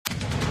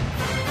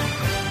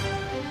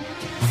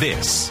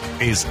This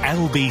is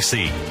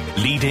LBC,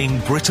 leading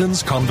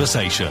Britain's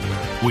conversation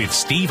with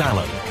Steve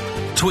Allen.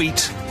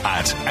 Tweet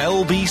at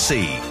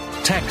LBC.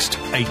 Text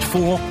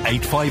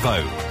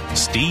 84850.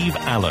 Steve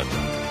Allen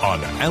on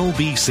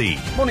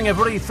LBC. Morning,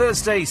 everybody.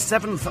 Thursday,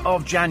 7th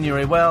of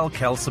January. Well,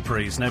 quelle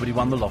surprise. Nobody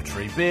won the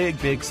lottery.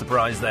 Big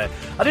surprise there.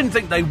 I didn't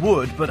think they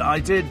would, but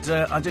I did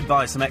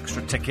buy some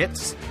extra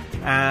tickets.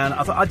 And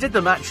I thought I did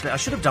them, actually. I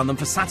should have done them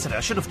for Saturday. I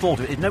should have thought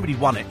if nobody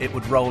won it, it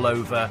would roll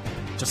over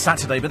to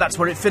Saturday. But that's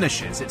where it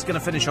finishes. It's going to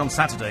finish on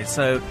Saturday.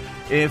 So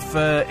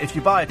if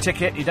you buy a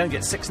ticket, you don't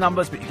get 6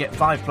 numbers, but you get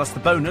 5 plus the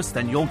bonus,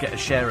 then you'll get a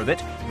share of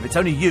it. If it's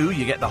only you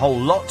get the whole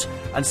lot.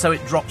 And so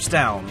it drops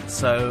down.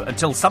 So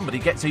until somebody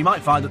gets it, you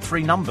might find that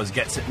 3 numbers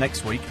gets it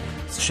next week.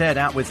 It's shared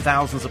out with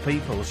thousands of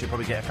people. So you'll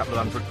probably get a couple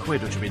of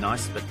 £100, which would be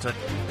nice. But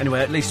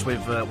anyway, at least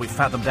we've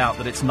fathomed out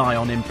that it's nigh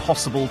on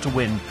impossible to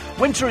win.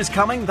 Winter is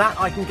coming, that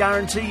I can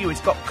guarantee you.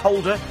 It's got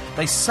colder.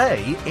 They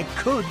say it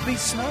could be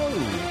snow.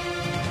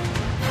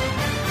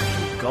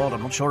 God,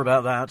 I'm not sure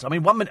about that. I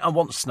mean, 1 minute I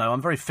want snow.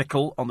 I'm very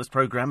fickle on this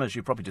programme, as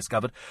you've probably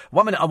discovered.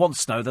 1 minute I want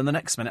snow, then the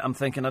next minute I'm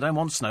thinking I don't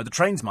want snow. The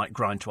trains might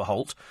grind to a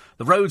halt.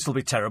 The roads will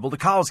be terrible. The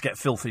cars get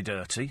filthy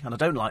dirty, and I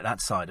don't like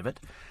that side of it.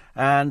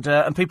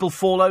 And people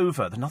fall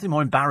over. There's nothing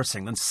more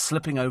embarrassing than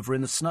slipping over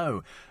in the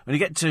snow. When you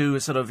get to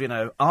sort of,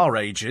 our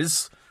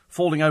ages,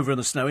 falling over in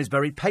the snow is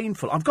very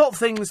painful. I've got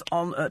things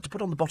on to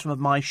put on the bottom of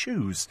my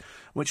shoes,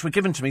 which were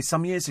given to me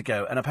some years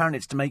ago, and apparently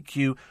it's to make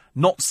you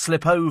not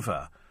slip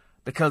over.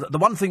 Because the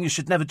one thing you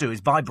should never do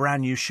is buy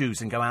brand new shoes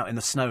and go out in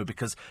the snow,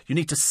 because you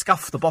need to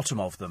scuff the bottom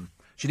of them.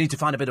 You need to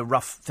find a bit of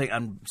rough thing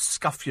and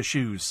scuff your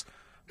shoes,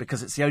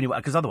 because it's the only way,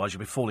 because otherwise you'll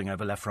be falling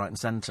over left, right and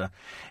centre.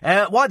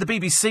 Why the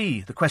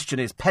BBC, the question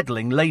is,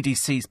 peddling Lady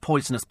sees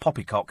poisonous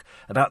poppycock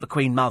about the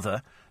Queen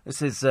Mother.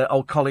 This is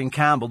old Colin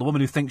Campbell, the woman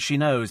who thinks she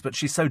knows, but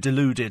she's so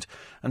deluded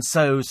and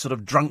so sort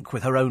of drunk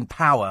with her own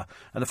power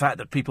and the fact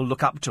that people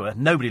look up to her.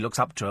 Nobody looks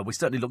up to her. We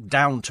certainly look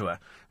down to her,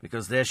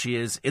 because there she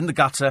is in the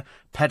gutter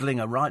peddling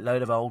a right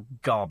load of old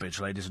garbage,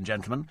 ladies and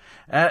gentlemen.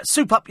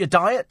 Soup up your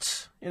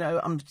diet.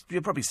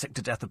 You're probably sick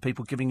to death of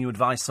people giving you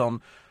advice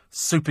on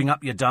souping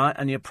up your diet,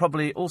 and you're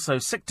probably also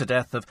sick to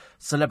death of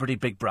Celebrity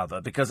Big Brother,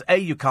 because A,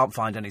 you can't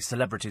find any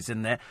celebrities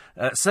in there.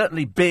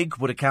 Certainly Big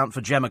would account for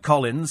Gemma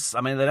Collins.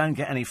 I mean, they don't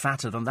get any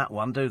fatter than that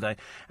one, do they?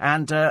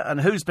 And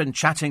who's been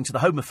chatting to the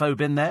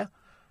homophobe in there?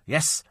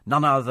 Yes,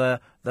 none other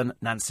than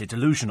Nancy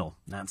Delusional.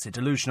 Nancy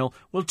Delusional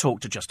will talk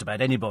to just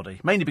about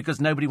anybody, mainly because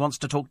nobody wants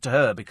to talk to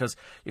her, because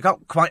you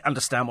can't quite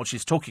understand what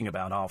she's talking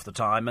about half the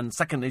time, and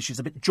secondly, she's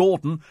a bit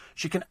Jordan.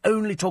 She can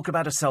only talk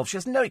about herself. She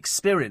has no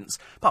experience,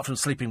 apart from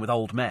sleeping with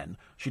old men.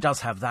 She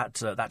does have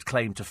that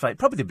claim to fame.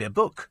 Probably be a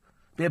book,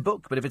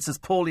 but if it's as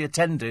poorly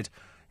attended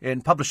in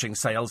publishing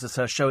sales as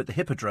her show at the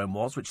Hippodrome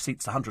was, which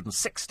seats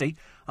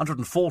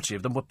 140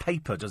 of them were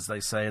papered, as they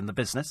say in the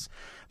business.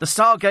 The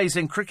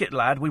stargazing cricket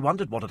lad, we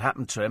wondered what had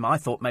happened to him. I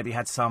thought maybe he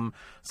had some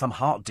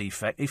heart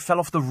defect. He fell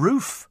off the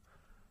roof,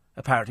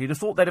 apparently. You'd have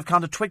thought they'd have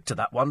kind of twigged to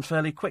that one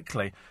fairly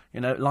quickly,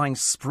 lying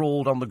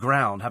sprawled on the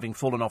ground, having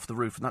fallen off the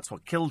roof, and that's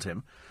what killed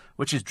him,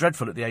 which is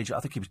dreadful at the age, I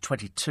think he was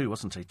 22,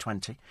 wasn't he?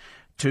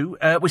 22.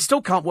 We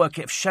still can't work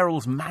if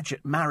Cheryl's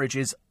marriage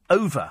is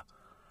over.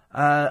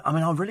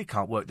 I really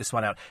can't work this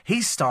one out.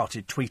 He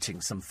started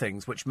tweeting some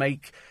things which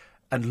make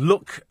and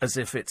look as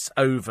if it's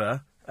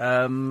over.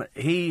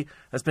 He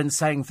has been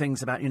saying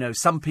things about,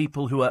 some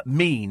people who are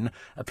mean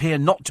appear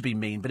not to be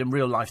mean, but in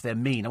real life they're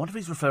mean. I wonder if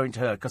he's referring to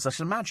her, because I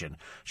should imagine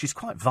she's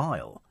quite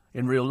vile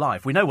in real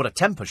life. We know what a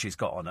temper she's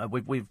got on her.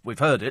 We've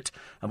heard it,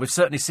 and we've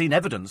certainly seen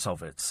evidence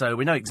of it. So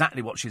we know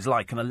exactly what she's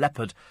like, and a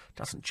leopard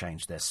doesn't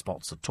change their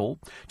spots at all.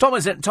 Tom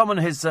and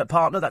his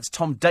partner, that's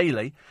Tom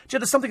Daley. Do you know,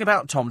 there's something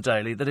about Tom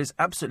Daley that is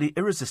absolutely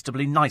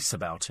irresistibly nice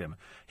about him.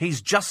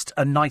 He's just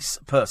a nice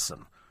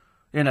person.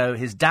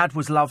 His dad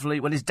was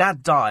lovely. When his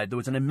dad died, there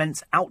was an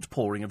immense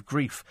outpouring of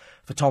grief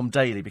for Tom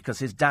Daley, because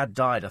his dad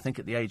died, I think,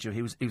 at the age of,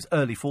 he was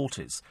early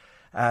 40s.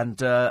 And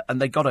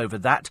they got over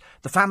that.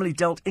 The family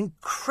dealt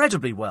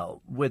incredibly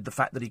well with the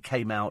fact that he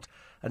came out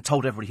and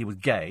told everybody he was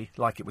gay,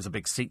 like it was a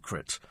big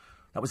secret.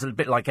 That was a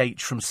bit like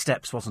H from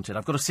Steps, wasn't it?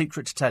 I've got a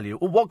secret to tell you.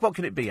 Well, what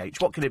can it be,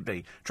 H? What can it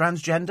be?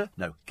 Transgender?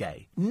 No.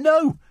 Gay?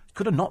 No!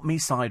 Could have knocked me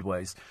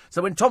sideways.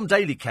 So when Tom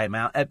Daley came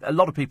out, a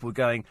lot of people were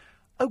going,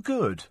 oh,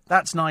 good,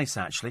 that's nice,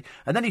 actually.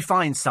 And then he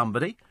finds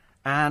somebody,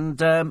 and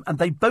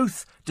they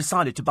both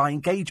decided to buy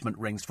engagement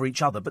rings for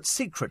each other, but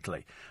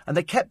secretly. And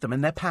they kept them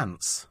in their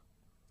pants.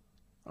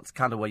 That's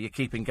kind of where you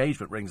keep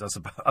engagement rings, I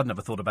suppose. I'd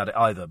never thought about it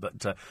either,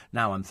 but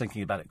now I'm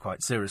thinking about it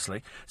quite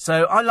seriously.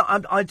 So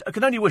I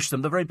can only wish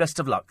them the very best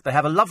of luck. They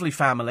have a lovely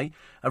family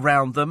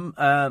around them.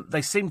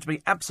 They seem to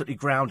be absolutely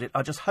grounded.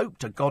 I just hope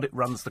to God it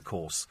runs the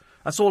course.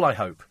 That's all I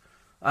hope.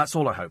 That's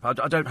all I hope. I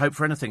don't hope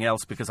for anything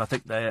else, because I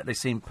think they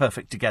seem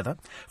perfect together.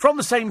 From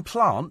the same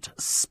plant,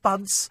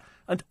 spuds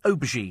and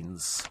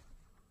aubergines.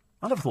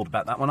 I never thought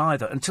about that one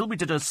either, until we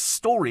did a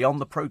story on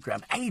the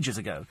programme ages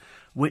ago,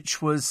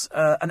 which was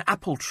an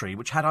apple tree,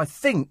 which had, I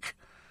think,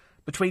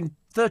 between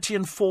 30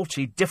 and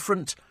 40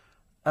 different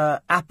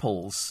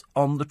apples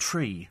on the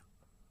tree.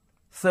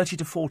 30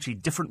 to 40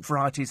 different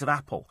varieties of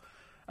apple.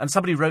 And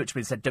somebody wrote to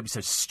me and said, don't be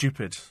so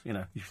stupid, you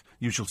know,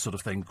 usual sort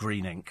of thing,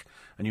 green ink,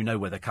 and you know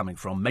where they're coming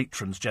from.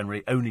 Matrons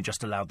generally only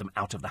just allowed them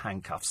out of the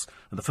handcuffs,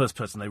 and the first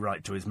person they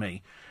write to is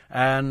me.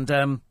 And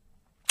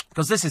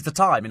because this is the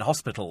time in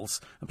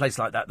hospitals and places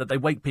like that they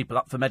wake people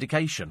up for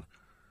medication.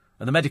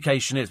 And the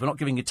medication is, we're not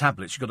giving you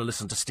tablets, you've got to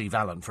listen to Steve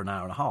Allen for an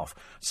hour and a half.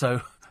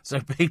 So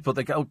people,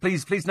 they go, oh,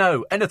 please,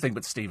 no, anything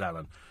but Steve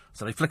Allen.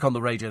 So they flick on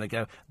the radio and they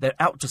go, they're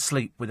out to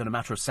sleep within a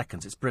matter of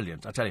seconds. It's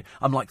brilliant, I tell you.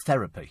 I'm like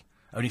therapy,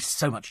 only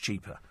so much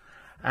cheaper.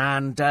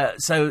 And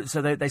so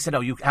they said,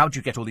 how do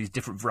you get all these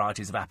different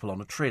varieties of apple on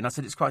a tree? And I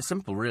said, it's quite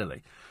simple,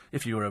 really.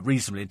 If you're a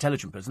reasonably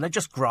intelligent person, they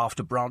just graft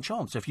a branch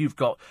on. So if you've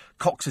got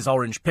Cox's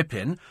orange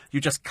pippin,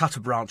 you just cut a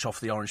branch off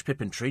the orange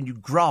pippin tree and you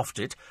graft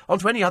it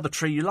onto any other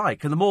tree you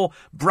like. And the more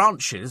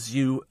branches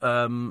you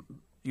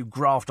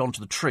graft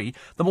onto the tree,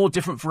 the more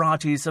different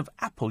varieties of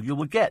apple you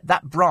will get.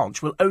 That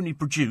branch will only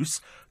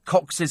produce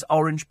Cox's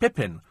orange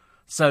pippin.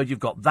 So you've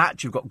got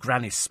that, you've got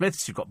Granny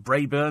Smith's, you've got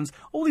Braeburns,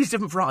 all these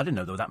different varieties. I didn't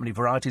know there were that many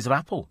varieties of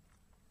apple.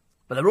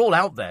 But they're all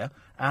out there,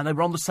 and they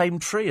were on the same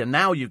tree, and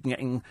now you're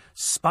getting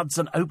spuds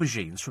and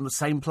aubergines from the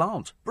same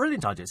plant.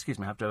 Brilliant idea. Excuse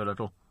me, I have to do a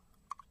little...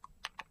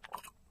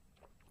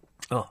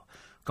 Oh,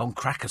 gone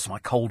crackers, my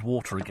cold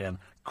water again.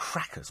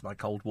 Crackers, my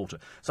cold water.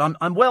 So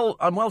I'm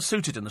well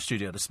suited in the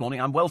studio this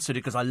morning. I'm well suited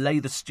because I lay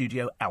the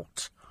studio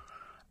out.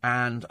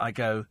 And I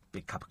go,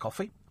 big cup of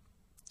coffee,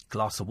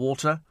 glass of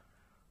water,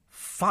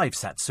 5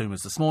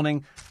 satsumas this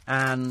morning,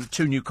 and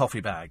 2 new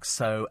coffee bags.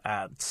 So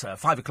at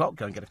 5 o'clock,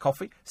 go and get a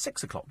coffee.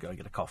 6 o'clock, go and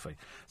get a coffee.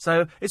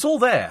 So it's all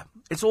there.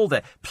 It's all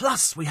there.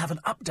 Plus, we have an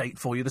update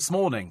for you this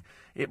morning.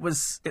 It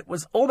was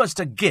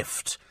almost a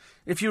gift.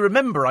 If you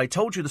remember, I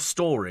told you the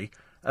story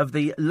of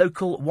the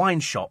local wine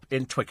shop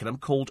in Twickenham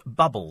called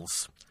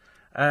Bubbles.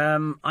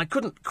 I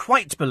couldn't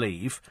quite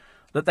believe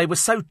that they were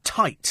so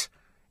tight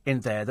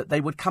in there that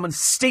they would come and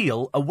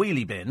steal a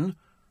wheelie bin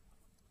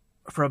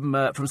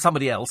from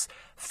somebody else,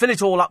 fill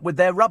it all up with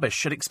their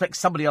rubbish and expect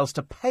somebody else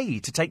to pay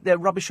to take their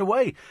rubbish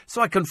away.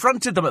 So I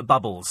confronted them at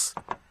Bubbles.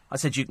 I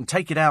said, you can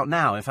take it out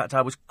now. In fact,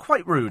 I was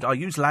quite rude. I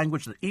used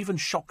language that even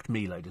shocked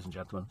me, ladies and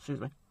gentlemen. Excuse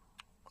me.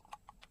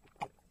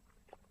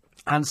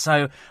 And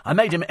so I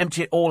made him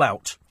empty it all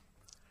out.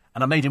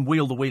 And I made him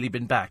wheel the wheelie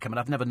bin back. I mean,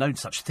 I've never known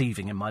such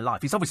thieving in my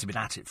life. He's obviously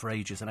been at it for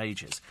ages and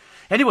ages.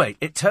 Anyway,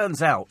 it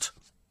turns out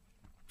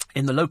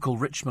in the local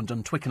Richmond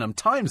and Twickenham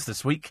Times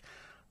this week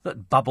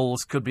that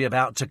Bubbles could be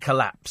about to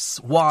collapse.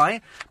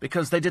 Why?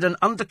 Because they did an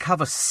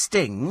undercover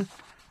sting,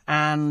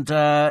 and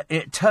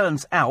it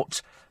turns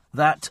out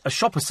that a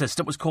shop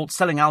assistant was caught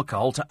selling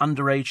alcohol to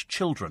underage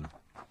children.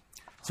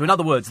 So in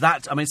other words,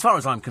 as far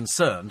as I'm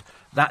concerned,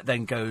 that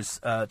then goes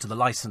to the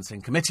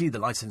licensing committee. The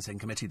licensing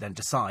committee then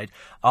decide,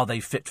 are they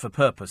fit for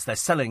purpose? They're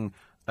selling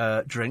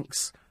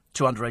drinks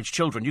to underage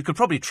children. You could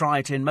probably try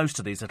it in most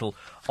of these little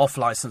off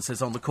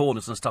licences on the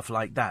corners and stuff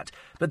like that.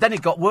 But then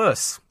it got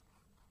worse.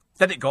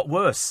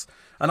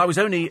 And I was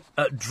only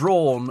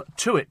drawn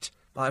to it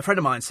by a friend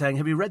of mine saying,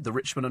 have you read the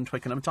Richmond and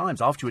Twickenham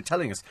Times? After you were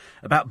telling us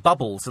about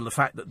Bubbles and the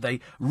fact that they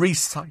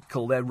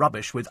recycle their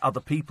rubbish with other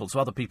people, so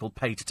other people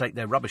pay to take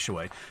their rubbish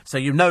away. So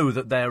you know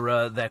that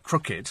they're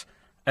crooked.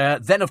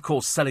 Then, of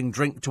course, selling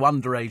drink to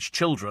underage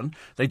children.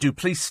 They do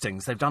police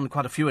stings. They've done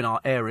quite a few in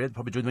our area. They're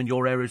probably doing them in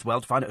your area as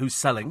well to find out who's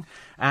selling.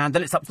 And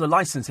then it's up to the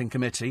licensing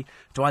committee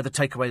to either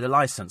take away the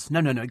licence. No,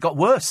 it got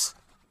worse.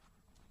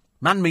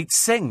 Manmeet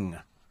Singh,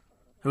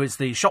 who is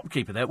the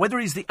shopkeeper there, whether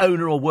he's the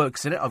owner or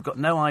works in it, I've got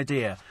no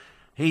idea.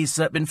 He's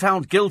been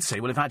found guilty,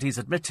 well, in fact, he's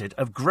admitted,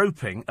 of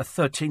groping a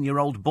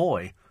 13-year-old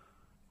boy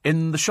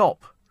in the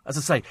shop. As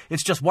I say,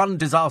 it's just one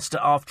disaster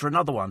after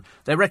another one.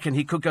 They reckon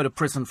he could go to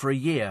prison for a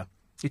year.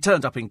 He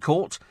turned up in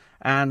court,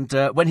 and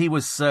when he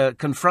was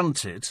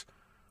confronted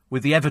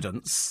with the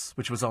evidence,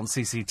 which was on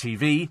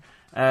CCTV,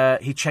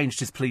 he changed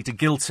his plea to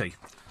guilty.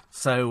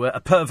 So a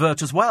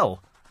pervert as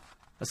well,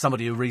 as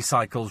somebody who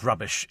recycles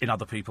rubbish in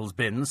other people's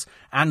bins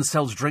and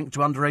sells drink to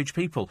underage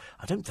people.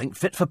 I don't think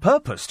fit for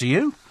purpose, do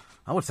you?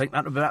 I would think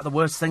that would be about the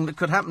worst thing that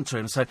could happen to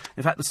him. So,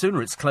 in fact, the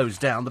sooner it's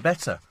closed down, the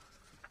better.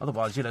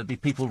 Otherwise, there'd be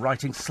people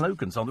writing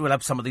slogans on it. We'll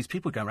have some of these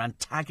people going around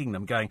tagging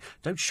them, going,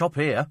 don't shop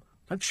here.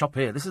 Don't shop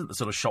here. This isn't the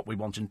sort of shop we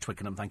want in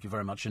Twickenham, thank you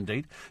very much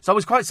indeed. So I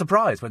was quite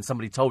surprised when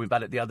somebody told me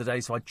about it the other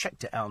day, so I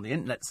checked it out on the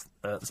internet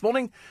this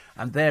morning,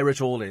 and there it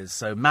all is.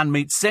 So,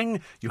 Manmeet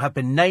Singh, you have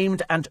been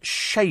named and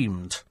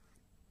shamed.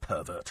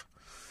 Pervert.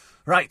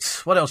 Right,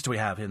 what else do we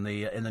have in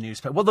the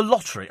newspaper? Well, the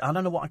lottery. I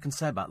don't know what I can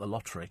say about the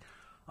lottery.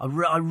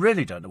 I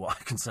really don't know what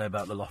I can say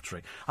about the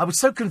lottery. I was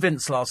so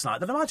convinced last night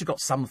that I might have got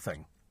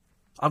something.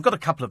 I've got a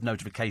couple of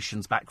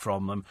notifications back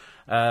from them,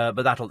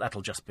 but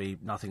that'll just be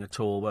nothing at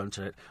all, won't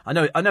it? I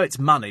know it's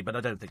money, but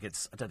I don't think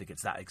it's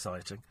that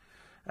exciting.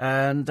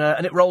 And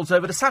it rolls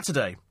over to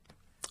Saturday.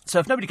 So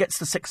if nobody gets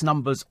the 6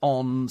 numbers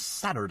on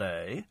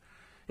Saturday,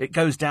 it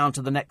goes down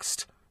to the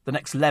next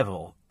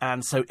level.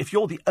 And so if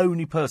you're the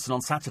only person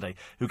on Saturday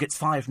who gets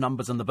 5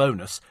 numbers and the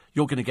bonus,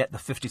 you're going to get the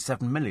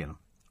 57 million.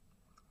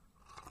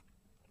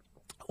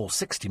 or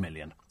 60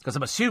 million. Because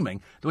I'm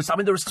assuming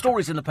there are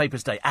stories in the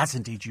papers today, as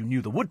indeed you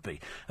knew there would be,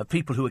 of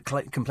people who were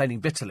complaining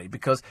bitterly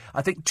because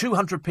I think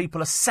 200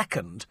 people a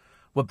second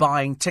were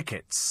buying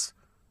tickets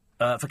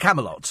for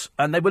Camelot,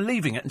 and they were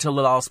leaving it until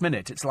the last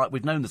minute. It's like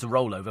we've known there's a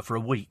rollover for a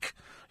week,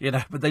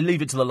 but they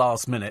leave it to the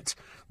last minute,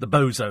 the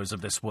bozos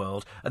of this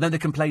world, and then they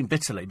complain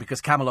bitterly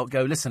because Camelot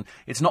go, listen,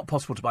 it's not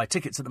possible to buy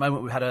tickets at the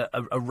moment. We've had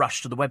a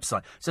rush to the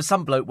website. So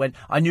some bloke went,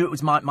 I knew it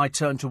was my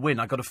turn to win.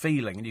 I got a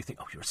feeling. And you think,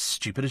 oh, you're as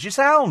stupid as you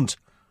sound.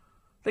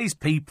 These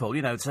people,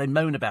 they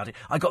moan about it.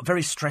 I got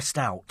very stressed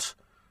out.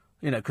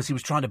 Because he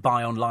was trying to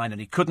buy online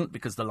and he couldn't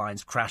because the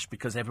lines crashed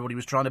because everybody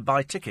was trying to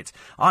buy tickets.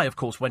 I, of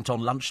course, went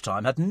on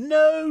lunchtime, had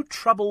no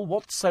trouble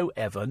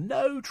whatsoever,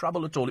 no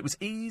trouble at all. It was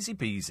easy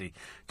peasy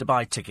to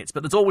buy tickets.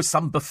 But there's always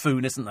some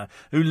buffoon, isn't there,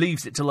 who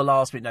leaves it till the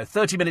last minute.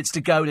 30 minutes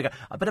to go, and they go,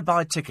 I better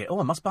buy a ticket. Oh,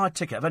 I must buy a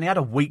ticket. I've only had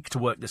a week to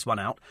work this one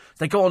out.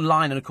 They go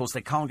online and, of course,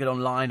 they can't get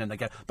online and they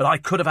go, but I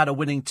could have had a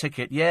winning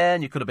ticket. Yeah,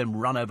 and you could have been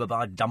run over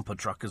by a dumper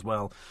truck as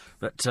well.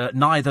 But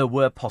neither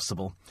were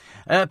possible.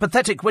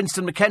 Pathetic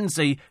Winston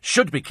McKenzie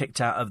should be kicked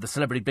out of the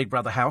Celebrity Big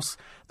Brother house.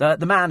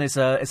 The man is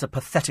a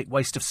pathetic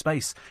waste of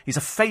space. He's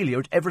a failure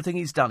at everything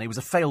he's done. He was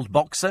a failed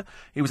boxer.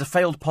 He was a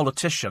failed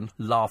politician,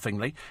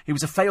 laughingly. He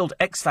was a failed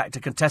X Factor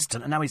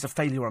contestant, and now he's a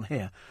failure on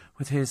here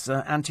with his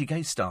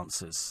anti-gay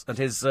stances and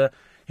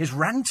his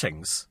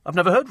rantings. I've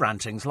never heard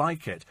rantings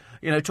like it.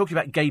 Talking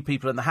about gay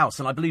people in the house,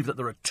 and I believe that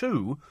there are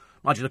two.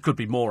 Mind you, there could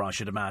be more, I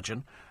should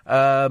imagine.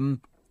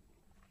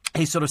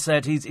 He sort of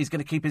said he's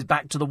going to keep his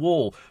back to the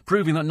wall,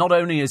 proving that not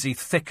only is he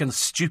thick and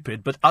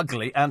stupid, but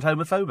ugly and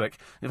homophobic.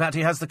 In fact,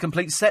 he has the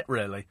complete set,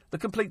 really. The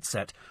complete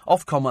set.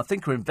 Ofcom, I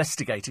think, are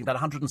investigating about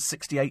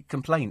 168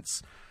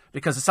 complaints.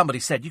 Because, as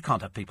somebody said, you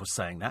can't have people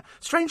saying that.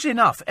 Strangely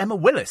enough, Emma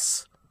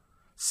Willis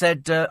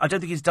said, I don't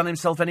think he's done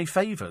himself any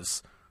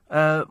favours.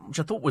 Which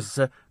I thought was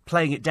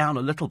playing it down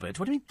a little bit.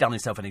 What do you mean, done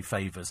himself any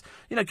favours?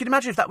 Can you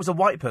imagine if that was a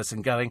white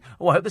person going,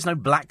 oh, I hope there's no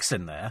blacks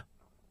in there?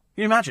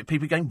 Can you imagine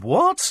people going,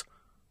 what?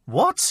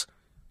 What?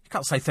 You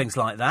can't say things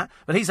like that.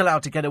 But he's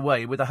allowed to get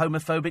away with a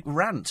homophobic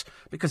rant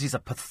because he's a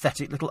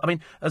pathetic little... I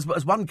mean, as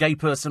one gay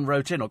person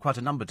wrote in, or quite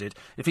a number did,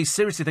 if he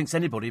seriously thinks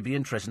anybody would be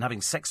interested in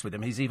having sex with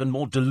him, he's even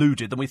more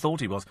deluded than we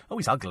thought he was. Oh,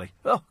 he's ugly.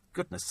 Oh,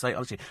 goodness sake.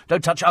 Honestly,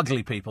 don't touch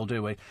ugly people,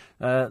 do we?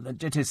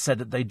 It is said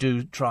that they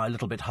do try a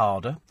little bit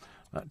harder.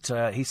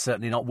 But he's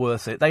certainly not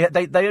worth it.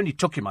 They only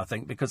took him, I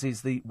think, because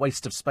he's the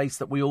waste of space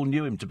that we all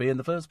knew him to be in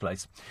the first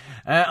place.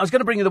 I was going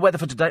to bring you the weather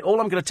for today.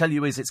 All I'm going to tell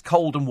you is it's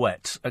cold and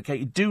wet. OK,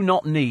 you do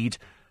not need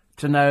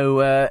to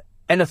know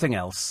anything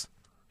else.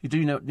 You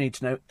do not need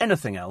to know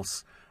anything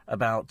else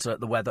about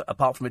the weather,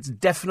 apart from it's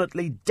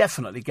definitely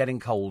getting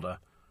colder.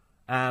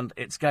 And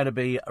it's going to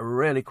be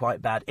really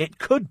quite bad. It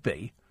could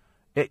be.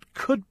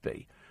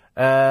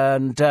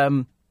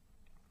 And...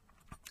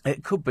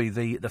 it could be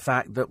the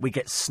fact that we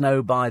get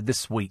snow by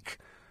this week.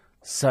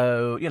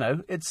 So,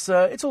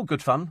 it's all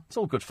good fun. It's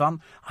all good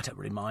fun. I don't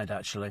really mind,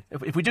 actually.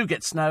 If we do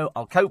get snow,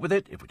 I'll cope with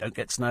it. If we don't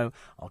get snow,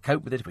 I'll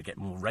cope with it. If we get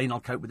more rain, I'll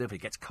cope with it. If it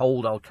gets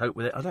cold, I'll cope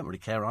with it. I don't really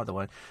care either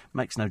way. It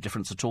makes no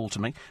difference at all to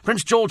me.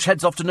 Prince George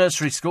heads off to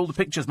nursery school. The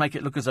pictures make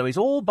it look as though he's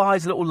all by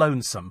his little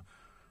lonesome.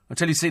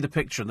 Until you see the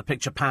picture, and the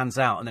picture pans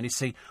out, and then you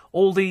see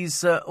all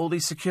these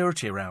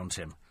security around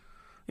him.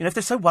 If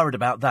they're so worried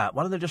about that,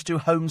 why don't they just do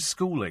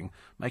homeschooling?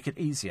 Make it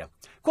easier.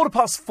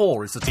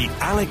 4:15 is The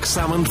Alex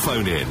Salmond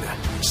phone-in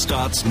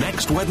starts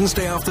next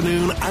Wednesday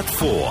afternoon at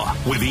 4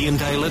 with Ian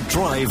Dale at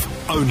Drive,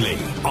 only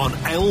on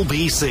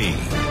LBC.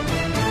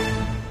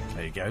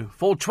 There you go.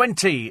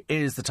 4:20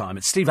 is the time.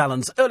 It's Steve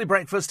Allen's Early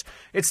Breakfast.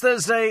 It's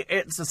Thursday,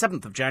 it's the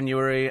 7th of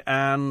January,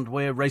 and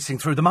we're racing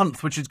through the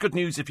month, which is good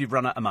news if you've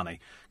run out of money.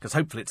 Because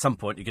hopefully at some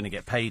point you're going to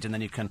get paid, and then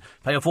you can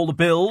pay off all the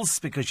bills,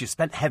 because you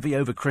spent heavy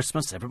over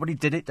Christmas. Everybody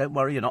did it, don't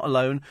worry, you're not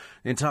alone.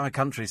 The entire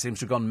country seems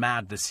to have gone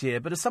mad this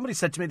year. But as somebody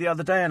said to me the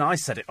other day, and I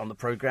said it on the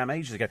programme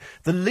ages ago,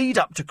 the lead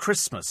up to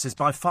Christmas is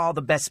by far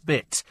the best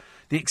bit.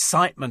 The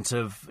excitement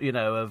of,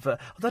 although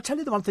I'll tell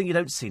you the one thing you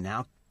don't see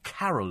now.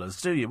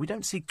 Carolers, do you? We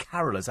don't see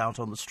carolers out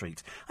on the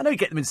street. I know you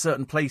get them in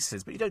certain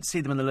places, but you don't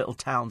see them in the little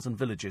towns and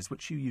villages,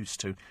 which you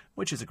used to,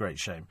 which is a great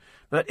shame.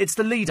 But it's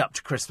the lead up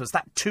to Christmas,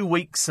 that 2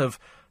 weeks of,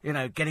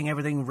 getting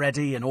everything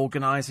ready and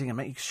organising and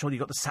making sure you've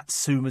got the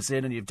satsumas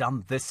in and you've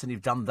done this and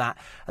you've done that.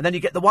 And then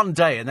you get the one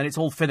day and then it's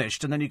all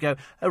finished and then you go,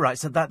 oh, right,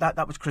 so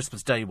that was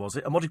Christmas Day, was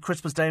it? And what did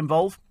Christmas Day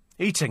involve?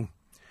 Eating.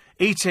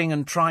 Eating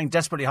and trying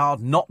desperately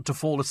hard not to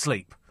fall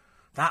asleep.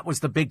 That was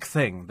the big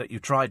thing that you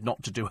tried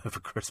not to do over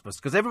Christmas,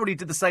 because everybody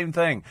did the same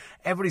thing.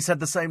 Everybody said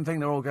the same thing.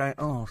 They're all going,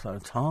 oh, so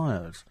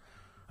tired.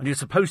 And you're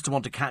supposed to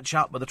want to catch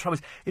up, but the trouble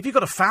is, if you've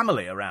got a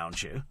family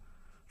around you,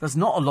 there's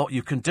not a lot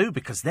you can do,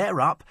 because they're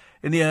up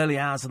in the early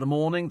hours of the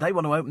morning. They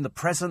want to open the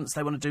presents.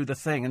 They want to do the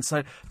thing. And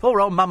so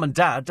poor old mum and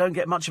dad don't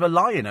get much of a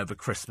lie-in over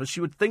Christmas.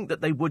 You would think that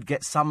they would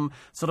get some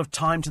sort of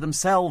time to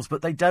themselves,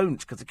 but they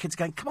don't, because the kids are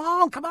going, come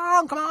on. Come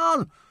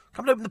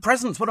and open the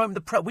presents.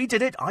 We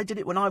did it. I did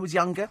it when I was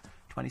younger.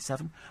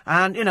 27.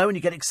 And, you know, and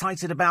you get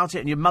excited about it,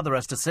 and your mother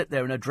has to sit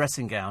there in her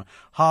dressing gown,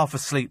 half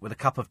asleep with a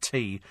cup of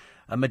tea,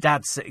 and my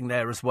dad's sitting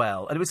there as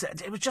well. And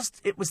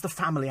it was the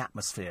family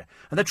atmosphere.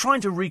 And they're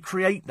trying to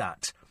recreate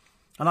that.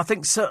 And I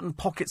think certain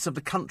pockets of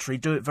the country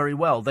do it very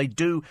well. They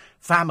do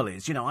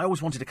families. You know, I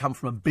always wanted to come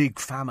from a big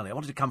family. I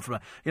wanted to come from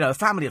a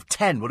family of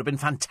 10 would have been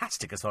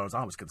fantastic as far as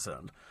I was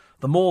concerned.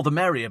 The more the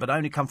merrier, but I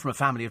only come from a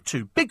family of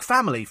 2. Big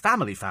family,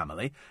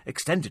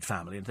 extended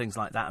family and things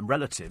like that, and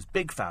relatives,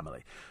 big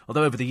family.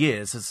 Although over the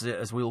years,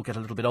 as we all get a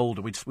little bit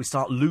older, we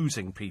start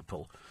losing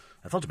people.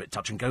 I felt a bit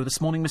touch and go this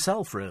morning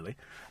myself, really.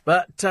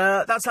 But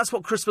that's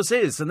what Christmas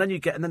is. And then you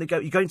go,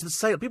 you're going to the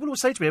sale. People will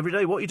say to me every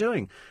day, what are you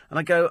doing? And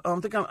I go,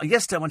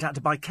 yesterday I went out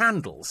to buy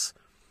candles.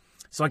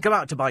 So I go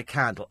out to buy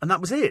candles, and that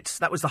was it.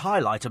 That was the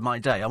highlight of my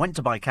day. I went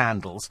to buy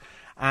candles,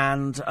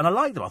 and I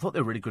liked them. I thought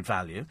they were really good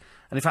value.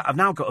 And in fact, I've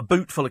now got a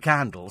boot full of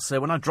candles. So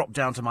when I drop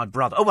down to my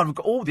brother...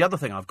 the other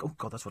thing I've got... Oh,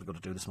 God, that's what I've got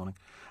to do this morning.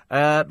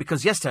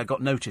 Because yesterday I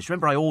got notice.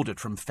 Remember, I ordered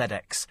from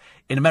FedEx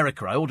in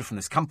America. I ordered from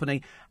this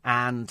company,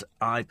 and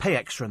I pay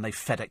extra, and they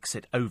FedEx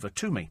it over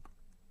to me.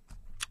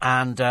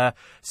 And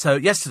so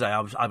yesterday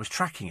I was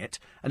tracking it,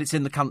 and it's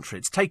in the country.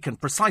 It's taken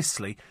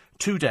precisely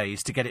 2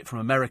 days to get it from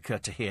America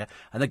to here,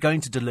 and they're going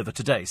to deliver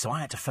today. So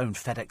I had to phone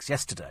FedEx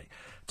yesterday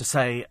to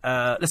say,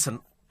 listen,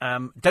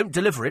 don't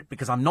deliver it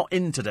because I'm not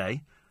in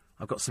today.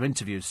 I've got some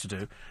interviews to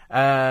do.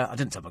 I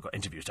didn't tell them I've got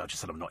interviews to do, I just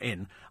said I'm not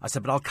in. I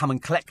said, but I'll come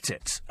and collect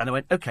it. And they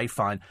went, OK,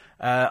 fine.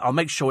 I'll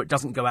make sure it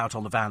doesn't go out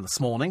on the van this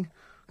morning.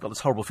 Got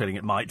this horrible feeling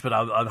it might, but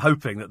I'm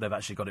hoping that they've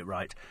actually got it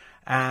right.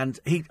 And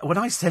when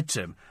I said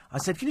to him, I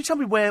said, can you tell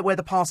me where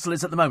the parcel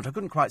is at the moment? I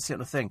couldn't quite see it on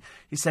the thing.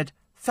 He said,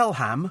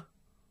 Felham.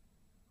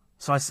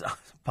 So I said,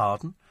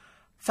 pardon?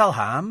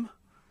 Felham?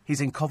 He's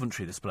in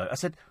Coventry, this bloke. I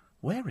said,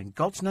 where in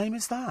God's name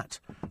is that?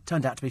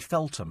 Turned out to be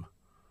Feltham.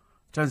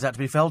 Turns out to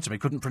be Feltham. He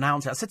couldn't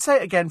pronounce it. I said, say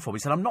it again for me. He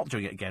said, I'm not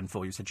doing it again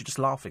for you. He said, you're just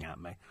laughing at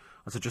me.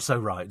 I said, you're so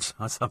right.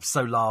 I said, I'm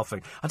so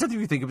laughing. I don't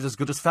think you think it was as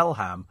good as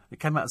Felham. It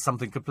came out as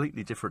something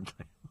completely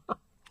differently.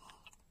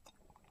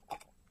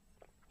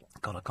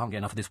 God, I can't get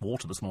enough of this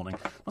water this morning.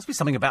 Must be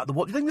something about the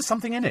water. Do you think there's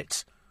something in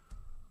it?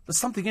 There's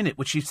something in it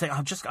which you say,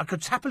 I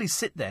could happily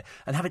sit there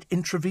and have it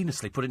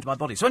intravenously put into my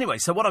body. So anyway,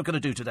 what I'm going to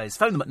do today is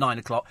phone them at 9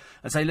 o'clock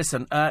and say,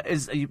 listen,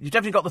 you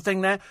definitely got the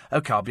thing there?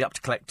 OK, I'll be up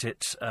to collect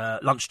it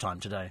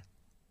lunchtime today.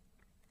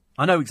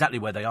 I know exactly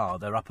where they are.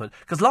 They're up at...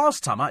 Because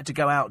last time I had to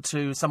go out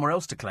to somewhere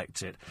else to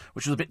collect it,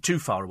 which was a bit too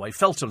far away.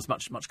 Feltham's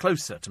much, much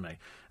closer to me.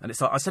 And it's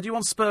like, I said, you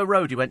on Spur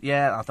Road? He went,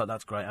 yeah. I thought,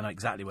 that's great. I know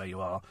exactly where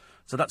you are.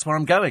 So that's where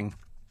I'm going.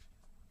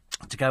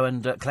 To go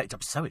and collect.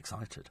 I'm so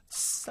excited.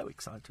 So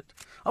excited.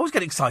 I always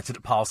get excited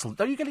at parcels.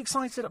 Don't you get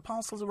excited at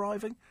parcels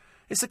arriving?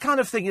 It's the kind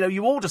of thing,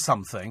 you order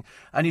something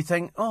and you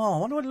think, oh, I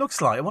wonder what it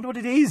looks like. I wonder what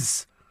it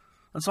is.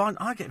 And so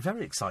I get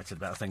very excited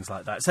about things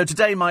like that. So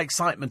today my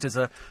excitement is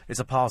a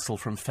parcel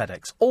from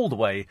FedEx, all the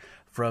way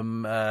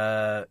from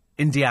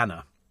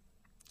Indiana,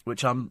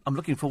 which I'm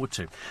looking forward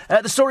to.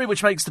 The story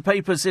which makes the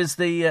papers is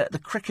the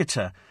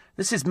cricketer.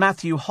 This is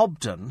Matthew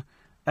Hobden.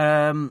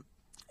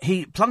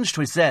 He plunged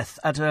to his death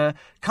at a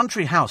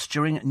country house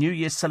during New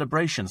Year's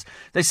celebrations.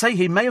 They say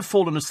he may have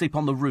fallen asleep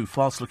on the roof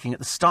whilst looking at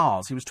the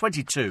stars. He was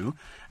 22.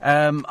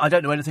 I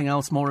don't know anything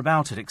else more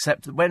about it,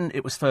 except that when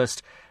it was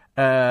first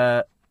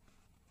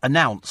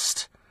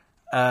announced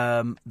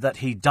that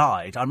he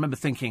died, I remember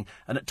thinking,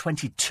 and at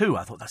 22,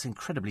 I thought that's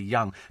incredibly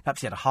young. Perhaps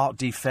he had a heart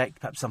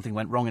defect, perhaps something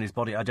went wrong in his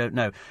body, I don't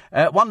know.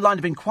 One line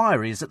of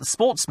inquiry is that the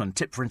sportsman,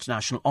 tipped for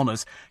international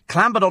honours,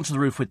 clambered onto the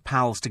roof with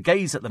pals to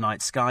gaze at the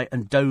night sky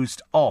and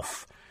dozed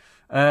off.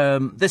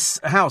 This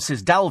house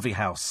is Dalvey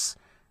House,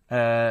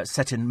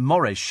 set in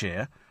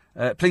Morayshire.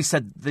 Police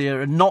said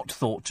there are not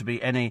thought to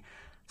be any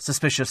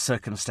suspicious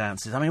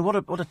circumstances. I mean, what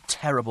a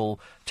terrible,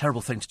 terrible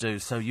thing to do.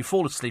 So you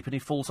fall asleep and he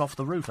falls off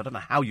the roof. I don't know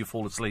how you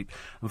fall asleep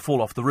and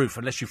fall off the roof.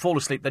 Unless you fall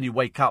asleep, then you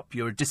wake up,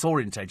 you're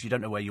disorientated, you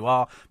don't know where you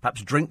are.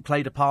 Perhaps drink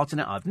played a part in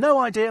it. I have no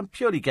idea,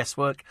 purely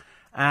guesswork.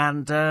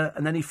 And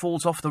then he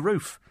falls off the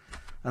roof.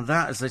 And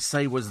that, as they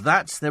say, was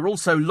that. They're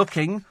also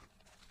looking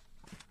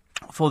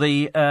for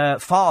the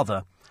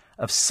father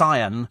of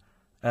Cyan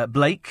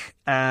Blake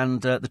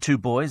and the two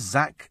boys,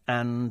 Zach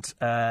and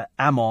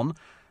Ammon,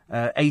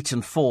 8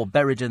 and 4,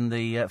 buried in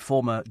the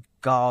former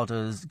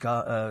actor's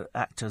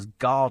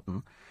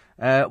garden.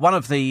 One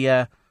of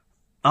the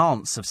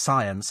aunts of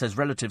Cyan says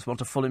relatives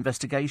want a full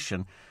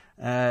investigation.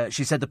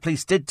 She said the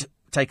police did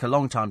take a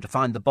long time to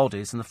find the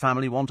bodies and the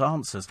family want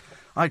answers.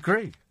 I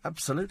agree,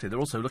 absolutely. They're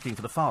also looking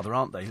for the father,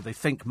 aren't they, who they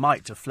think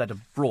might have fled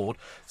abroad,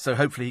 so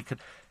hopefully he could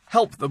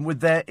help them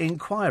with their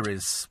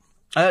inquiries.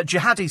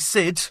 Jihadi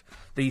Sid,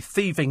 the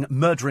thieving,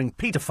 murdering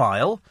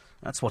paedophile,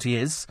 that's what he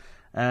is.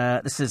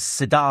 This is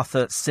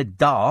Siddhartha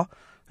Siddhar,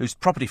 whose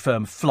property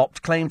firm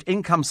flopped, claimed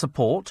income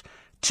support,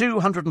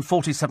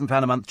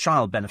 £247 a month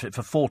child benefit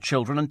for 4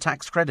 children and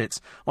tax credits.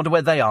 Wonder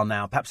where they are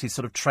now. Perhaps he's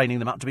sort of training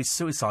them up to be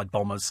suicide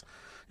bombers.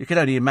 You can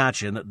only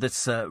imagine that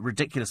this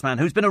ridiculous man,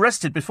 who's been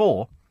arrested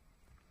before,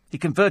 he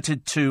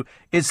converted to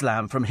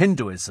Islam from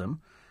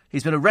Hinduism.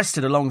 He's been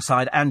arrested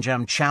alongside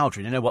Anjam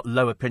Chowdhury. You know what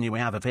low opinion we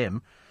have of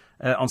him.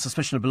 on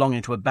suspicion of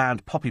belonging to a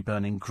banned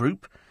poppy-burning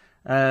group.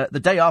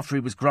 The day after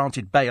he was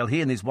granted bail,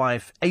 he and his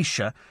wife,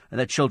 Aisha, and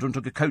their children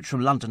took a coach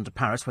from London to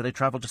Paris, where they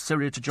travelled to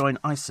Syria to join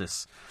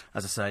ISIS.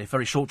 As I say,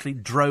 very shortly,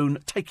 drone,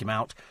 take him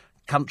out.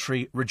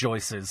 Country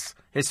rejoices.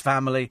 His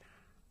family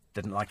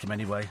didn't like him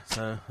anyway,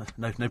 so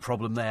no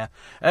problem there.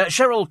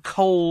 Cheryl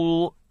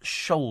Cole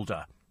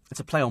Shoulder. It's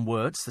a play on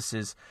words. This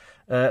is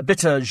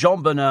bitter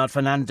Jean-Bernard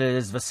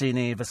Fernandez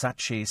Vassini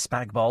Versace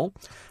Spagbol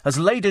has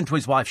laid into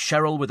his wife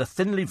Cheryl with a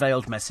thinly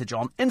veiled message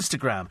on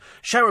Instagram.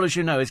 Cheryl, as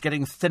you know, is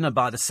getting thinner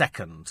by the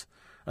second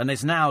and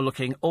is now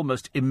looking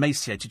almost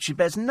emaciated. She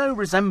bears no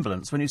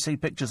resemblance when you see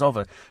pictures of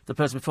her, the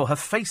person before. Her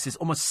face is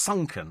almost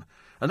sunken,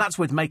 and that's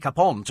with makeup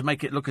on to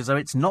make it look as though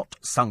it's not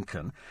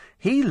sunken.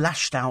 He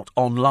lashed out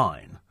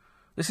online.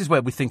 This is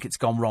where we think it's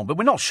gone wrong, but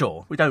we're not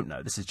sure. We don't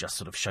know. This is just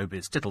sort of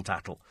showbiz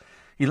tittle-tattle.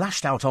 He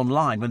lashed out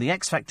online when the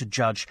X Factor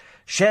judge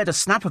shared a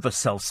snap of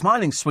herself,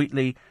 smiling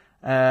sweetly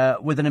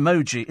with an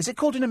emoji. Is it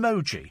called an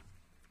emoji?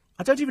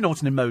 I don't even know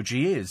what an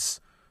emoji is.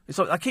 It's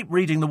like, I keep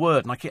reading the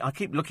word and I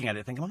keep looking at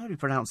it thinking, well, how do you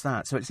pronounce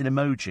that? So it's an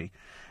emoji.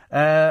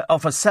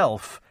 Of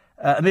herself,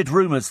 amid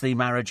rumours the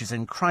marriage is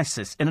in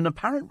crisis. In an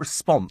apparent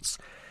response,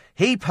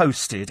 he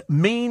posted,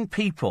 "Mean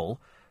people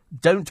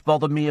don't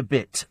bother me a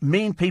bit.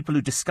 Mean people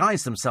who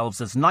disguise themselves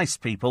as nice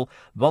people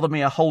bother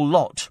me a whole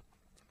lot."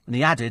 And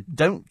he added,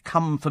 "Don't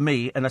come for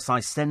me unless I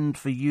send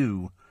for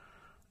you."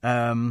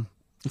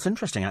 It's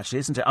interesting, actually,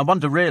 isn't it? I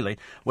wonder, really,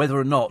 whether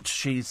or not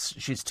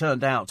she's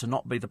turned out to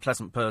not be the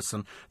pleasant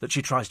person that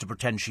she tries to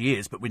pretend she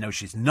is, but we know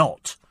she's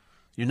not.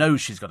 You know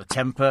she's got a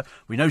temper.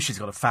 We know she's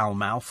got a foul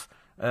mouth,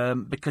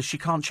 because she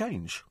can't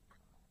change.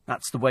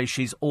 That's the way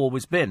she's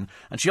always been.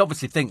 And she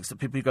obviously thinks that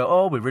people who go,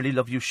 "Oh, we really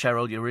love you,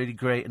 Cheryl, you're really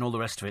great," and all the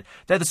rest of it,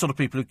 they're the sort of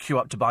people who queue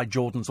up to buy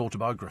Jordan's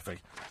autobiography.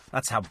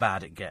 That's how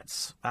bad it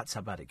gets. That's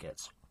how bad it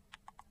gets.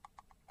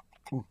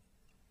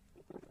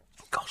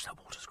 Gosh, that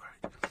water's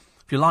great.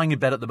 If you're lying in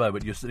bed at the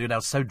moment, you're now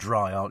so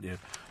dry, aren't you?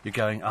 You're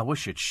going, I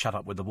wish you'd shut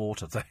up with the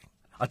water thing.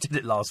 I did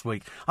it last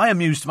week. I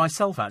amused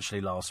myself, actually,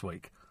 last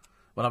week,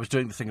 when I was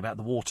doing the thing about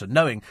the water,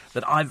 knowing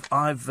that I've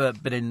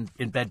been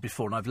in bed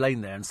before and I've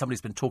lain there and somebody's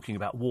been talking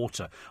about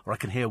water, or I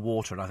can hear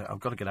water, and I think, I've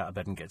got to get out of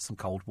bed and get some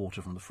cold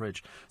water from the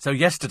fridge. So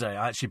yesterday,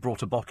 I actually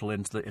brought a bottle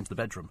into the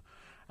bedroom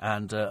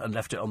and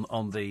left it on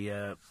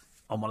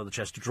one of the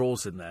chest of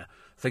drawers in there,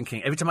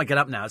 thinking, every time I get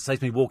up now, it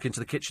saves me walk into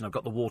the kitchen, I've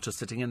got the water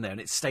sitting in there, and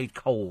it stayed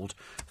cold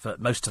for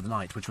most of the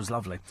night, which was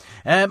lovely.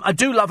 I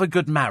do love a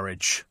good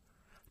marriage.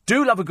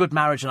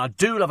 And I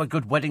do love a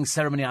good wedding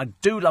ceremony. I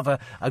do love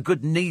a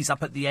good knees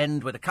up at the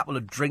end with a couple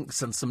of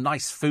drinks and some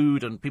nice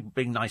food and people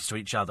being nice to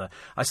each other.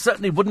 I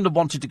certainly wouldn't have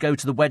wanted to go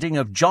to the wedding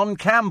of John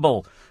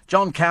Campbell.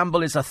 John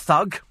Campbell is a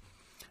thug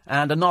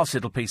and a nasty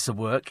little piece of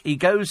work. He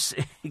gets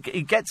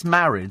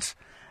married,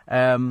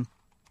 and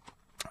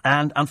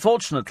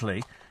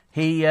unfortunately,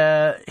 he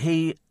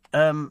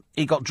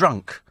got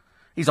drunk.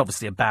 He's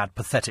obviously a bad,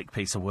 pathetic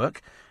piece of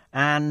work.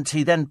 And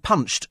he then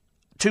punched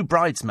two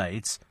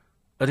bridesmaids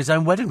at his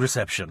own wedding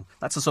reception.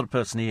 That's the sort of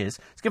person he is.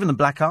 He's given them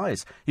black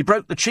eyes. He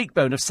broke the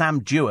cheekbone of Sam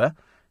Dewar,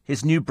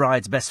 his new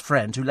bride's best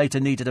friend, who later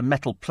needed a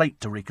metal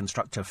plate to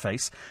reconstruct her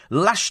face,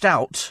 lashed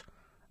out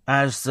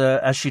as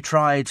she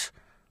tried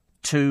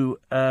to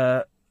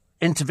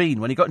intervene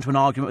when he got into an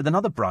argument with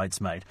another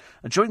bridesmaid.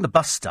 And during the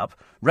bust-up,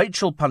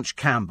 Rachel punched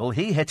Campbell,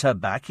 he hit her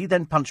back, he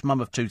then punched mum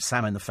of two,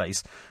 Sam, in the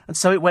face, and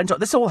so it went on.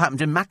 This all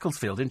happened in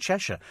Macclesfield in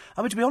Cheshire.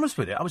 I mean, to be honest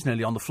with you, I was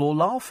nearly on the floor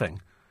laughing.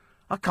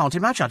 I can't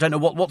imagine. I don't know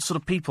what sort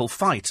of people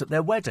fight at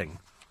their wedding.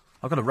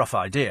 I've got a rough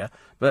idea,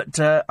 but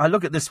I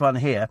look at this one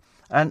here,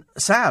 and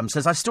Sam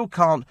says, "I still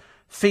can't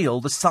feel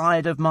the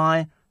side of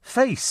my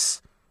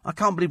face. I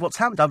can't believe what's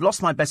happened. I've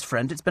lost my best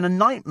friend. It's been a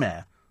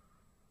nightmare."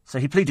 So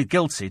he pleaded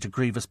guilty to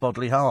grievous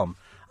bodily harm.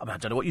 I mean, I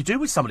don't know what you do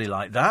with somebody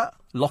like that.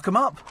 Lock 'em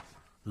up.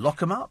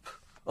 Lock 'em up.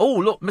 Oh,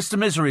 look, Mr.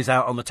 Misery's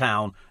out on the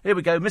town. Here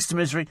we go, Mr.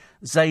 Misery,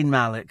 Zayn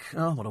Malik.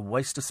 Oh, what a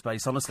waste of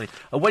space, honestly.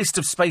 A waste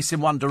of space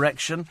in one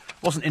direction.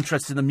 Wasn't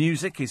interested in the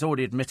music, he's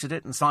already admitted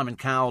it, and Simon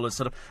Cowell has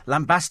sort of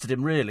lambasted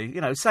him, really,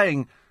 you know,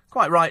 saying,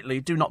 quite rightly,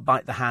 do not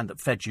bite the hand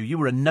that fed you. You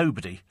were a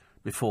nobody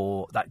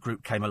before that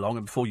group came along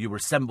and before you were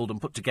assembled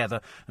and put together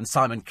and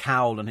Simon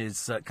Cowell and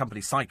his company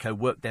Psycho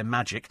worked their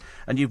magic,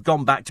 and you've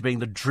gone back to being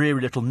the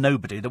dreary little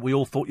nobody that we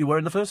all thought you were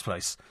in the first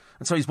place.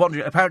 And so he's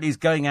wondering, apparently he's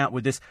going out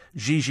with this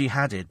Gigi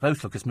Hadid.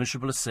 Both look as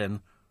miserable as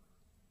sin.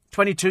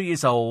 22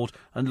 years old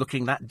and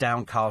looking that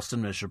downcast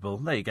and miserable.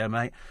 There you go,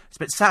 mate. It's a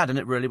bit sad, isn't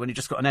it, really, when you've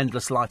just got an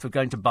endless life of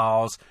going to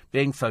bars,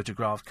 being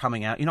photographed,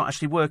 coming out. You're not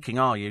actually working,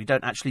 are you? You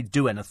don't actually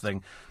do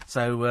anything.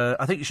 So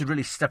I think you should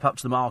really step up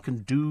to the mark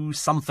and do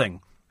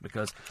something,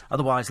 because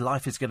otherwise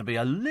life is going to be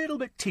a little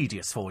bit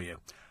tedious for you.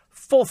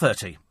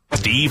 4:30.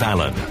 Steve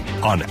Allen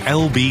on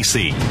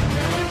LBC.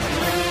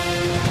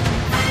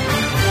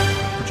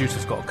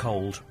 Producer's got a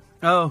cold.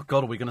 Oh,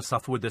 God, are we going to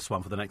suffer with this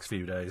one for the next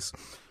few days?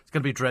 It's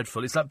going to be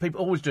dreadful. It's like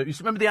people always do. You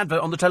remember the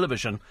advert on the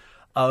television?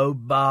 Oh,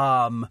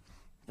 bum.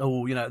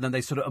 Oh, you know, and then they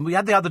sort of... And we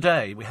had the other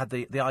day, we had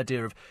the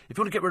idea of, if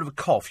you want to get rid of a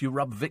cough, you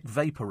rub Vic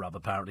Vapor Rub,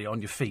 apparently,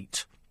 on your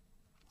feet.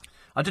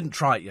 I didn't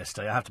try it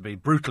yesterday, I have to be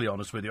brutally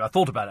honest with you. I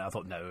thought about it, I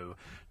thought,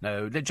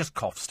 no, just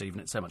cough, Stephen,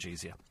 it's so much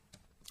easier.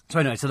 So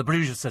anyway, so the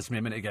producer says to me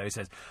a minute ago, he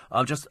says,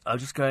 I'm just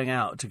going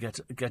out to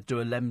do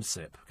a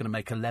lemsip. I'm going to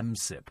make a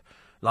lemsip.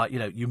 Like,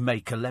 you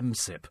make a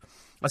lemsip.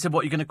 I said,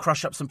 what, you're going to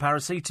crush up some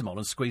paracetamol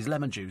and squeeze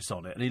lemon juice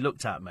on it? And he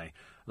looked at me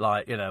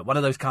like, one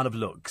of those kind of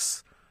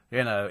looks.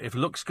 If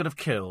looks could have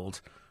killed,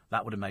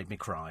 that would have made me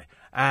cry.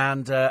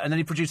 And then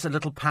he produced a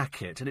little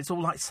packet, and it's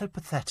all like so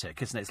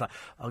pathetic, isn't it? It's like,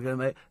 I'm going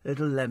to make a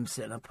little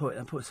lemsip and I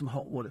put some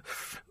hot water.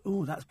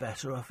 Oh, that's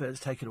better. I feel it's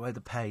taken away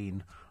the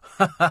pain.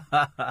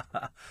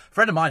 A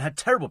friend of mine had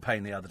terrible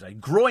pain the other day,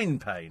 groin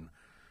pain.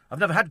 I've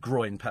never had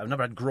groin pain. I've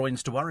never had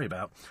groins to worry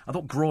about. I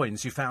thought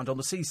groins you found on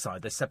the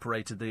seaside. They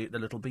separated the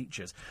little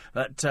beaches.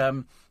 But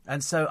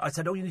and so I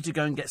said, you need to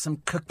go and get some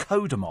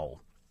cocodamol,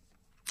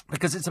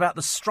 because it's about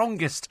the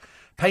strongest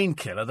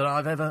painkiller that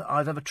I've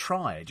ever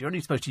tried. You're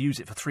only supposed to use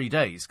it for 3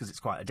 days because it's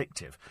quite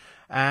addictive.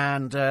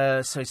 And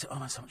so he said,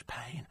 I'm in so much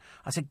pain.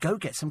 I said, go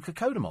get some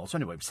cocodamol. So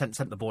anyway, we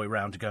sent the boy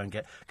round to go and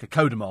get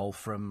cocodamol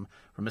from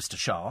Mr.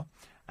 Shah.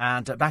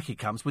 And back he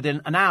comes.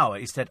 Within an hour,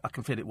 he said, I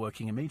can feel it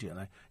working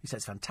immediately. He said,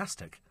 it's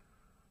fantastic.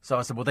 So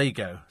I said, well, there you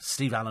go.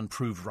 Steve Allen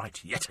proved right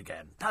yet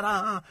again.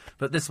 Ta-da!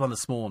 But this one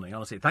this morning,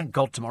 honestly, thank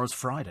God tomorrow's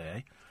Friday,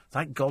 eh?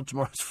 Thank God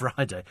tomorrow's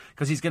Friday,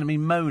 because he's going to be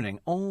moaning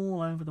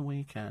all over the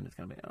weekend. It's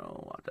going to be,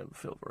 I don't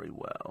feel very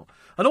well.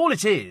 And all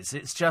it is,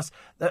 it's just,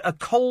 a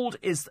cold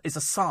is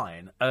a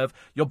sign of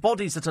your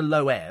body's at a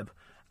low ebb,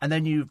 and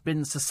then you've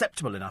been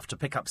susceptible enough to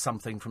pick up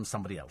something from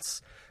somebody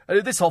else.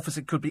 In this office,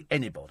 it could be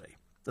anybody.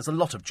 There's a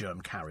lot of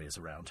germ carriers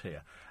around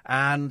here.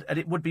 And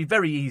it would be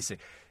very easy,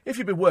 if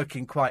you've been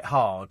working quite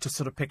hard, to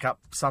sort of pick up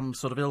some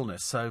sort of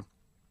illness. So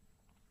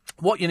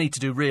what you need to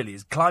do really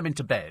is climb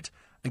into bed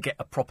and get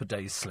a proper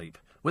day's sleep.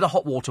 With a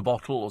hot water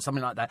bottle or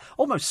something like that.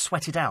 Almost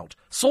sweat it out.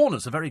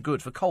 Saunas are very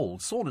good for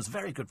colds. Sauna's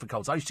very good for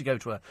colds. I used to go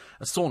to a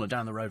sauna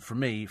down the road from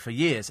me for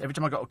years. Every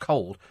time I got a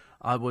cold,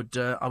 I would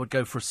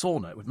go for a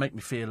sauna. It would make me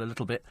feel a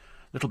little bit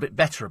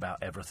better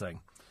about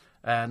everything.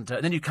 And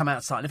then you come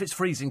outside, and if it's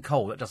freezing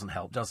cold, that doesn't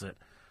help, does it?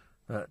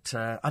 But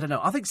I don't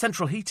know. I think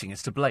central heating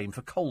is to blame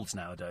for colds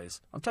nowadays.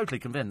 I'm totally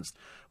convinced.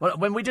 Well,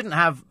 when we didn't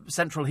have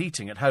central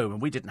heating at home,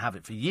 and we didn't have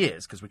it for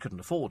years because we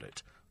couldn't afford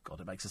it. God,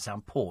 it makes us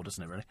sound poor,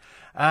 doesn't it, really?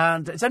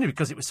 And it's only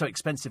because it was so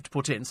expensive to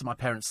put in, so my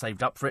parents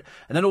saved up for it.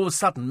 And then all of a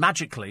sudden,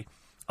 magically,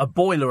 a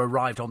boiler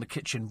arrived on the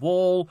kitchen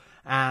wall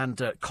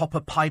and copper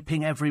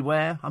piping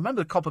everywhere. I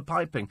remember the copper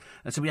piping.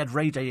 And so we had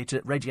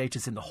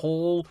radiators in the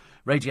hall,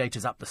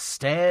 radiators up the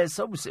stairs.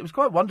 So it was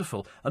quite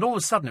wonderful. And all of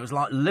a sudden, it was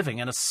like living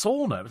in a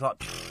sauna. It was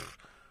like...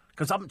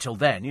 Because up until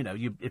then,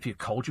 if you're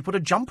cold, you put a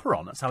jumper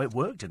on. That's how it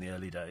worked in the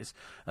early days.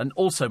 And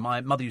also,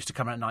 my mother used to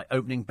come out at night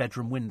opening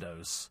bedroom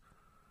windows,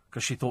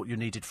 because she thought you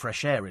needed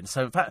fresh air in.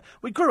 So, in fact,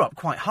 we grew up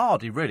quite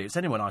hardy, really. It's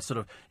only when I sort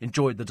of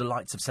enjoyed the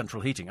delights of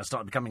central heating I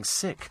started becoming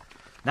sick.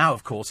 Now,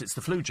 of course, it's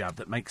the flu jab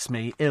that makes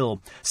me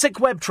ill. Sick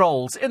web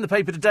trolls in the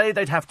paper today.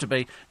 They'd have to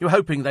be. You were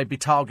hoping they'd be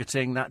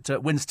targeting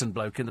that Winston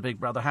bloke in the Big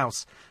Brother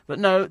house. But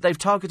no, they've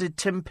targeted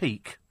Tim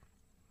Peake.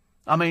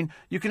 I mean,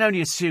 you can only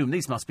assume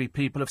these must be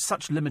people of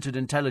such limited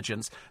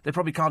intelligence, they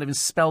probably can't even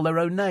spell their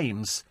own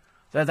names.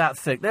 They're that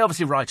thick. They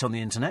obviously write on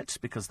the internet,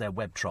 because they're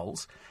web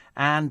trolls,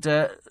 and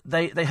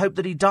they hope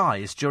that he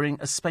dies during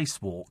a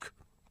spacewalk.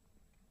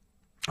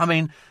 I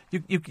mean,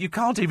 you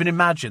can't even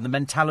imagine the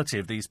mentality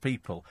of these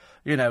people.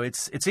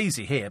 It's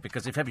easy here,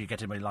 because if ever you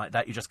get anybody like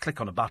that, you just click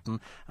on a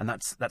button, and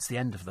that's the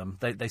end of them.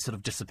 They sort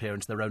of disappear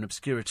into their own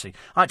obscurity.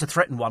 I had to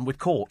threaten one with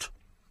court.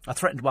 I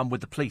threatened one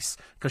with the police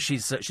because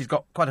she's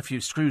got quite a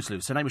few screws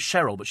loose. Her name was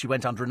Cheryl, but she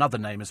went under another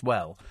name as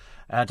well.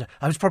 And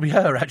I was probably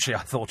her, actually, I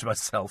thought to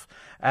myself.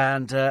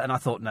 And I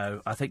thought,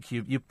 no, I think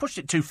you pushed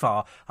it too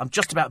far. I'm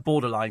just about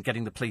borderline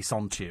getting the police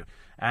onto you.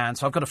 And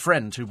so I've got a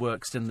friend who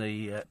works in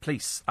the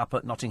police up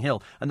at Notting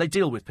Hill, and they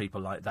deal with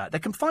people like that. They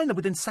can find them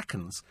within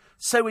seconds.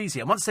 So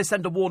easy. And once they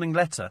send a warning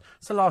letter,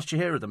 it's the last you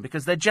hear of them,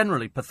 because they're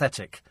generally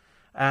pathetic.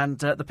 And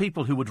the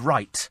people who would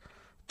write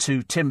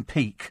to Tim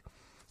Peake...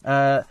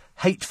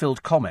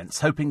 hate-filled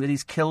comments, hoping that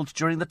he's killed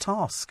during the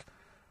task.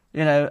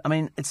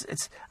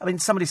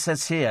 Somebody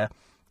says here,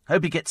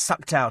 hope he gets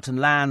sucked out and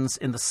lands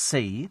in the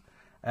sea.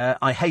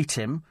 I hate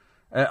him.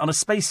 On a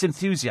Space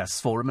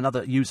Enthusiasts forum,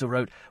 another user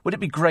wrote, would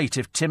it be great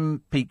if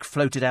Tim Peake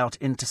floated out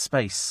into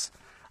space?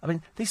 I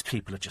mean, these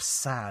people are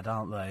just sad,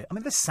 aren't they? I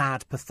mean, they're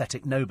sad,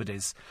 pathetic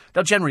nobodies.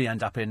 They'll generally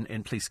end up in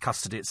police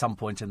custody at some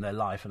point in their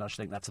life, and I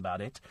think that's about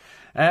it.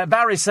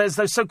 Barry says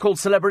those so-called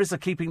celebrities are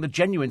keeping the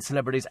genuine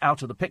celebrities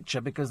out of the picture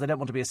because they don't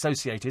want to be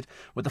associated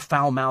with the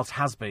foul-mouthed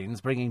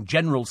has-beens, bringing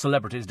general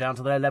celebrities down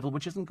to their level,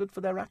 which isn't good for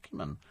their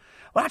acumen.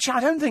 Well, actually, I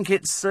don't think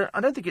it's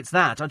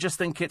that. I just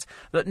think it's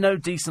that no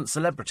decent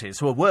celebrities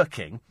who are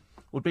working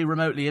would be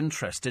remotely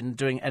interested in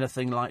doing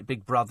anything like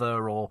Big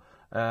Brother or...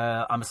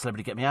 I'm a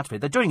celebrity, get me out of here.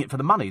 They're doing it for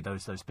the money,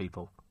 those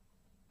people.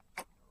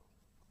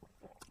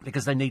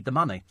 Because they need the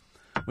money.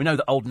 We know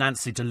that old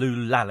Nancy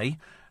Delulu-Lally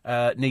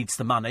needs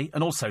the money,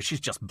 and also she's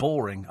just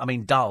boring. I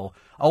mean, dull.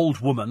 Old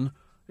woman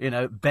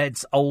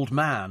Bed's old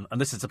man. And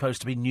this is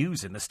supposed to be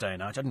news in this day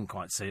and age. I didn't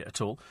quite see it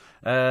at all.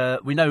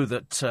 We know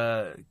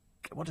that...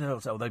 what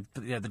else? Oh, the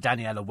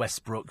Daniela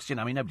Westbrooks.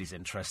 Nobody's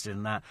interested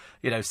in that.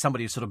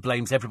 Somebody who sort of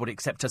blames everybody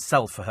except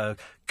herself for her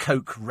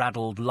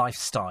coke-raddled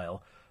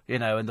lifestyle.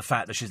 And the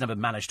fact that she's never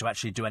managed to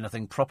actually do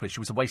anything properly. She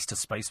was a waste of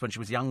space when she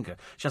was younger.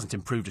 She hasn't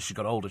improved as she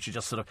got older. She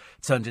just sort of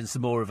turned into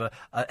more of a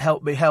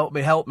help me, help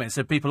me, help me.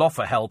 So people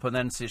offer help, and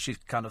then she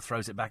kind of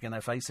throws it back in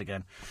their face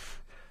again.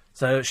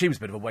 So she was a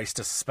bit of a waste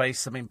of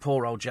space.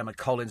 Poor old Gemma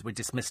Collins, we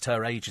dismissed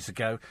her ages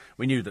ago.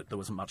 We knew that there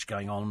wasn't much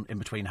going on in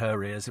between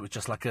her ears. It was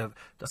just like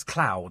just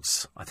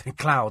clouds. I think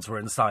clouds were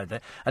inside there.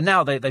 And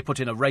now they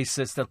put in a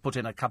racist. They'll put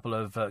in a couple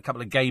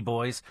of gay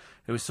boys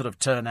who sort of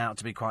turn out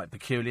to be quite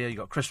peculiar. You've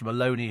got Christopher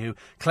Maloney, who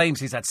claims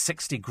he's had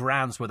 60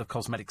 grand's worth of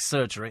cosmetic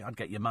surgery. I'd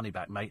get your money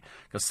back, mate,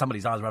 because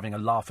somebody's either having a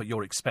laugh at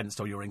your expense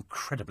or you're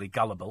incredibly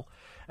gullible.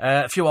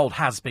 A few old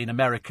has-been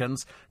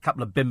Americans, a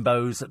couple of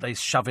bimbos that they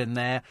shove in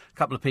there, a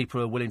couple of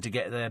people who are willing to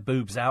get their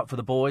boobs out for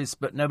the boys,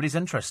 but nobody's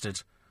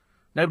interested.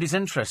 Nobody's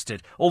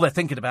interested. All they're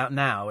thinking about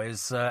now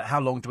is how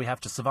long do we have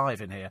to survive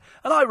in here?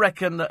 And I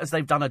reckon that as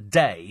they've done a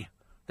day,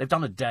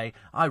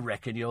 I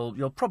reckon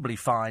you'll probably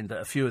find that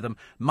a few of them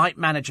might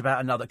manage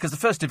about another, because the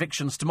first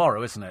eviction's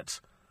tomorrow, isn't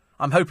it?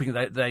 I'm hoping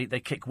that they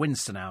kick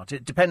Winston out.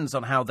 It depends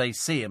on how they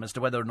see him as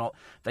to whether or not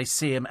they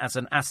see him as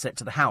an asset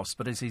to the house.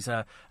 But as he's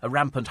a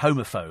rampant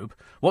homophobe,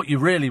 what you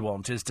really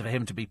want is for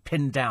him to be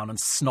pinned down and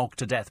snogged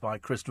to death by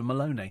Christopher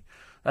Maloney.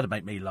 That'd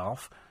make me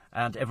laugh.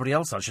 And everybody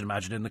else, I should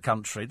imagine, in the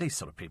country. These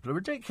sort of people are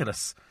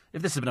ridiculous.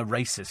 If this had been a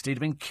racist, he'd have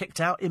been kicked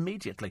out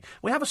immediately.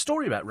 We have a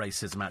story about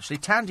racism, actually.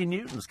 Tandy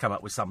Newton's come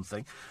up with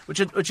something which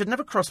had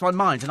never crossed my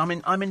mind. And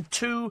I'm in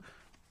two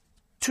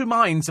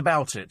minds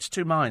about it.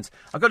 Two minds.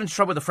 I got into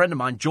trouble with a friend of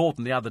mine,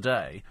 Jordan, the other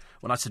day,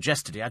 when I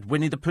suggested he had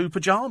Winnie the Pooh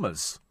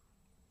pyjamas.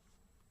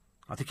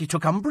 I think he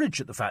took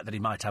umbrage at the fact that he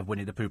might have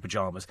Winnie the Pooh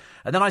pyjamas.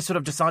 And then I sort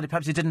of decided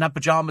perhaps he didn't have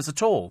pyjamas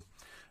at all.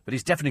 But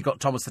he's definitely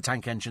got Thomas the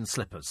Tank Engine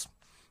slippers.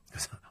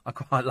 I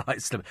quite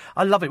like slippers.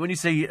 I love it when you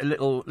see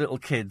little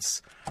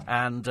kids,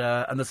 and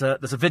there's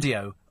a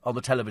video on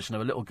the television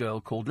of a little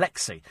girl called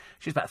Lexi.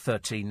 She's about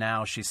 13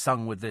 now. She's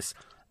sung with this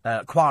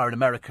choir in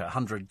America,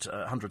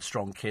 100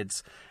 strong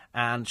kids.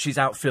 And she's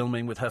out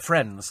filming with her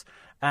friends.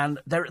 And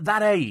they're at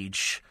that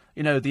age,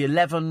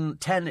 the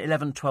 10,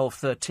 11, 12,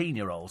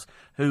 13-year-olds,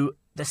 who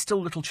they're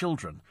still little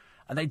children.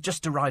 And they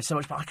just derive so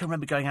much. But I can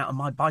remember going out on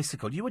my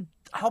bicycle. You would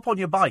hop on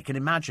your bike and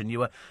imagine you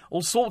were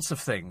all sorts of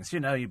things.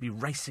 You'd be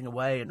racing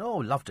away and,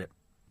 loved it.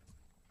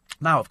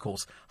 Now, of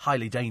course,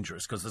 highly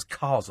dangerous because there's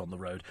cars on the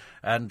road.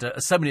 And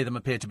so many of them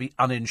appear to be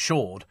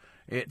uninsured.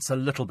 It's a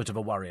little bit of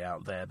a worry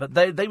out there. But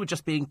they were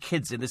just being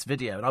kids in this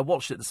video. And I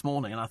watched it this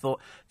morning and I thought,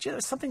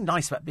 there's something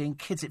nice about being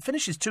kids. It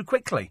finishes too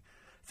quickly.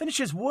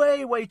 Finishes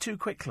way, way too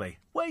quickly.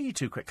 Way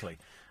too quickly.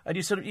 And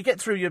you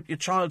get through your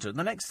childhood. And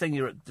the next thing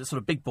you're at the sort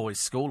of big boys'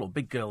 school or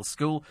big girls'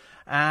 school.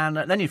 And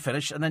then you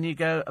finish and then you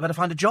go, I better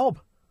find a job.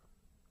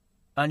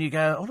 And you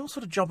go, what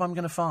sort of job I'm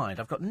going to find?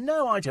 I've got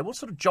no idea. What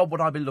sort of job would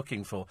I be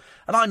looking for?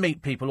 And I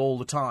meet people all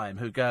the time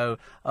who go,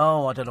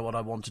 I don't know what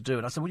I want to do.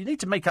 And I said, well, you need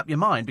to make up your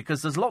mind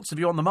because there's lots of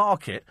you on the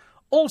market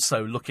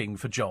also looking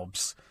for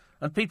jobs.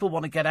 And people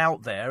want to get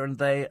out there and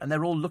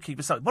they're all looking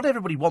for something. What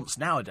everybody wants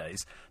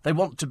nowadays, they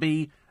want to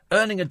be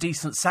earning a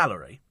decent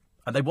salary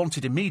and they want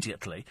it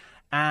immediately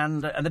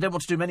and they don't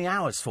want to do many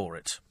hours for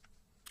it.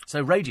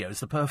 So radio is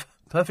the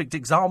perfect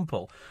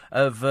example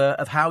of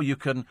how you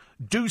can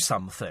do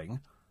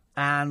something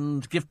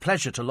and give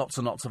pleasure to lots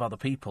and lots of other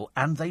people,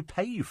 and they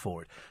pay you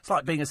for it. It's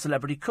like being a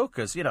celebrity cook,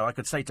 as I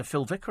could say to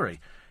Phil Vickery.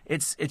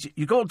 It's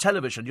you go on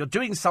television, you're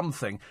doing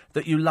something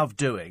that you love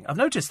doing. I've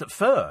noticed that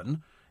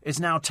Fern is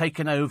now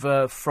taken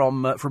over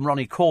from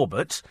Ronnie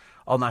Corbett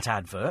on that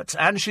advert,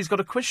 and she's got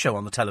a quiz show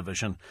on the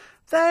television.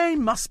 They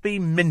must be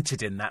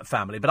minted in that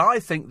family, but I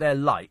think they're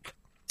like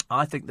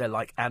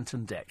Ant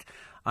and Dec.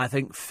 I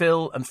think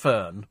Phil and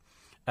Fern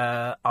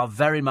are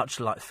very much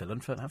like Phil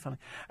and Fern. How funny!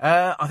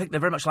 I think they're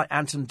very much like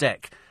Ant and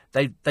Dec.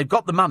 They've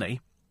got the money,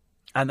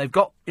 and they've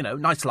got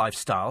nice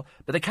lifestyle,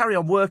 but they carry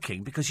on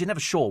working because you're never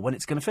sure when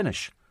it's going to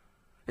finish.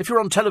 If you're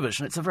on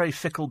television, it's a very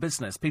fickle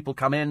business. People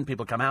come in,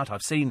 people come out.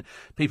 I've seen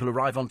people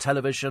arrive on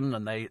television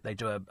and they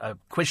do a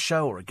quiz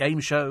show or a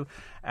game show,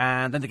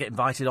 and then they get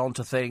invited on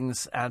to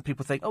things, and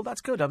people think,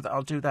 that's good,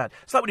 I'll do that.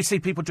 It's like when you see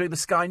people doing the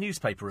Sky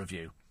newspaper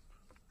review.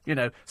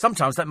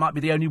 Sometimes that might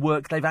be the only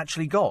work they've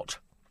actually got.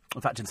 In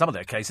fact, in some of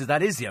their cases,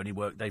 that is the only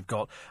work they've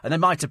got. And they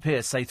might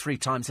appear, say, 3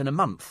 times in a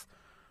month.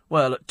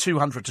 Well, at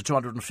 200 to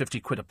 250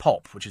 quid a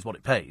pop, which is what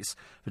it pays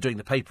for doing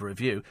the paper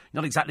review, you're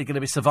not exactly going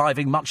to be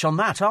surviving much on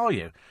that, are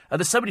you? And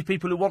there's so many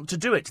people who want to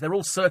do it. They're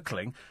all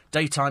circling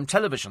daytime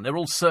television. They're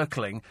all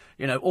circling,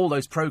 all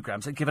those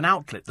programmes that give an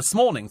outlet. This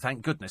morning,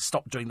 thank goodness,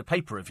 stopped doing the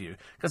paper review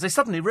because they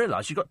suddenly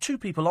realised you've got 2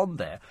 people on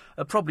there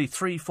at probably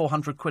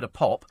 300-400 quid a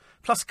pop,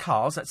 plus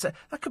cars.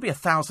 That could be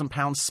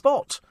 £1,000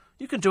 spot.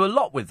 You can do a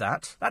lot with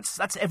that.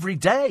 That's every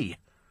day.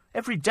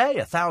 Every day,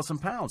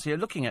 £1,000. You're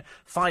looking at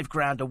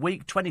 $5,000 a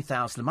week,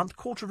 20,000 a month,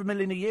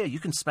 $250,000 a year. You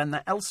can spend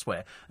that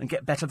elsewhere and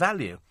get better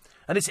value.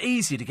 And it's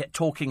easy to get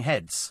talking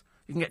heads.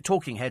 You can get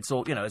talking heads,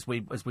 or, as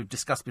we've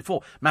discussed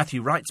before,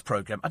 Matthew Wright's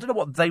programme. I don't know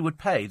what they would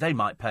pay. They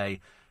might pay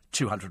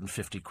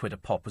 £250 a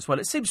pop as well.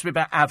 It seems to be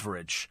about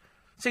average.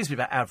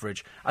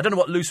 I don't know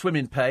what Loose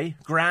Women pay.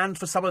 £1,000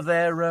 for some of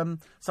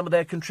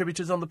their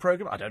contributors on the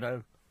programme. I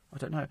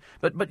don't know.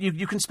 But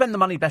you can spend the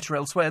money better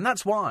elsewhere, and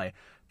that's why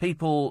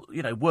people,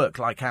 work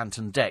like Ant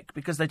and Dec,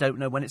 because they don't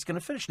know when it's going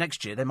to finish.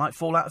 Next year they might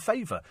fall out of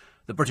favour.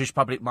 The British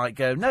public might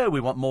go, no,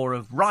 we want more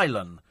of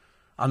Rylan.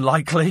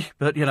 Unlikely,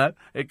 but,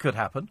 it could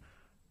happen.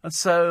 And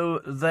so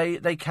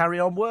they carry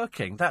on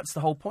working. That's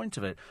the whole point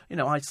of it.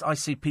 I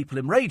see people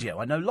in radio.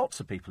 I know lots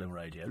of people in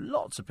radio.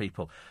 Lots of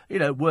people.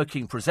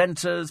 Working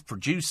presenters,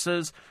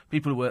 producers,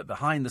 people who work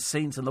behind the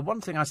scenes. And the one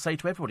thing I say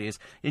to everybody is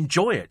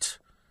enjoy it.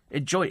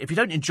 Enjoy it. If you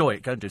don't enjoy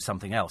it, go and do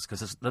something else,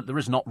 because there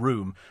is not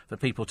room for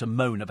people to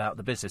moan about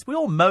the business. We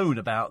all moan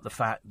about the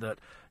fact that,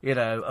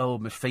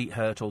 my feet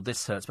hurt or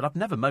this hurts, but I've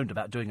never moaned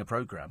about doing a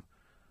programme.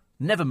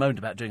 Never moaned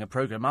about doing a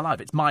programme in my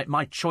life. It's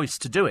my choice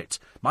to do it.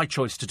 My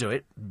choice to do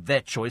it, their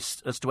choice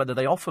as to whether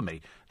they offer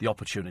me the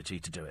opportunity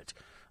to do it.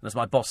 And as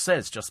my boss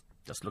says, just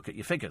look at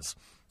your figures.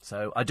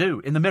 So I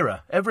do, in the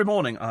mirror. Every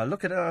morning I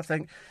look at it and I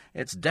think,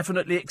 it's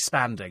definitely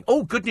expanding.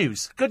 Oh, good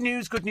news. Good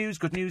news.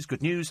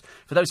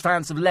 For those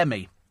fans of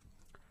Lemmy,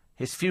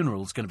 his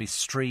funeral's going to be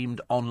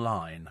streamed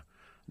online.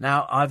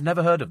 Now, I've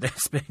never heard of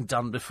this being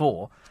done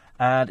before,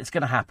 and it's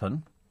going to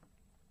happen.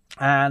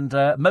 And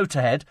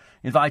Motorhead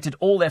invited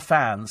all their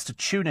fans to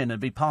tune in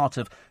and be part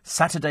of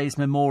Saturday's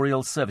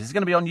memorial service. It's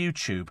going to be on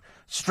YouTube,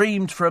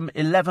 streamed from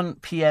 11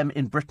 p.m.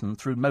 in Britain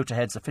through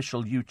Motorhead's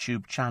official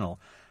YouTube channel.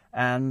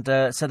 And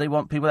so they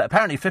want people there.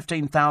 Apparently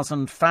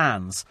 15,000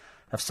 fans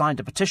have signed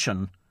a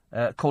petition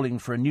calling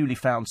for a newly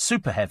found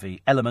super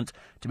heavy element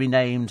to be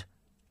named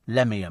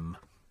Lemium.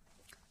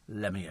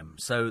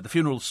 So the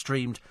funeral's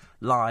streamed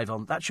live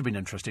on... That should be an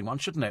interesting one,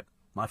 shouldn't it?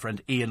 My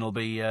friend Ian will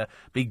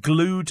be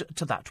glued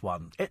to that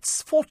one.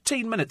 It's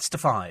 14 minutes to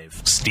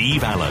 5.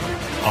 Steve Allen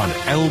on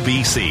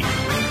LBC.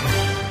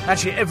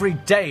 Actually, every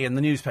day in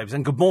the newspapers,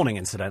 and good morning,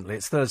 incidentally.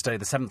 It's Thursday,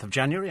 the 7th of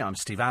January. I'm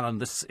Steve Allen.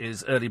 This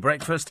is Early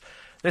Breakfast.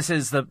 This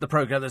is the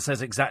programme that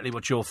says exactly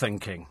what you're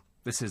thinking.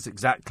 This is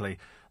exactly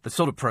the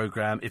sort of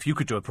programme, if you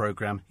could do a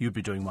programme, you'd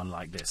be doing one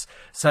like this.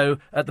 So,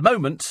 at the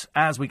moment,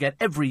 as we get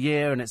every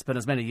year, and it's been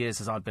as many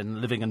years as I've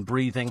been living and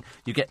breathing,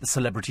 you get the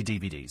celebrity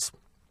DVDs.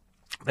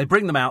 They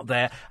bring them out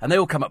there, and they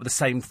all come up with the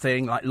same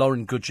thing, like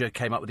Lauren Goodger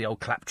came up with the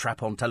old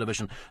claptrap on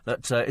television,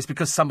 that it's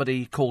because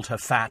somebody called her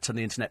fat and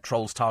the internet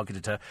trolls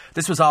targeted her.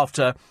 This was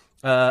after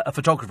a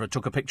photographer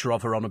took a picture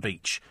of her on a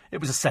beach. It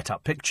was a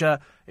set-up picture.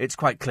 It's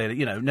quite clear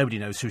that, nobody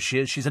knows who she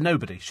is. She's a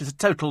nobody. She's a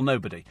total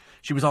nobody.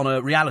 She was on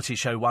a reality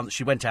show once.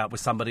 She went out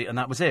with somebody, and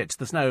that was it.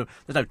 There's no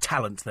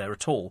talent there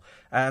at all.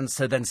 And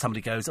so then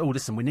somebody goes, oh,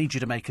 listen, we need you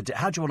to make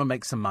how do you want to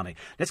make some money?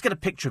 Let's get a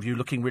picture of you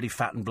looking really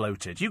fat and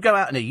bloated. You go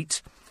out and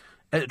eat.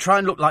 Try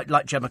and look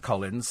like Gemma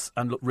Collins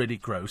and look really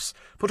gross.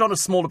 Put on a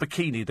smaller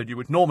bikini than you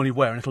would normally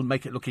wear, and it'll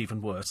make it look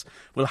even worse.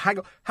 We'll hang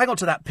on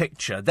to that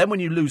picture. Then when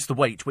you lose the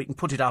weight, we can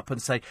put it up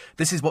and say,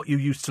 this is what you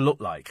used to look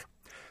like.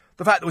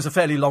 The fact there was a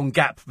fairly long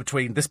gap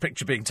between this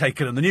picture being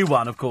taken and the new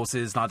one, of course,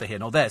 is neither here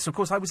nor there. So, of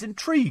course, I was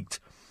intrigued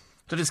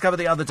to discover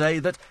the other day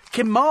that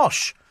Kim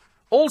Marsh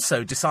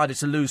also decided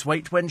to lose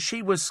weight when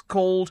she was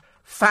called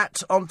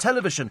fat on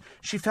television.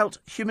 She felt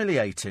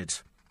humiliated.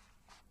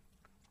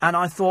 And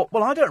I thought,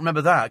 well, I don't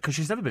remember that, because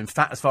she's never been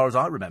fat as far as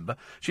I remember.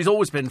 She's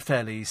always been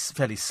fairly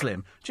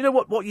slim. Do you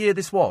know what year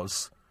this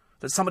was?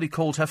 That somebody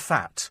called her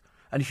fat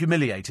and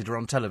humiliated her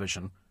on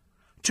television?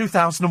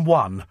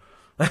 2001.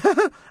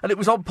 And it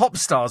was on Pop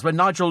Stars when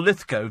Nigel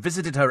Lithgow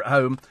visited her at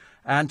home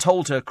and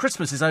told her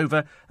Christmas is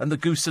over and the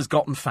goose has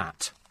gotten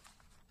fat.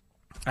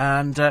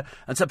 And so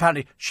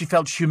apparently she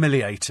felt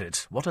humiliated.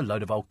 What a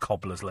load of old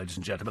cobblers, ladies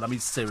and gentlemen. I mean,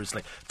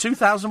 seriously.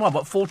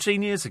 2001,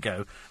 14 years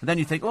ago? And then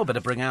you think, oh,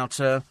 better bring out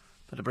a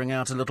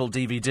little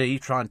DVD,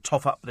 try and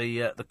top up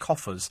the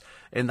coffers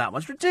in that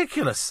one. It's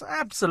ridiculous.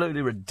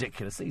 Absolutely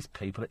ridiculous. These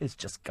people, it is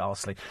just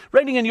ghastly.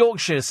 Raining in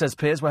Yorkshire, says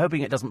Piers. We're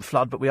hoping it doesn't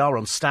flood, but we are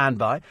on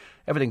standby.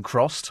 Everything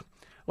crossed.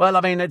 Well,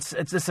 I mean, it's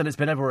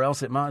been everywhere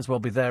else. It might as well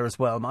be there as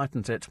well,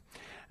 mightn't it?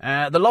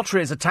 The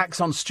lottery is a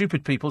tax on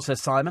stupid people,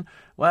 says Simon.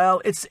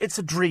 Well, it's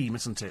a dream,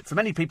 isn't it? For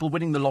many people,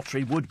 winning the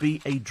lottery would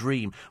be a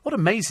dream. What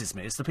amazes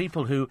me is the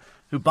people who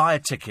buy a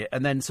ticket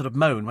and then sort of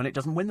moan when it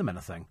doesn't win them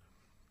anything.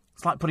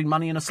 It's like putting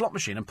money in a slot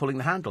machine and pulling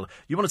the handle.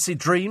 You want to see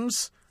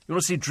dreams? You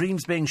want to see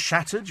dreams being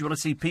shattered? You want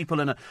to see people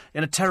in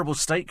a terrible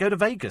state? Go to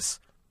Vegas.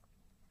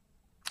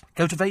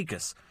 Go to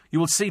Vegas. You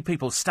will see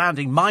people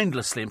standing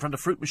mindlessly in front of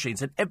fruit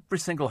machines in every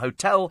single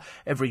hotel,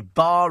 every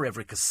bar,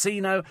 every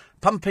casino,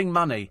 pumping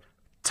money,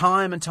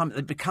 time and time.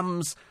 It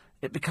becomes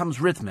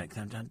rhythmic.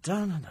 Dun, dun,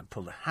 dun, dun,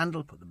 pull the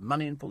handle, put the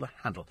money in, pull the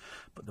handle.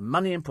 Put the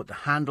money in, put the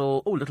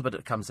handle. Oh, a little bit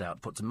it comes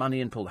out. Put the money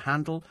in, pull the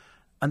handle.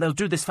 And they'll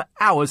do this for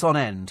hours on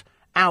end.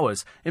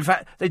 Hours. In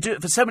fact, they do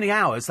it for so many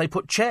hours, they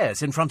put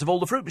chairs in front of all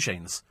the fruit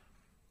machines.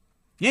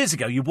 Years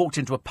ago, you walked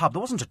into a pub, there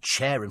wasn't a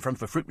chair in front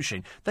of a fruit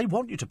machine. They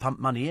want you to pump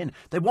money in.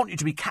 They want you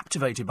to be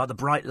captivated by the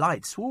bright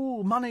lights.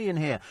 Ooh, money in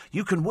here.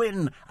 You can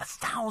win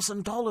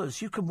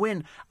 $1,000. You can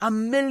win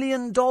 $1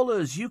 million.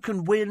 You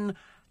can win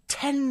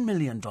 $10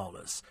 million.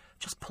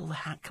 Just pull the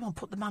hat. Come on,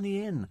 put the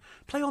money in.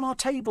 Play on our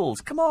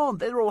tables. Come on,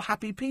 they're all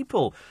happy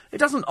people. It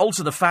doesn't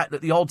alter the fact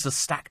that the odds are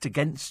stacked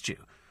against you.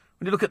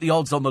 When you look at the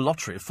odds on the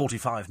lottery of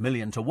 45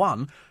 million to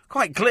 1,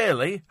 quite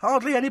clearly,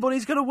 hardly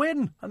anybody's going to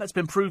win. And that's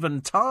been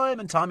proven time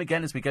and time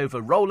again as we go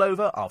for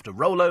rollover after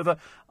rollover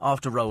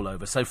after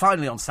rollover. So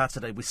finally on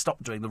Saturday we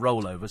stopped doing the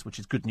rollovers, which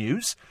is good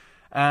news.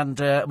 And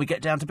we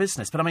get down to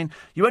business. But I mean,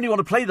 you only want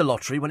to play the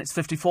lottery when it's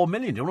 54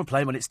 million. You don't want to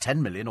play when it's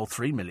 10 million or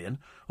 3 million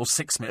or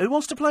 6 million. Who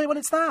wants to play when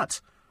it's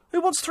that?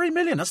 Who wants 3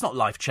 million? That's not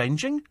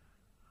life-changing.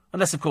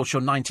 Unless, of course,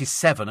 you're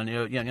 97 and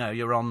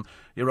you're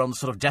on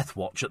sort of death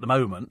watch at the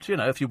moment. You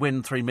know, if you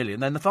win 3 million,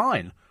 then they're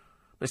fine.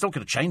 But it's not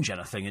going to change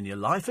anything in your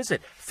life, is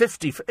it?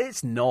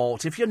 It's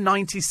not. If you're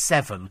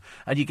 97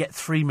 and you get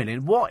 3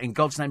 million, what in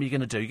God's name are you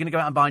going to do? You're going to go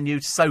out and buy a new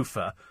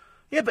sofa?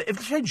 Yeah, but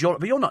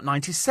but you're not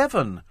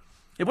 97.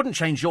 It wouldn't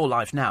change your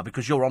life now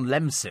because you're on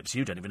Lemsips.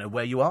 You don't even know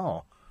where you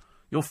are.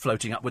 You're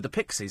floating up with the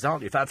pixies,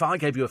 aren't you? In fact, if I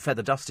gave you a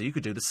feather duster, you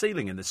could do the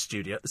ceiling in this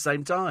studio at the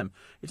same time.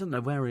 You don't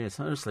know where he is.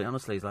 Honestly,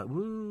 he's like,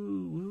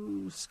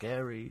 woo,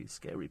 scary,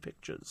 scary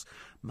pictures.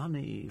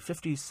 Money,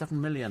 57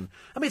 million.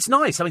 I mean, it's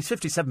nice. I mean,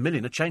 57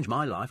 million would change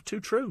my life. Too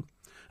true.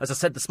 As I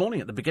said this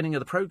morning at the beginning of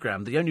the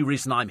programme, the only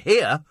reason I'm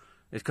here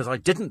is because I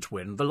didn't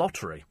win the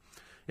lottery.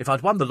 If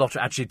I'd won the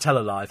lottery, actually tell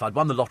a lie, if I'd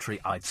won the lottery,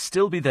 I'd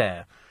still be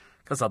there.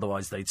 Because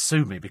otherwise they'd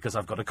sue me because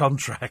I've got a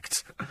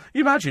contract. You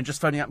imagine just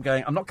phoning up and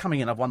going, I'm not coming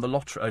in, I've won the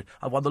lottery.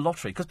 I won the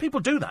lottery. Because people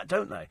do that,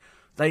 don't they?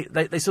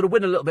 They sort of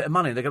win a little bit of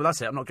money and they go,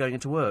 that's it, I'm not going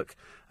into work.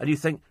 And you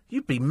think,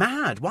 you'd be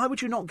mad. Why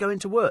would you not go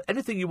into work?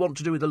 Anything you want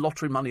to do with the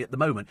lottery money at the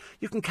moment,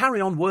 you can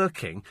carry on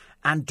working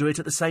and do it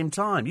at the same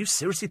time. You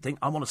seriously think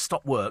I want to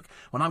stop work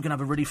when I'm going to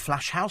have a really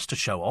flash house to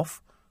show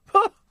off?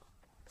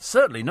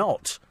 Certainly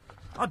not.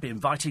 I'd be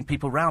inviting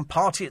people round,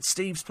 party at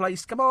Steve's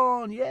place. Come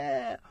on,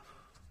 yeah.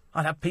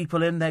 I'd have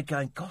people in there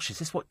going, gosh, is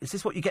this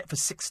what you get for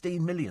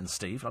 16 million,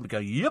 Steve? And I'd go,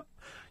 yep,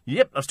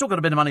 I've still got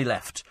a bit of money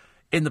left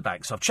in the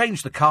bank. So I've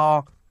changed the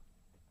car,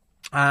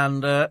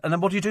 and then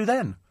what do you do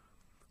then?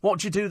 What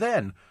do you do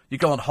then? You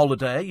go on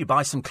holiday, you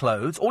buy some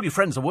clothes, all your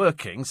friends are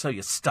working, so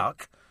you're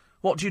stuck.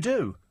 What do you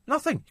do?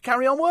 Nothing. You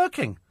carry on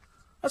working.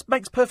 That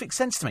makes perfect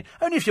sense to me.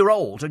 Only if you're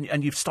old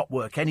and you've stopped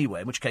work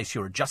anyway, in which case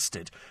you're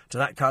adjusted to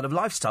that kind of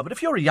lifestyle. But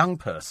if you're a young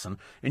person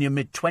in your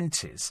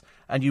mid-20s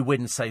and you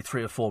win, say,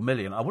 3 or 4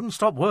 million, I wouldn't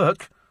stop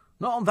work.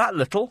 Not on that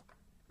little.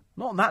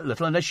 Not on that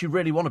little, unless you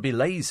really want to be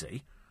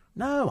lazy.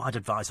 No, I'd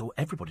advise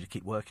everybody to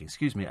keep working.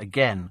 Excuse me,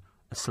 again,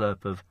 a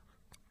slurp of...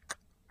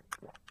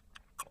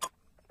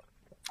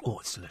 Oh,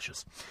 it's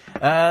delicious.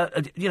 I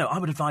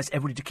would advise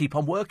everybody to keep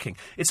on working.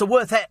 It's a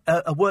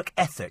work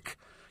ethic.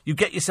 You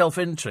get yourself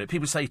into it.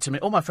 People say to me,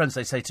 all my friends,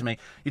 they say to me,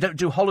 you don't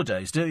do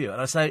holidays, do you? And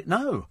I say,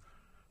 no.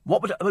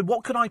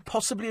 What could I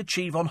possibly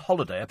achieve on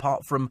holiday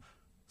apart from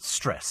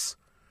stress?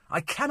 I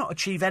cannot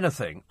achieve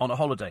anything on a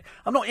holiday.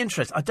 I'm not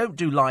interested. I don't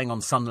do lying on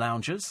sun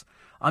lounges.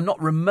 I'm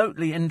not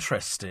remotely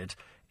interested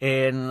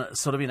in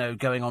sort of,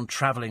 going on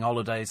travelling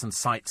holidays and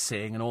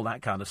sightseeing and all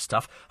that kind of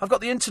stuff. I've got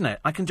the internet.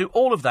 I can do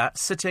all of that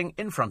sitting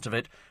in front of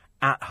it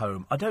at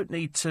home. I don't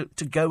need to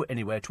go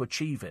anywhere to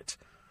achieve it.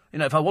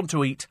 If I want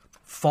to eat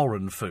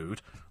foreign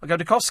food, I go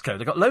to Costco.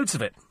 They've got loads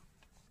of it.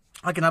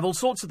 I can have all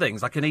sorts of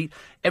things. I can eat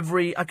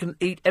every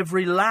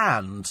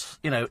land,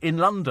 in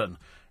London.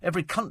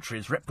 Every country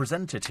is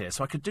represented here,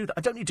 so I could do that.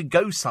 I don't need to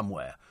go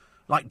somewhere.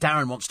 Like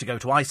Darren wants to go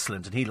to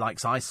Iceland, and he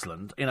likes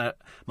Iceland.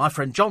 My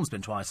friend John's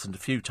been to Iceland a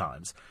few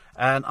times,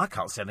 and I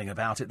can't say anything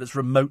about it that's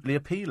remotely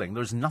appealing.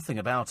 There's nothing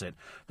about it.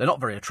 They're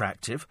not very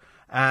attractive,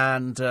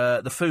 and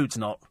the food's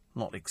not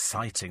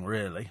exciting,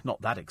 really.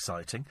 Not that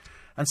exciting.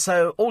 And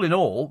so, all in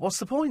all, what's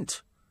the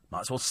point?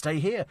 Might as well stay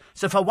here.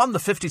 So if I won the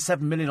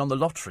 57 million on the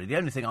lottery, the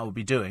only thing I would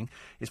be doing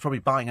is probably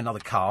buying another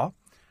car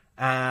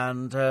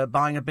and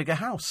buying a bigger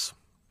house.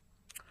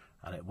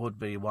 And it would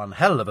be one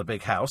hell of a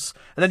big house.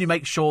 And then you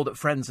make sure that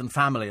friends and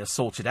family are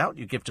sorted out.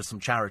 You give to some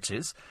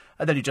charities.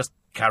 And then you just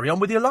carry on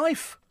with your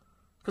life.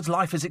 Because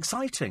life is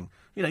exciting.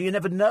 You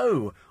never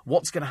know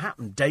what's going to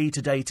happen day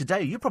to day to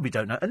day. You probably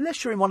don't know.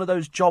 Unless you're in one of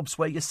those jobs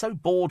where you're so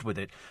bored with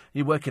it.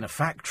 You work in a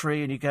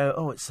factory and you go,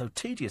 oh, it's so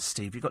tedious,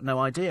 Steve. You've got no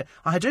idea.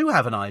 I do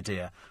have an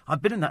idea.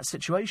 I've been in that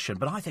situation.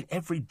 But I think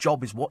every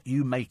job is what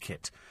you make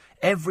it.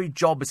 Every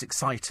job is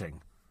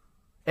exciting.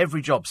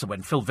 Every job. So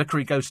when Phil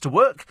Vickery goes to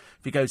work,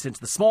 if he goes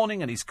into this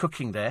morning and he's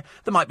cooking there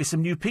might be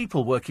some new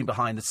people working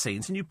behind the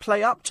scenes and you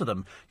play up to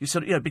them. You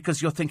sort of,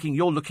 because you're thinking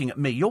you're looking at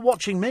me. You're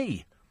watching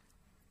me.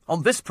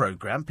 On this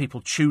programme,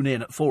 people tune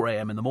in at 4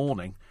 a.m. in the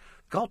morning.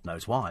 God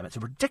knows why. It's a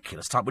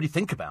ridiculous time when you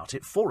think about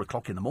it, 4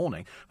 o'clock in the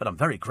morning. But I'm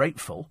very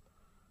grateful.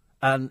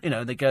 And,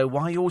 they go,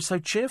 why are you always so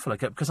cheerful? I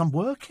go, because I'm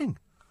working.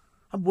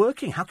 I'm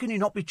working. How can you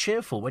not be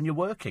cheerful when you're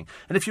working?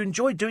 And if you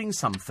enjoy doing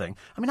something,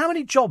 how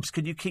many jobs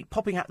can you keep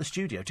popping out the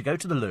studio to go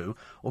to the loo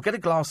or get a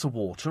glass of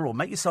water or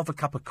make yourself a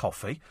cup of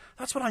coffee?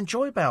 That's what I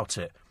enjoy about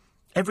it.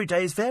 Every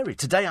day is varied.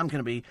 Today I'm going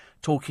to be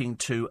talking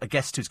to a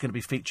guest who's going to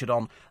be featured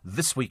on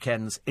this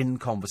weekend's In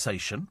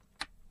Conversation.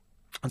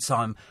 And so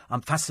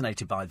I'm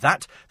fascinated by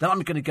that. Then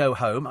I'm going to go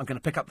home. I'm going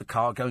to pick up the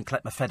car, go and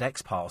collect my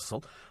FedEx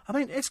parcel. I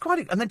mean, it's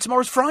quite... And then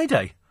tomorrow's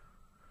Friday.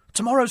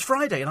 Tomorrow's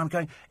Friday. And I'm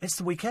going, it's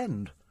the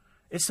weekend.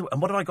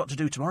 And what have I got to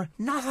do tomorrow?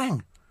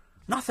 Nothing.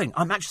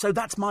 So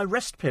that's my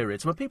rest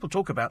period. So when people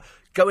talk about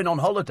going on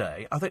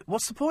holiday, I think,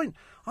 what's the point?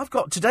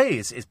 Today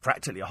is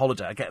practically a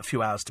holiday. I get a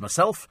few hours to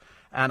myself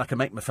and I can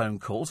make my phone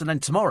calls. And then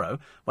tomorrow,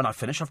 when I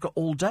finish, I've got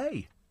all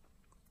day.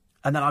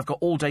 And then I've got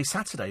all day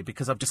Saturday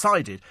because I've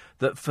decided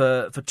that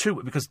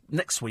because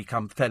next week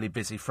I'm fairly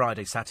busy,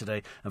 Friday,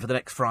 Saturday, and for the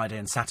next Friday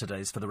and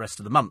Saturdays for the rest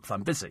of the month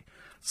I'm busy.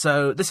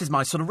 So this is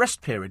my sort of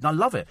rest period, and I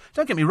love it.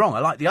 Don't get me wrong, I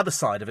like the other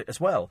side of it as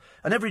well.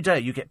 And every day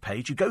you get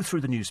paid, you go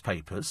through the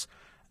newspapers,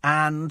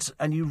 and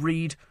you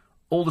read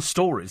all the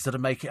stories that are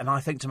making... And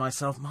I think to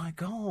myself, my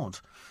God.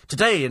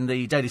 Today in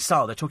the Daily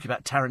Star, they're talking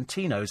about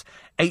Tarantino's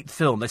 8th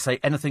film. They say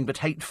anything but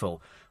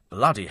hateful.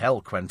 Bloody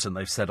hell, Quentin,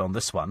 they've said on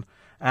this one.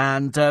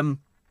 And...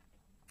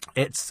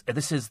 This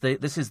is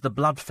the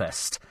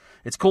Bloodfest.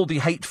 It's called The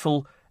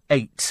Hateful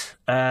Eight,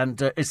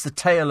 and it's the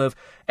tale of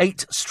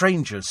 8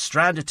 strangers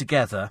stranded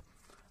together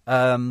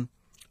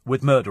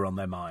with murder on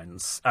their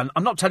minds. And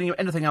I'm not telling you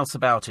anything else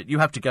about it. You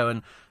have to go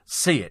and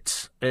see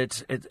it.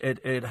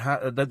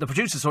 The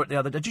producer saw it the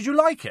other day. Did you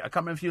like it? I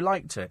can't remember if you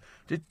liked it.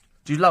 Did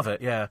you love it?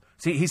 Yeah.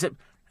 See, he's a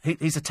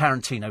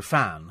Tarantino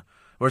fan.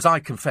 Whereas I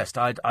confessed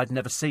I've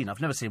never seen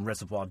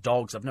Reservoir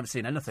Dogs. I've never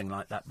seen anything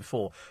like that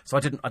before. So I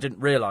didn't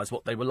realise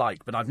what they were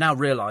like. But I've now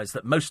realised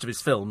that most of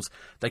his films,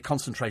 they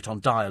concentrate on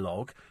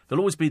dialogue.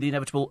 There'll always be the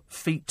inevitable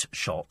feet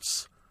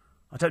shots.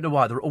 I don't know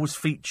why. There are always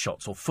feet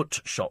shots or foot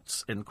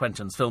shots in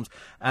Quentin's films.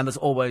 And there's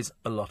always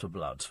a lot of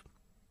blood.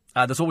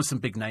 There's always some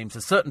big names.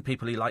 There's certain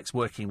people he likes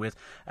working with.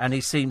 And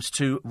he seems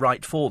to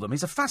write for them.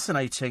 He's a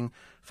fascinating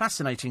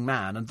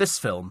man. And this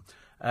film,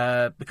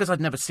 because I'd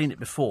never seen it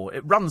before,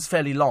 it runs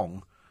fairly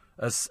long.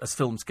 As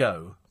films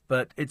go,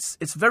 but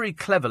it's very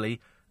cleverly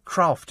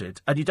crafted,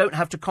 and you don't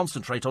have to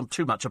concentrate on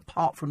too much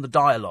apart from the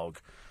dialogue.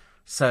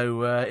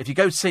 So if you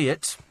go see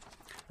it,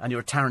 and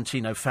you're a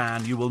Tarantino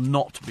fan, you will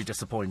not be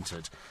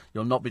disappointed.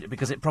 You'll not be,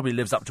 because it probably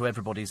lives up to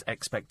everybody's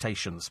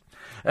expectations.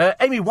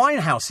 Amy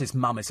Winehouse's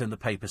mum is in the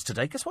papers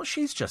today. Guess what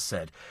she's just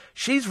said?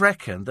 She's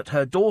reckoned that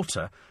her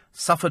daughter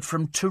suffered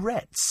from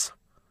Tourette's.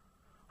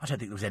 I don't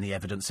think there was any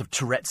evidence of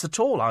Tourette's at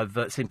all. I've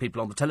seen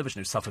people on the television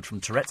who suffered from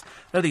Tourette's. I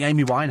don't think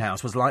Amy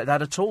Winehouse was like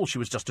that at all. She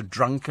was just a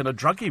drunk and a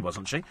druggie,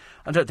 wasn't she?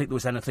 I don't think there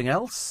was anything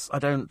else. I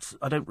don't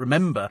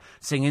remember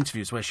seeing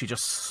interviews where she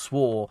just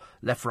swore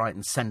left, right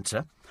and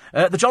centre.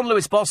 The John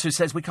Lewis boss who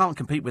says we can't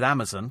compete with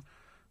Amazon.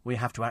 We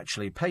have to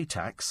actually pay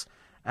tax.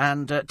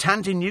 And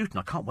Tandy Newton,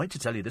 I can't wait to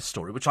tell you this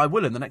story, which I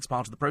will in the next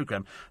part of the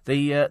programme.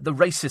 The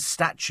racist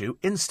statue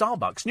in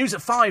Starbucks. News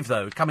at 5,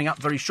 though, coming up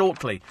very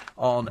shortly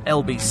on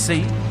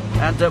LBC.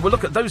 And we'll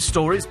look at those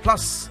stories.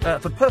 Plus,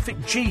 for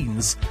perfect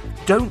jeans,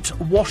 don't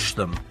wash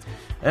them.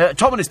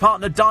 Tom and his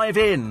partner dive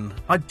in.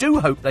 I do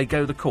hope they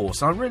go the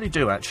course. I really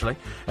do, actually.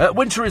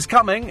 Winter is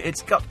coming.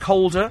 It's got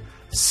colder.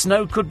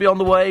 Snow could be on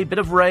the way, bit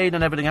of rain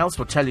and everything else.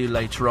 We'll tell you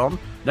later on.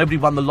 Nobody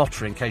won the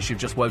lottery, in case you've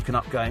just woken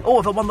up going, oh,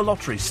 have I won the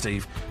lottery,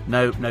 Steve?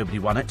 No, nobody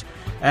won it.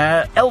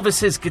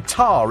 Elvis's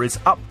guitar is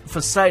up for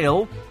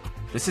sale.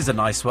 This is a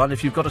nice one.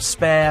 If you've got a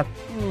spare,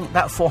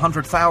 that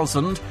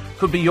 400,000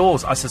 could be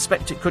yours. I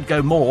suspect it could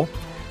go more.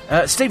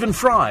 Stephen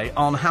Fry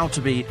on how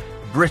to be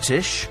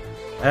British.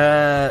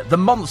 The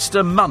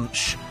Monster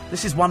Munch.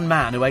 This is one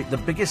man who ate the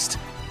biggest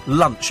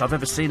lunch I've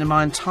ever seen in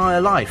my entire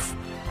life.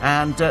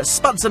 And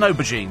spuds and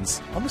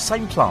aubergines on the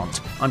same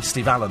plant. I'm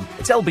Steve Allen.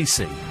 It's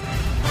LBC.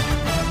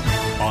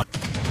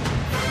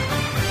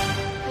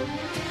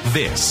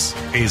 This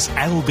is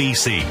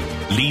LBC,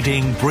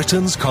 leading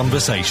Britain's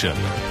conversation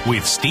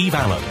with Steve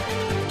Allen.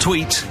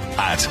 Tweet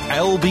at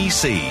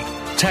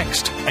LBC.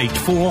 Text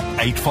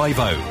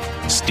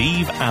 84850.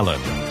 Steve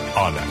Allen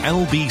on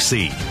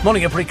LBC.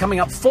 Morning, everybody. Coming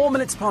up 4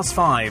 minutes past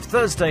 5,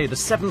 Thursday, the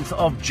 7th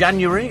of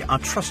January. I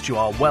trust you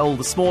are well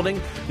this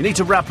morning. You need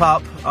to wrap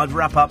up. I'd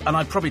wrap up, and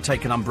I'd probably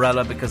take an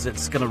umbrella because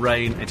it's going to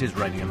rain. It is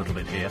raining a little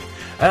bit here.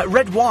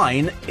 Red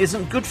wine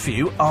isn't good for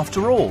you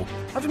after all.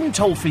 I've been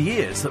told for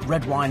years that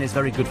red wine is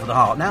very good for the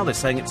heart. Now they're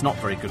saying it's not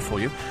very good for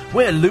you.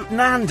 We're Luke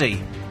and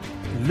Andy.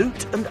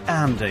 Luke and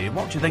Andy.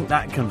 What do you think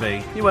that can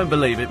be? You won't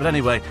believe it, but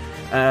anyway...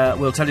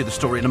 we'll tell you the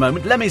story in a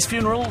moment. Lemmy's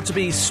funeral to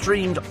be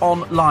streamed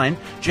online.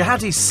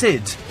 Jihadi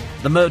Sid,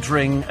 the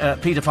murdering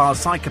paedophile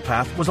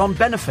psychopath, was on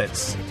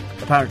benefits.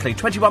 Apparently,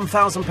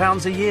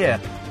 £21,000 a year.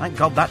 Thank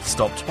God that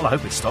stopped. Well, I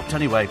hope it stopped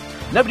anyway.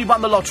 Nobody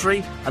won the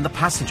lottery, and the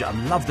passenger, I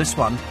love this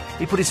one,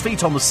 he put his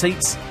feet on the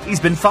seats.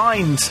 He's been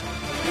fined.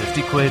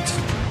 50 quid.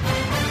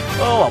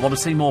 Oh, I want to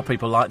see more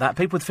people like that.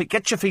 People with feet.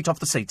 Get your feet off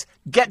the seats.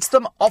 Get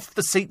them off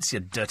the seats, you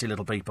dirty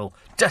little people.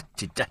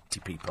 Dirty, dirty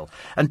people.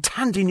 And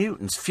Tandy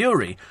Newton's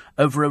fury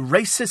over a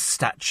racist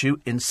statue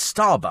in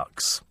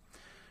Starbucks.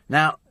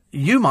 Now,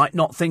 you might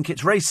not think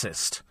it's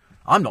racist,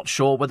 I'm not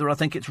sure whether I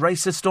think it's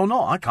racist or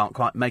not. I can't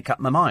quite make up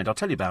my mind. I'll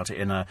tell you about it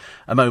in a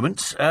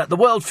moment. The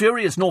world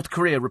fury as North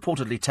Korea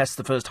reportedly tests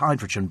the first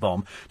hydrogen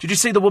bomb. Did you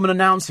see the woman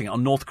announcing it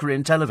on North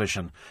Korean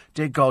television?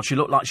 Dear God, she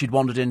looked like she'd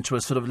wandered into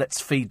a sort of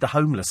let's feed the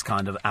homeless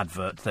kind of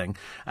advert thing.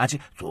 And she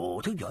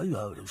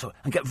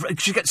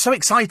gets so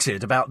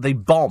excited about the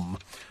bomb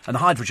and the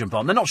hydrogen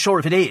bomb. They're not sure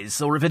if it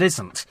is or if it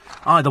isn't.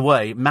 Either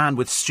way, man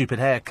with stupid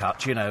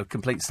haircut,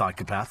 complete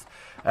psychopath.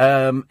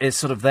 Is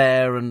sort of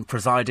there and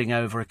presiding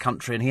over a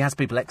country, and he has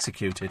people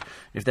executed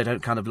if they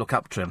don't kind of look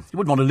up to him. You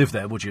wouldn't want to live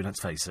there, would you?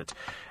 Let's face it.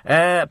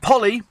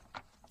 Polly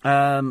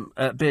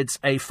bids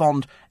a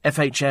fond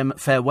FHM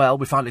farewell.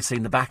 We've finally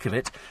seen the back of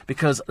it,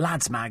 because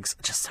lads' mags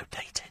are just so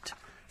dated.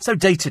 So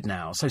dated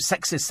now, so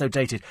sexist, so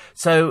dated.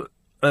 So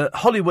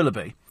Holly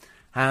Willoughby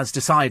has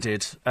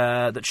decided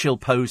that she'll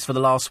pose for the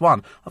last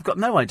one. I've got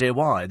no idea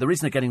why. The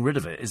reason they're getting rid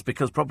of it is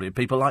because probably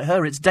people like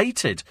her. It's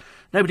dated.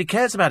 Nobody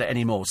cares about it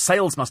anymore.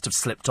 Sales must have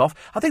slipped off.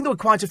 I think there were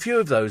quite a few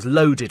of those.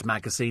 Loaded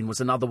magazine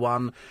was another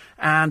one,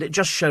 and it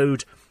just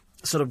showed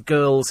sort of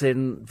girls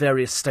in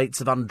various states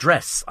of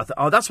undress.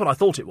 That's what I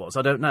thought it was.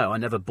 I don't know. I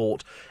never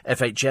bought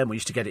FHM. We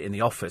used to get it in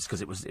the office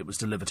because it was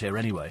delivered here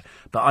anyway.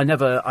 But I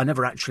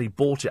never actually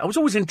bought it. I was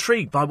always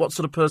intrigued by what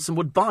sort of person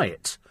would buy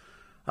it.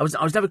 I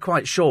was never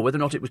quite sure whether or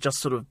not it was just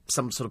sort of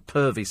some sort of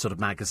pervy sort of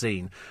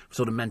magazine,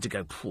 sort of meant to go,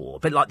 a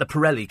bit like the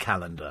Pirelli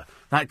calendar,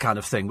 that kind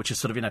of thing, which is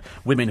sort of,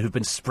 women who've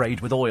been sprayed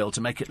with oil to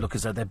make it look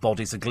as though their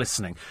bodies are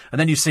glistening. And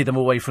then you see them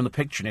away from the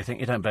picture and you think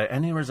you don't bear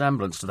any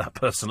resemblance to that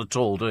person at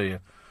all, do you?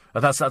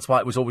 And that's why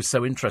it was always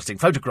so interesting.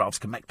 Photographs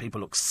can make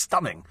people look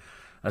stunning,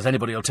 as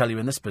anybody will tell you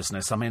in this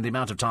business. I mean, the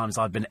amount of times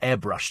I've been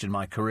airbrushed in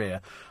my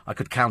career, I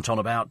could count on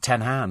about 10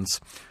 hands,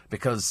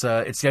 because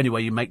it's the only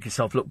way you make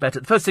yourself look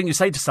better. The first thing you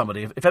say to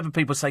somebody, if ever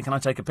people say, can I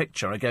take a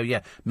picture? I go,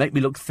 yeah, make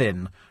me look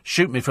thin.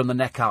 Shoot me from the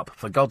neck up.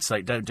 For God's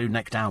sake, don't do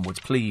neck downwards,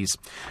 please.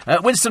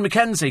 Winston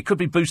McKenzie could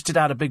be boosted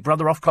out of Big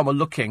Brother. Ofcom are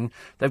looking.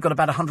 They've got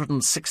about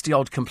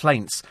 160-odd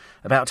complaints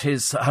about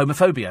his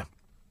homophobia.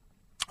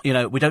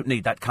 We don't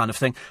need that kind of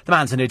thing. The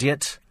man's an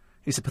idiot.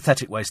 He's a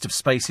pathetic waste of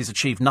space. He's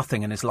achieved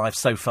nothing in his life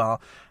so far,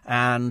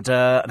 and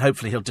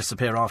hopefully he'll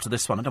disappear after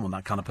this one. I don't want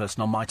that kind of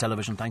person on my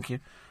television, thank you.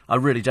 I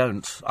really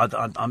don't.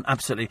 I'm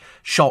absolutely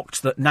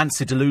shocked that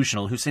Nancy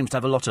Delusional, who seems to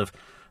have a lot of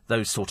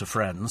those sort of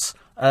friends,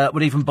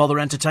 would even bother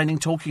entertaining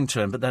talking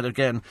to him. But then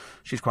again,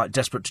 she's quite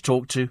desperate to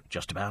talk to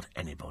just about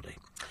anybody.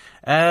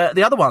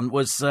 The other one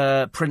was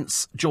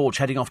Prince George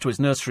heading off to his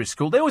nursery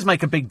school. They always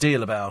make a big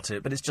deal about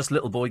it, but it's just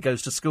little boy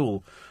goes to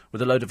school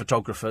with a load of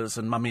photographers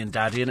and mummy and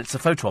daddy, and it's a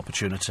photo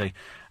opportunity.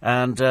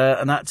 And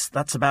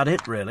that's about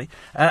it, really.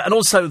 And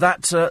also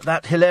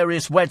that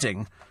hilarious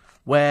wedding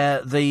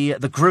where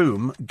the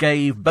groom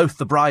gave both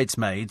the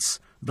bridesmaids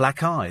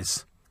black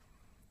eyes.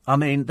 I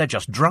mean, they're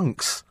just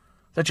drunks.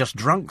 They're just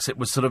drunks. It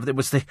was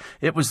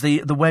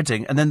the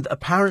wedding, and then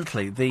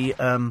apparently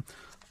the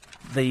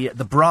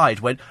bride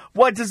went,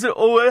 why does it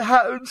always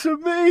happen to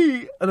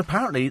me? And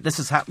apparently this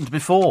has happened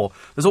before.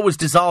 There's always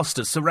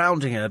disasters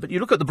surrounding her. But you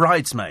look at the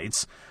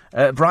bridesmaids.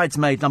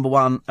 Bridesmaid number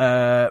one,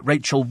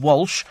 Rachel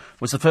Walsh,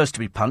 was the first to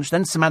be punched.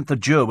 Then Samantha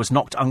Dewar was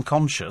knocked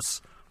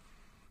unconscious.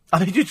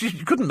 I mean,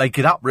 you couldn't make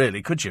it up,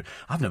 really, could you?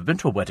 I've never been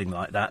to a wedding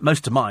like that.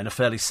 Most of mine are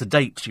fairly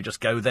sedate. You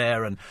just go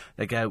there and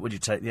they go, would you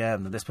take, yeah,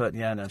 and this person,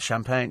 yeah, and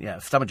champagne, yeah,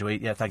 stomach to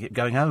eat, yeah, thank you,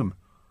 going home.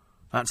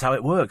 That's how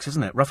it works,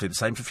 isn't it? Roughly the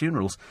same for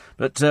funerals.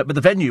 But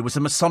the venue was a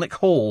Masonic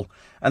hall,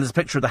 and there's a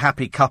picture of the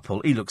happy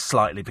couple. He looks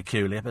slightly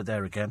peculiar, but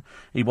there again,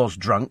 he was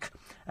drunk,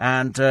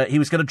 and he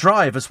was going to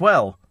drive as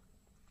well.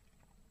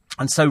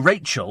 And so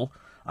Rachel,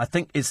 I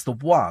think, is the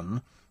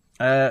one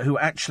who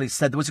actually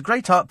said there was a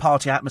great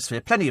party atmosphere,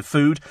 plenty of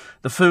food,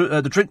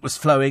 the drink was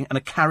flowing, and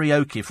a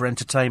karaoke for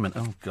entertainment.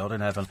 Oh, God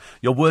in heaven.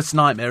 Your worst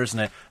nightmare, isn't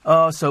it?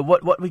 Oh, so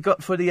what we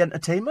got for the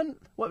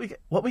entertainment? What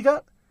we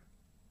got?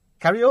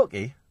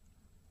 Karaoke?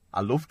 I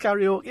love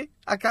karaoke.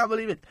 I can't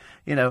believe it.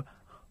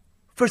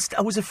 First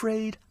I was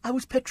afraid, I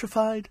was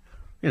petrified.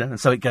 And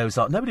so it goes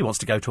on. Nobody wants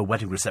to go to a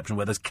wedding reception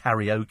where there's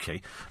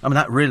karaoke. I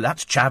mean,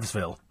 that's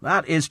Chavsville.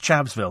 That is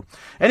Chavsville.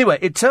 Anyway,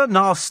 it turned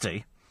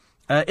nasty.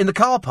 In the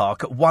car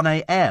park at 1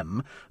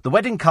 a.m, the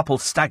wedding couple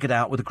staggered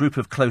out with a group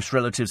of close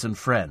relatives and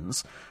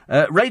friends.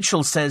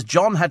 Rachel says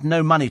John had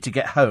no money to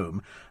get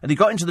home, and he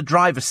got into the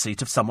driver's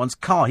seat of someone's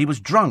car. He was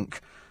drunk,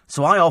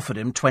 so I offered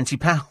him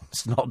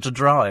 £20 not to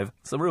drive.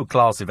 It's a real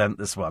class event,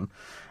 this one.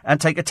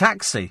 And take a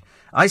taxi.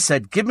 I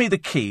said, give me the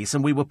keys,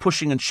 and we were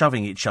pushing and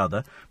shoving each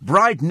other.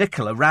 Bride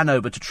Nicola ran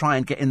over to try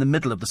and get in the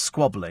middle of the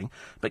squabbling,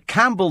 but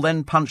Campbell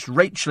then punched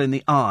Rachel in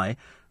the eye,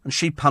 and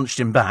she punched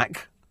him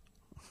back.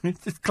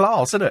 It's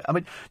class, isn't it? I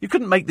mean, you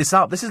couldn't make this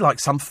up. This is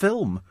like some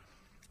film.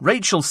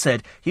 Rachel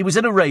said, he was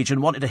in a rage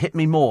and wanted to hit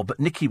me more,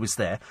 but Nikki was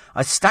there.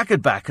 I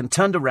staggered back and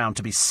turned around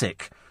to be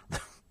sick.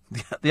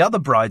 The other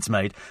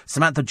bridesmaid,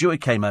 Samantha Dewar,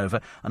 came over,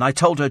 and I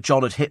told her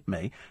John had hit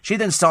me. She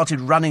then started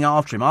running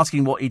after him,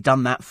 asking what he'd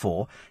done that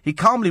for. He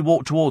calmly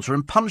walked towards her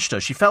and punched her.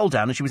 She fell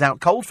down and she was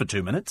out cold for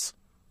 2 minutes.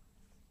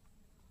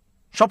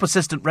 Shop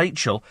assistant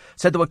Rachel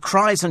said there were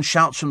cries and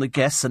shouts from the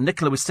guests, and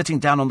Nicola was sitting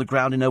down on the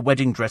ground in her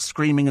wedding dress,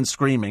 screaming and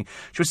screaming.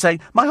 She was saying,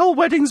 "My whole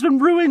wedding's been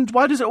ruined.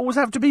 Why does it always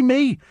have to be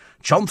me?"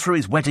 John threw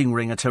his wedding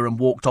ring at her and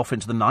walked off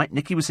into the night.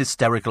 Nikki was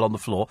hysterical on the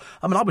floor.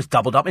 I mean, I was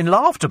doubled up in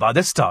laughter by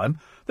this time.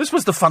 This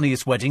was the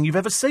funniest wedding you've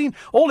ever seen.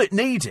 All it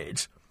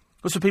needed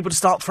was for people to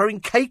start throwing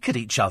cake at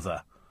each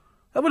other.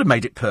 That would have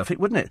made it perfect,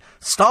 wouldn't it?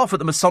 Staff at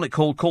the Masonic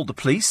Hall called the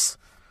police.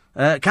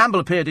 Campbell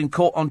appeared in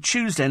court on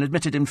Tuesday and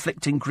admitted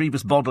inflicting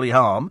grievous bodily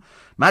harm.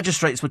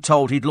 Magistrates were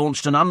told he'd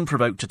launched an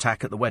unprovoked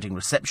attack at the wedding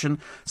reception.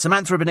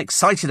 Samantha had been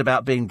excited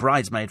about being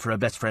bridesmaid for her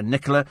best friend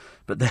Nicola,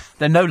 but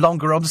they're no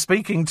longer on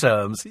speaking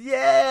terms.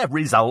 Yeah,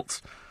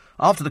 result.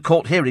 After the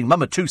court hearing,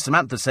 Mama 2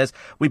 Samantha says,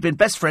 "We've been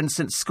best friends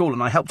since school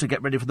and I helped her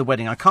get ready for the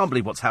wedding. I can't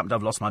believe what's happened.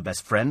 I've lost my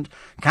best friend."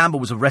 Campbell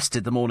was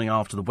arrested the morning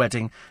after the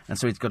wedding, and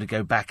so he's got to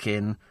go back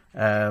in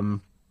to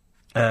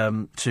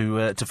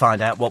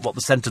find out what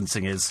the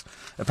sentencing is.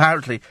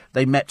 Apparently,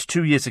 they met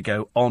 2 years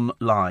ago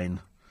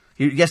online.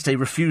 Yesterday, he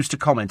refused to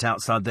comment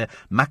outside their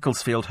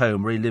Macclesfield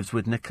home where he lives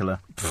with Nicola.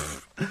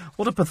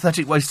 What a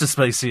pathetic waste of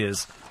space he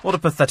is. What a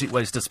pathetic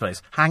waste of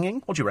space.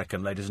 Hanging? What do you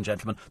reckon, ladies and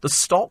gentlemen? The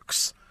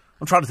stocks?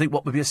 I'm trying to think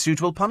what would be a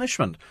suitable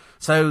punishment.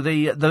 So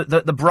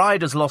the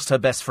bride has lost her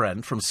best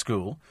friend from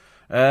school.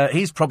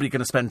 He's probably going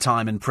to spend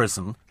time in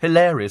prison.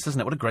 Hilarious,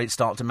 isn't it? What a great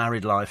start to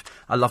married life.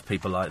 I love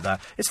people like that.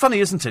 It's funny,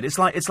 isn't it? It's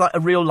like a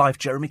real-life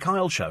Jeremy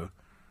Kyle show.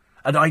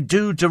 And I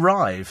do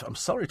derive, I'm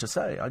sorry to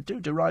say, I do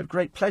derive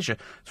great pleasure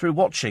through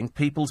watching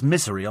people's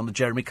misery on the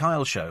Jeremy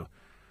Kyle show.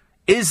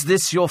 Is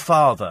this your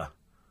father?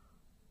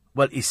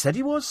 Well, he said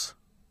he was.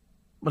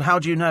 Well, how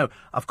do you know?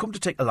 I've come to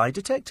take a lie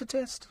detector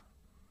test.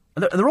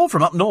 And they're all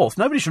from up north.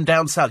 Nobody's from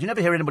down south. You never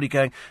hear anybody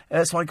going,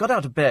 so I got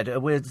out of bed.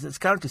 We're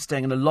currently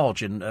staying in a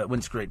lodge in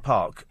Windsor Great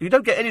Park. You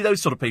don't get any of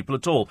those sort of people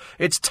at all.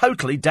 It's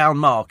totally down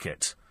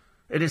market.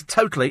 It's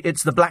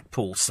the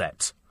Blackpool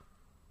set.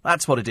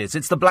 That's what it is.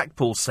 It's the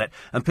Blackpool set.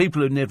 And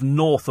people who live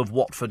north of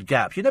Watford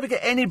Gap. You never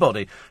get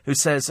anybody who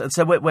says,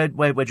 so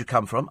where'd you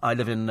come from? I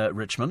live in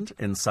Richmond,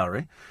 in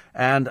Surrey.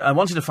 And I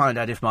wanted to find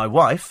out if my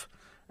wife,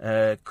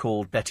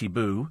 called Betty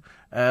Boo,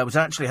 was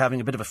actually having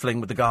a bit of a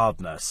fling with the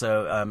gardener.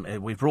 So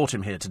we brought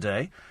him here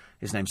today.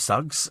 His name's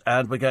Suggs,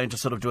 and we're going to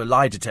sort of do a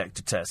lie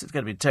detector test. It's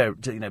going to be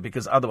terrible,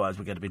 because otherwise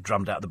we're going to be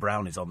drummed out the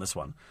brownies on this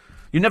one.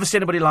 You never see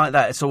anybody like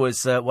that. It's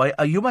always, why,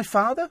 are you my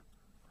father?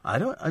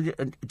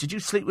 Did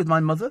you sleep with my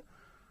mother,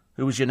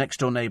 who was your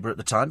next-door neighbour at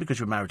the time because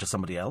you were married to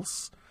somebody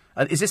else?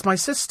 Is this my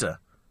sister?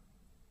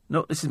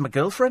 No, this is my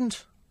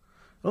girlfriend.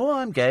 Oh,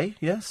 I'm gay,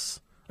 yes.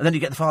 And then you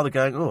get the father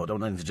going, "Oh, I don't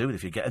want anything to do with it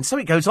if you get..." And so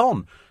it goes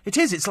on.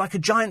 It's like a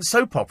giant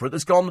soap opera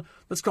that's gone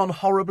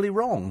horribly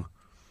wrong.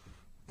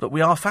 But we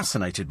are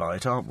fascinated by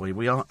it, aren't we?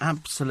 We are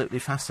absolutely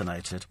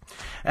fascinated.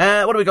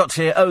 What do we got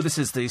here? Oh, this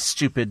is the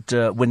stupid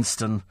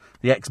Winston,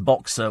 the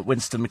ex-boxer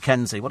Winston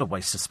McKenzie. What a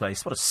waste of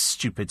space. What a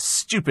stupid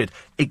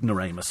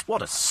ignoramus.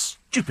 What a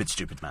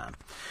stupid man.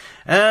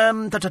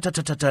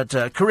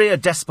 Korea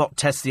despot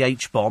tests the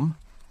H-bomb.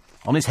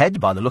 On his head,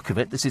 by the look of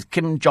it. This is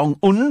Kim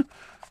Jong-un.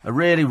 A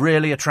really,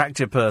 really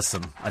attractive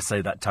person. I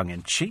say that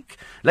tongue-in-cheek.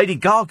 Lady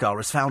Gaga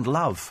has found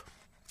love.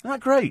 Isn't that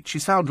great?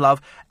 She's found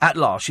love at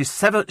last. She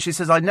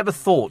says, "I never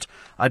thought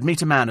I'd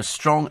meet a man as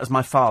strong as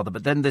my father,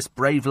 but then this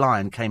brave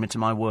lion came into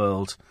my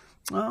world."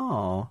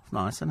 Oh,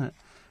 nice, isn't it?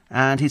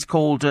 And he's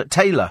called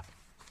Taylor.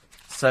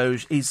 So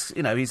he's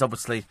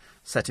obviously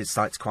set his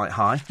sights quite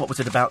high. What was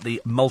it about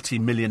the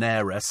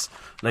multi-millionairess,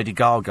 Lady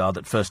Gaga,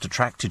 that first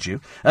attracted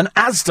you? An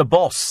Asda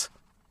boss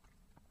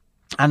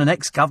and an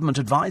ex-government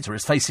advisor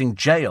is facing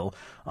jail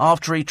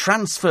after he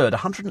transferred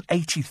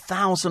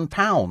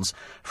 £180,000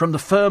 from the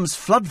firm's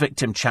flood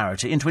victim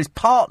charity into his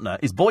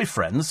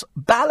boyfriend's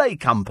ballet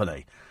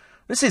company.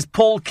 This is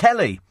Paul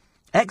Kelly,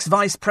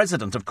 ex-vice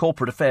president of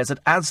corporate affairs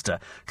at Asda,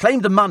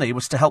 claimed the money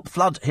was to help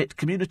flood-hit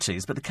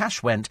communities, but the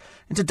cash went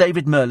into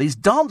David Murley's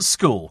dance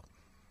school.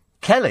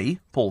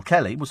 Paul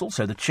Kelly, was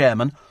also the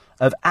chairman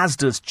of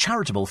Asda's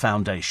charitable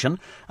foundation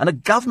and a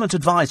government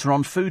advisor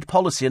on food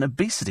policy and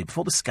obesity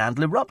before the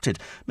scandal erupted.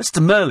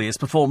 Mr. Murley has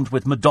performed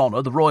with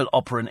Madonna, the Royal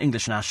Opera and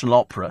English National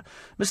Opera.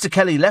 Mr.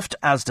 Kelly left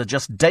Asda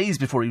just days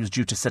before he was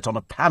due to sit on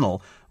a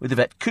panel with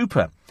Yvette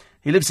Cooper.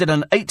 He lives in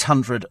an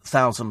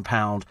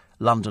 £800,000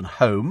 London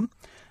home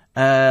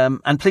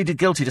and pleaded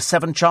guilty to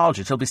 7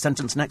 charges. He'll be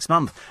sentenced next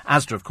month.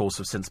 Asda, of course,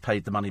 have since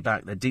paid the money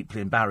back. They're deeply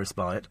embarrassed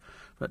by it.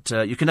 But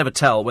you can never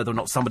tell whether or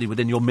not somebody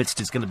within your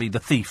midst is going to be the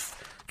thief,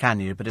 can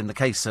you? But in the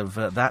case of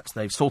that,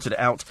 they've sorted it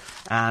out,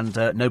 and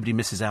nobody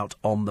misses out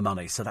on the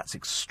money. So that's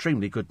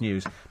extremely good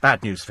news.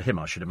 Bad news for him,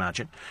 I should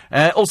imagine.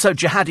 Also,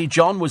 Jihadi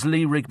John was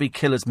Lee Rigby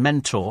Killer's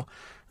mentor.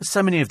 There's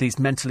so many of these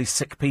mentally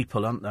sick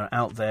people, aren't there,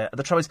 out there?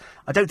 The trouble is,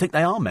 I don't think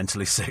they are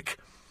mentally sick.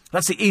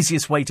 That's the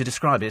easiest way to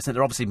describe it, isn't it?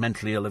 They're obviously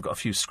mentally ill, they've got a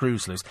few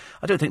screws loose.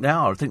 I don't think they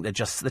are. I think they're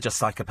just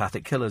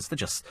psychopathic killers. They're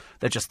just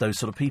those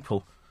sort of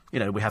people. You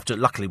know,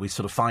 luckily we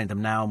sort of find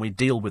them now and we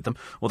deal with them,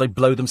 or they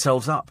blow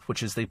themselves up,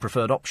 which is the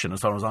preferred option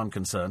as far as I'm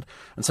concerned.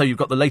 And so you've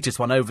got the latest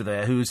one over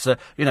there who's,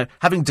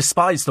 having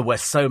despised the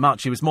West so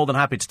much, he was more than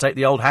happy to take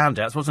the old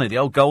handouts, wasn't he? The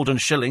old golden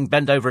shilling,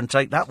 bend over and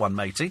take that one,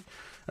 matey.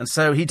 And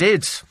so he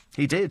did.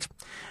 He did.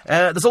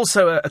 There's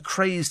also a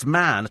crazed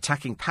man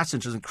attacking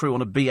passengers and crew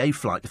on a BA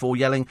flight before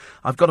yelling,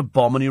 "I've got a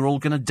bomb and you're all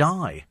going to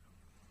die."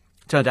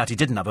 Turned out he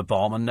didn't have a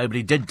bomb and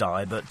nobody did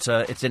die, but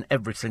it's in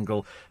every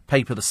single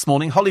paper this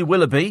morning. Holly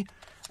Willoughby,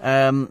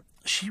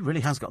 she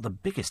really has got the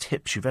biggest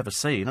hips you've ever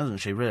seen, hasn't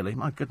she, really?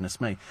 My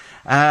goodness me.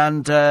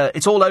 And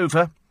it's all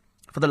over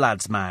for the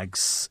lads'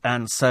 mags.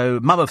 And so,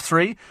 mum of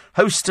three,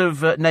 host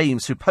of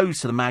names who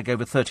posed to the mag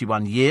over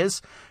 31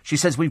 years. She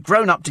says, "We've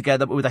grown up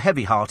together, but with a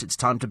heavy heart, it's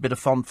time to bid a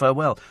fond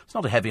farewell." It's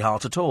not a heavy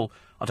heart at all.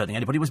 I don't think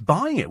anybody was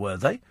buying it, were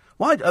they?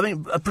 Why? I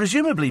mean,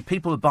 presumably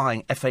people were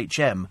buying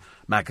FHM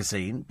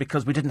magazine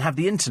because we didn't have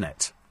the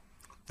internet.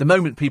 The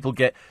moment people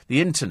get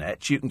the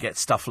internet, you can get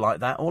stuff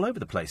like that all over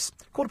the place.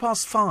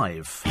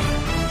 5:15.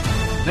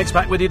 Next,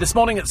 back with you this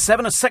morning at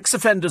 7. A sex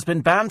offender's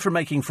been banned from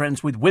making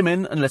friends with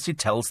women unless he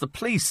tells the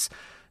police.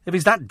 If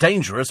he's that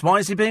dangerous, why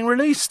is he being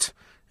released?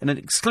 In an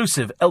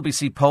exclusive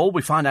LBC poll,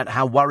 we find out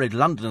how worried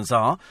Londoners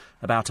are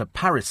about a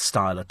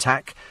Paris-style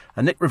attack.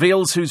 And Nick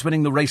reveals who's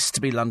winning the race to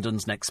be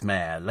London's next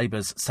mayor,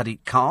 Labour's Sadiq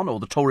Khan or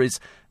the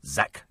Tories'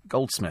 Zach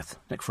Goldsmith.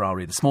 Nick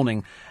Ferrari this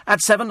morning at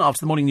 7.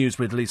 After the morning news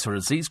with Lisa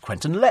Aziz,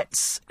 Quentin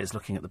Letts is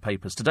looking at the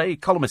papers today,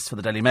 columnist for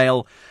the Daily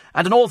Mail,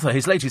 and an author.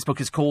 His latest book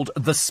is called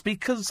The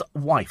Speaker's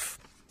Wife.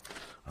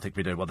 I think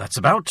we know what that's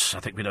about.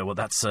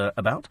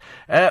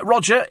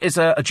 Roger is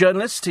a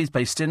journalist. He's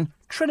based in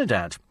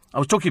Trinidad. I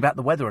was talking about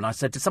the weather and I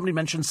said, "Did somebody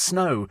mention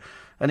snow?"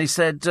 And he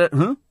said,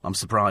 I'm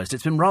surprised.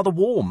 It's been rather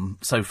warm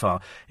so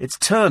far. It's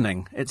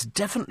turning. It's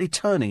definitely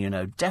turning,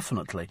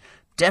 Definitely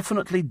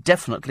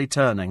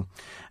turning.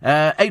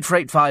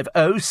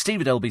 84850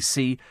 steve at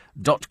lbc.co.uk.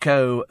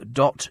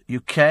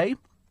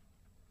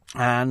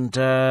 And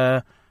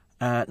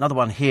another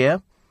one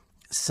here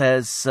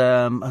says, wait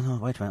a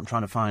minute, I'm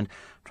trying to find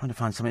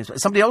something.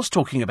 Somebody else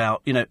talking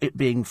about, it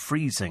being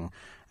freezing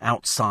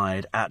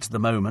outside at the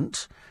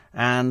moment.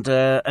 And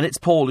it's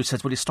Paul who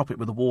says, "Will you stop it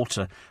with the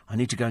water? I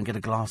need to go and get a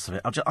glass of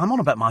it." I'm on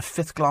about my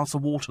 5th glass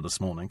of water this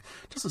morning.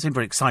 Doesn't seem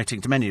very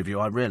exciting to many of you,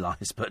 I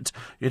realise. But,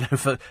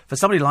 for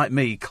somebody like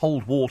me,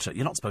 cold water,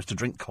 you're not supposed to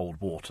drink cold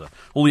water.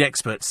 All the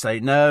experts say,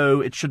 no,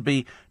 it should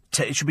be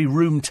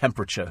room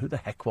temperature. Who the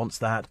heck wants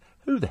that?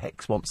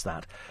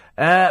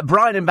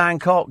 Brian in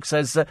Bangkok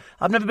says,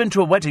 "I've never been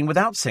to a wedding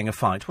without seeing a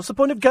fight. What's the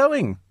point of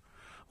going?"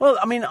 Well,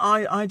 I mean,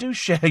 I do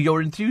share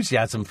your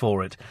enthusiasm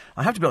for it.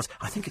 I have to be honest,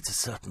 I think it's a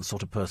certain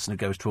sort of person who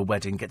goes to a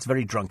wedding, gets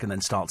very drunk and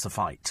then starts a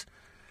fight.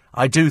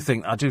 I do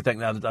think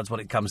that's what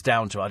it comes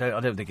down to. I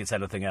don't think it's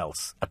anything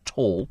else at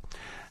all.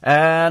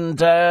 And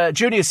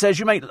Junior says,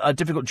 "You make a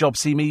difficult job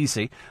seem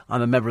easy.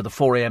 I'm a member of the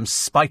 4am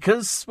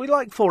Spikers. We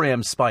like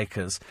 4am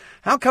Spikers.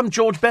 How come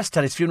George Best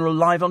had his funeral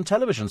live on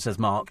television?" says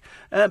Mark.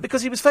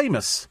 Because he was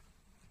famous.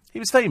 He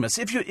was famous.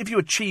 If you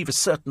achieve a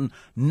certain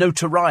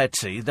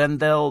notoriety, then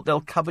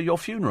they'll cover your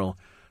funeral.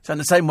 So in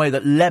the same way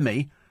that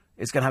Lemmy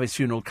is going to have his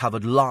funeral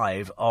covered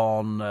live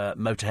on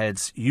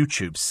Motorhead's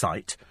YouTube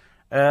site,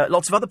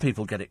 lots of other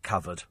people get it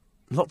covered.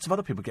 Lots of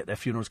other people get their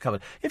funerals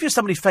covered. If you're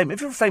somebody famous,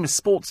 if you're a famous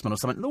sportsman or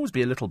something, it'll always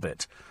be a little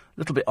bit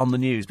on the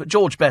news. But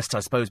George Best, I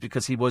suppose,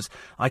 because he was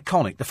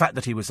iconic. The fact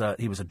that he was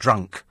a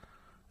drunk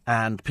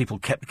and people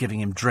kept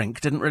giving him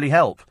drink didn't really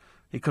help.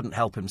 He couldn't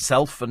help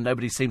himself, and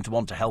nobody seemed to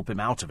want to help him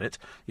out of it,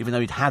 even though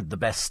he'd had the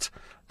best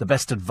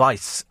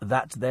advice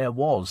that there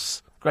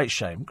was. Great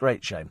shame.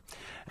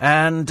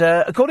 And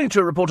according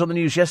to a report on the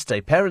news yesterday,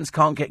 parents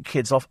can't get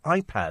kids off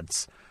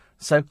iPads.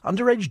 So,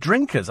 underage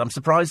drinkers, I'm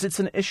surprised it's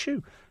an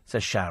issue,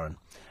 says Sharon.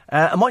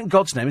 And what in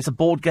God's name is a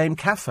board game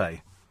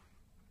cafe?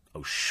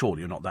 Oh, surely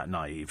you're not that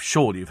naive.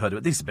 Surely you've heard of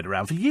it. These have been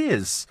around for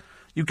years.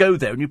 You go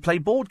there and you play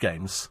board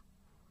games.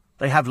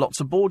 They have lots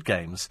of board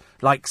games.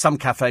 Like some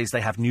cafes, they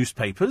have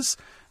newspapers.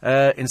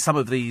 In some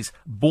of these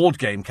board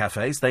game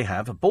cafes, they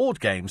have board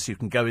games. You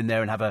can go in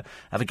there and have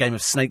a game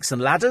of snakes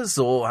and ladders,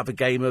 or have a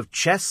game of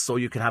chess, or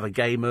you can have a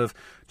game of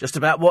just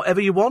about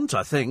whatever you want,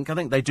 I think. I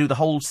think they do the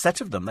whole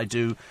set of them. They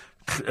do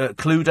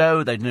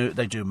Cluedo,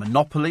 they do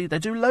Monopoly, they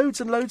do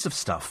loads and loads of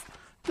stuff.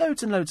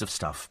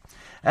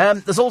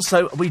 There's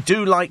also, we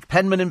do like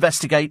Penman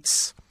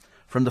Investigates,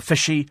 from the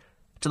fishy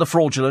to the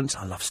fraudulent.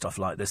 I love stuff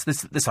like this.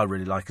 This I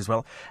really like as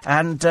well.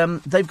 And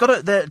they've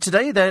got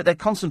today they're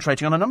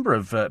concentrating on a number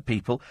of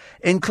people,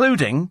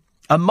 including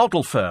a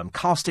model firm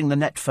casting the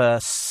net for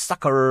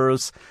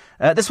suckers.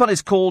 This one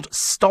is called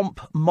Stomp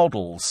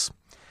Models.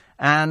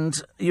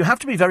 And you have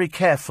to be very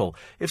careful.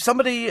 If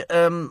somebody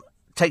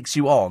takes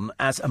you on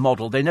as a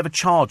model, they never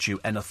charge you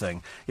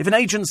anything. If an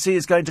agency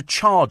is going to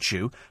charge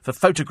you for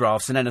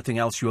photographs and anything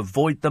else, you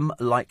avoid them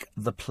like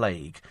the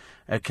plague.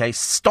 OK,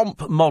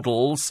 Stomp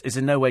Models is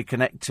in no way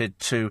connected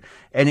to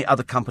any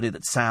other company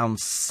that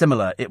sounds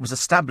similar. It was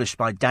established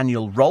by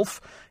Daniel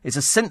Rolfe. It's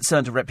has since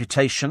earned a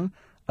reputation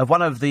of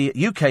one of the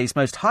UK's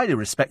most highly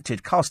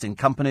respected casting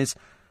companies.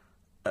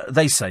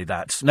 They say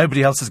that.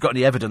 Nobody else has got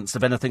any evidence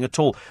of anything at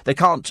all. They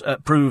can't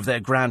prove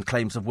their grand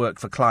claims of work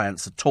for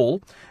clients at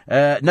all.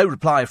 No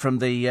reply from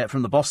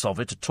the boss of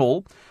it at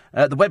all.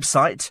 The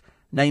website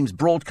names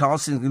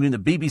broadcasting, including the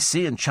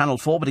BBC and Channel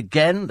 4, but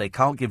again, they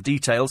can't give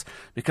details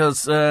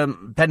because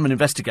Penman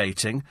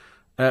Investigating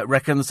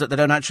reckons that they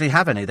don't actually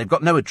have any. They've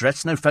got no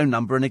address, no phone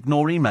number, and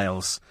ignore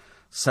emails.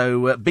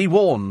 So be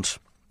warned.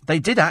 They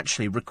did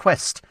actually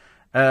request,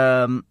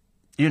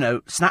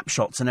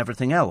 snapshots and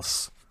everything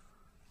else.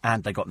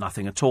 And they got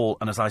nothing at all.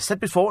 And as I said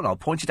before, and I'll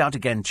point it out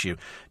again to you,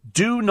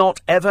 do not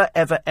ever,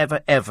 ever,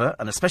 ever, ever,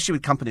 and especially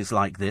with companies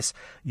like this,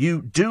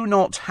 you do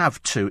not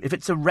have to, if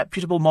it's a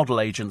reputable model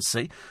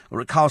agency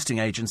or a casting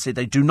agency,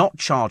 they do not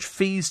charge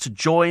fees to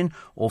join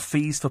or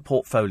fees for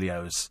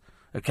portfolios.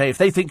 OK, if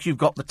they think you've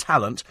got the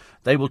talent,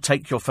 they will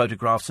take your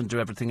photographs and do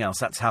everything else.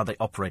 That's how they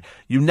operate.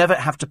 You never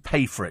have to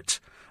pay for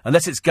it,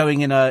 unless it's going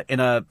in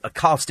a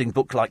casting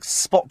book like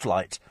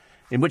Spotlight,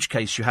 in which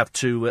case you have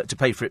to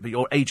pay for it, but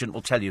your agent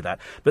will tell you that.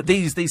 But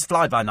these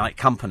fly-by-night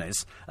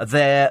companies are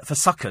there for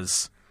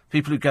suckers.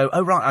 People who go,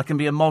 oh, right, I can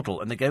be a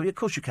model. And they go, yeah, of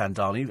course you can,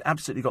 darling. You've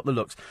absolutely got the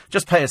looks.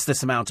 Just pay us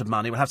this amount of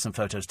money. We'll have some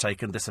photos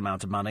taken, this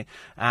amount of money,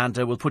 and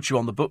we'll put you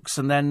on the books,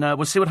 and then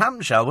we'll see what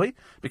happens, shall we?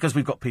 Because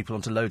we've got people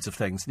onto loads of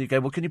things. And you go,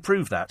 well, can you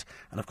prove that?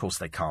 And, of course,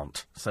 they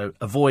can't. So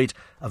avoid,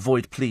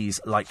 please,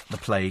 like the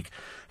plague.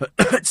 But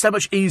it's so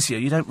much easier.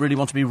 You don't really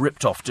want to be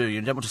ripped off, do you?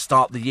 You don't want to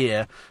start the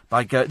year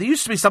by going... There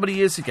used to be somebody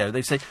years ago,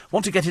 they say,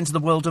 want to get into the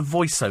world of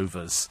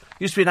voiceovers. There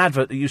used to be an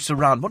advert that used to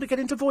run, want to get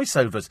into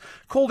voiceovers.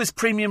 Call this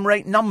premium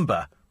rate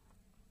number.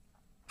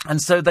 And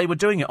so they were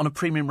doing it on a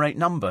premium rate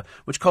number,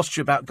 which cost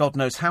you about God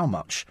knows how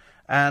much.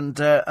 And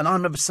I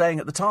remember saying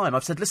at the time,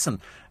 I've said,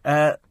 listen,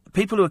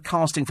 people who are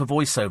casting for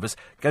voiceovers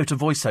go to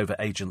voiceover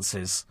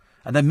agencies.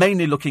 And they're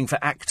mainly looking for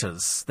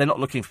actors. They're not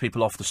looking for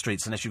people off the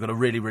streets unless you've got a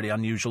really, really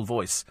unusual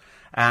voice.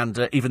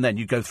 And even then,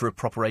 you go through a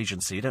proper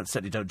agency. You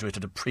certainly don't do it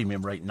at a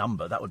premium rate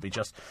number. That would be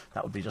just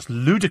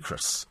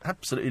ludicrous.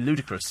 Absolutely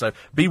ludicrous. So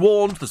be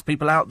warned, there's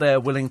people out there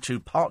willing to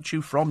part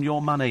you from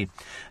your money.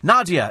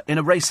 Nadia, in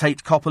a race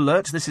hate cop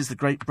alert. This is the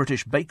Great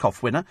British Bake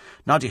Off winner.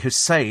 Nadia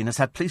Hussain has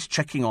had police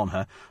checking on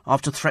her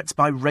after threats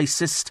by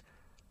racist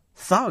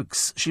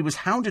thugs. She was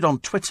hounded on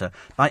Twitter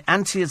by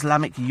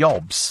anti-Islamic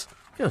yobs.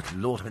 Good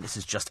Lord, I mean, this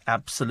is just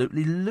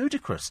absolutely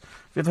ludicrous.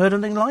 Have you ever heard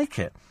anything like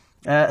it?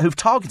 Who've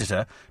targeted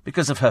her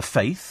because of her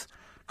faith.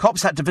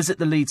 Cops had to visit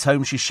the Leeds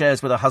home she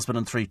shares with her husband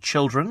and 3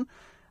 children.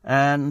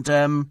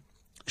 And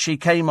she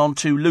came on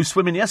to Loose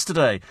Women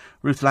yesterday.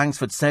 Ruth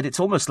Langsford said, it's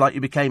almost like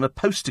you became a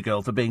poster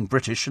girl for being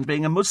British and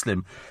being a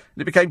Muslim.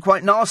 And it became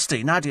quite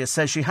nasty. Nadia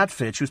says she had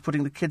feared she was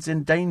putting the kids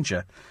in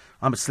danger.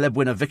 I'm a Celeb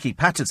winner. Vicky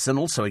Patterson,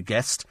 also a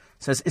guest,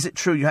 says, is it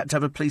true you had to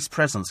have a police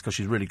presence? Because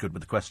she's really good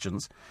with the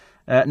questions.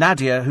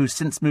 Nadia, who's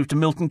since moved to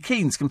Milton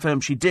Keynes,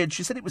 confirmed she did.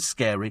 She said it was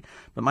scary,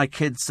 but my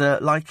kids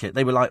like it.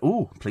 They were like,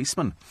 ooh,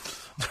 policeman.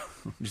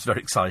 Which is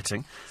very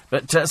exciting.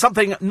 But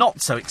something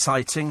not so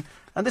exciting,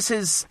 and this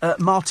is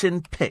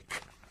Martin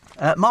Pick.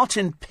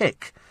 Martin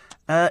Pick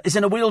is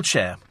in a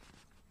wheelchair,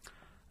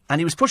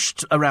 and he was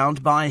pushed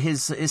around by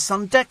his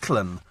son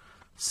Declan.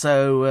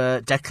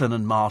 So Declan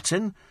and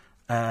Martin,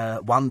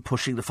 one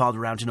pushing the father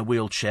around in a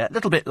wheelchair, a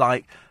little bit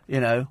like,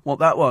 want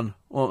that one,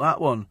 want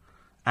that one.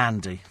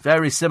 Andy,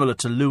 very similar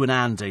to Lou and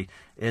Andy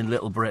in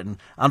Little Britain.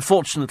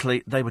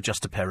 Unfortunately, they were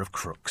just a pair of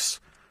crooks.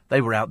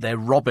 They were out there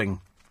robbing.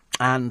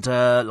 And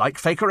like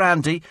Faker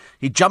Andy,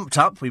 he jumped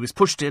up, he was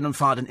pushed in and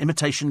fired an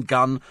imitation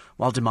gun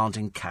while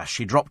demanding cash.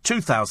 He dropped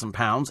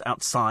 £2,000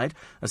 outside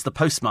as the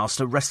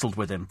postmaster wrestled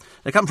with him.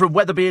 They come from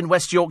Wetherby in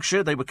West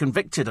Yorkshire. They were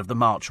convicted of the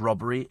March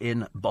robbery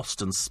in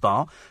Boston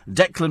Spa.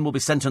 Declan will be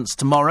sentenced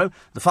tomorrow.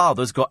 The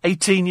father's got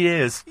 18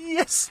 years.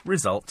 Yes,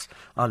 result.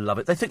 I love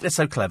it. They think they're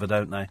so clever,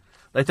 don't they?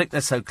 They think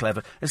they're so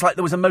clever. It's like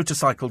there was a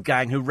motorcycle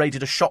gang who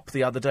raided a shop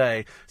the other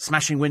day,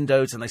 smashing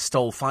windows, and they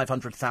stole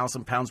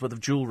 £500,000 worth of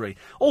jewellery.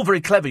 All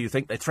very clever, you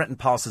think. They threatened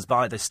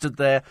passers-by. They stood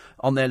there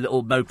on their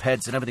little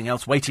mopeds and everything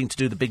else, waiting to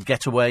do the big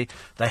getaway.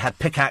 They had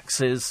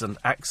pickaxes and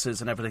axes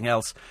and everything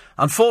else.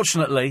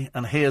 Unfortunately,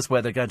 and here's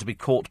where they're going to be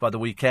caught by the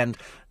weekend,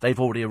 they've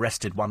already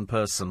arrested one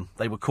person.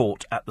 They were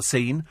caught at the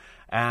scene.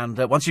 And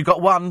once you've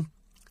got one,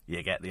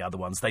 you get the other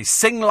ones. They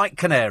sing like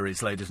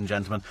canaries, ladies and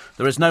gentlemen.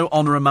 There is no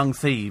honour among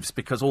thieves,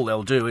 because all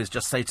they'll do is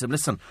just say to them,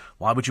 listen,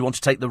 why would you want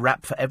to take the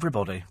rap for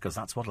everybody? Because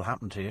that's what'll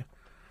happen to you.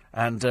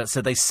 And so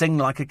they sing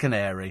like a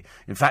canary.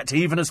 In fact,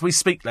 even as we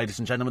speak, ladies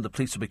and gentlemen, the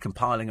police will be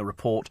compiling a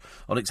report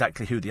on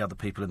exactly who the other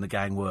people in the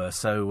gang were.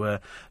 So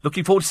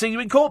looking forward to seeing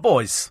you in court,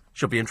 boys.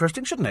 Should be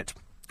interesting, shouldn't it?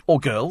 Or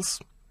girls.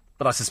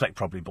 But I suspect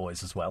probably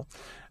boys as well.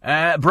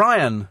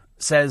 Brian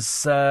says...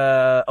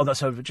 sorry,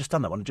 I've just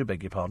done that one. I do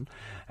beg your pardon.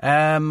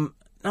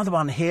 Another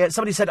one here.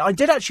 Somebody said, I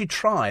did actually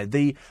try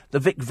the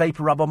Vic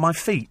Vapor Rub on my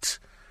feet,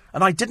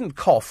 and I didn't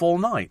cough all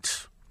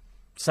night.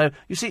 So,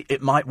 you see,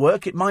 it might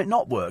work, it might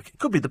not work. It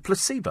could be the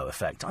placebo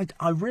effect.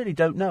 I really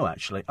don't know,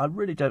 actually. I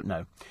really don't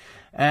know.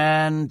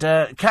 And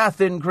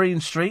Kath in Green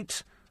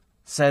Street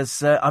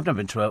says, I've never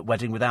been to a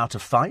wedding without a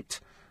fight.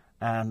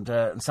 And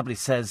somebody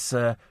says,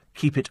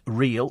 keep it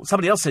real.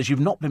 Somebody else says, you've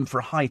not been for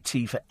a high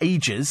tea for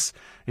ages.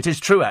 It is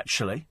true,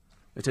 actually.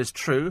 It is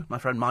true, my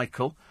friend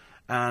Michael.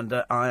 And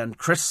I and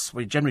Chris,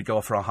 we generally go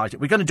off for our high tea.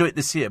 We're going to do it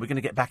this year. We're going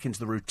to get back into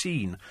the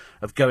routine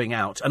of going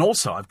out. And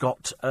also, I've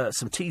got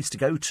some teas to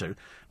go to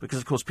because,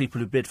 of course, people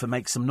who bid for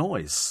Make Some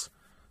Noise.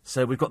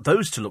 So we've got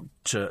those to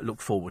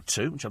look forward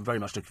to, which I'm very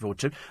much looking forward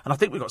to. And I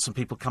think we've got some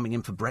people coming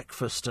in for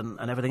breakfast and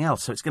everything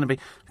else. So it's going to be...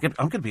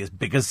 I'm going to be as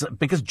big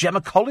as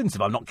Gemma Collins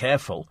if I'm not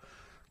careful.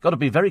 Got to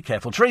be very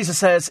careful. Teresa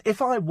says,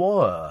 if I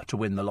were to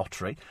win the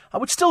lottery, I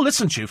would still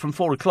listen to you from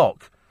 4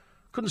 o'clock.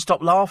 Couldn't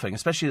stop laughing,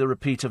 especially the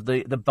repeat of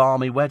the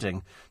balmy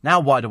wedding. Now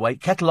wide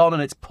awake, kettle on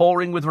and it's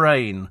pouring with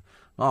rain.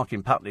 Mark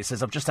in Putney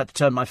says, I've just had to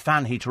turn my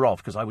fan heater off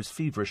because I was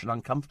feverish and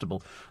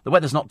uncomfortable. The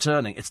weather's not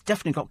turning. It's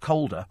definitely got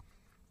colder.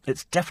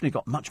 It's definitely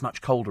got much,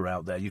 much colder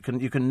out there. You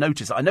can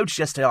notice. I noticed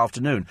yesterday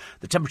afternoon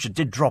the temperature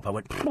did drop. I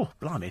went,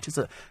 blimey, it is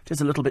a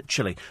little bit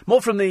chilly.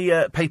 More from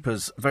the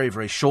papers very,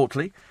 very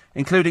shortly,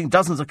 including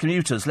dozens of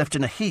commuters left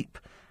in a heap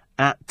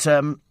at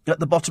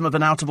the bottom of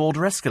an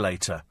out-of-order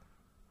escalator.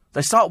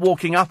 They start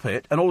walking up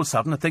it, and all of a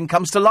sudden, a thing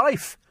comes to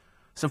life.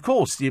 So, of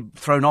course, you're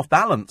thrown off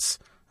balance.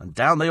 And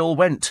down they all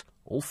went,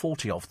 all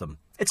 40 of them.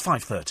 It's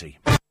 5:30.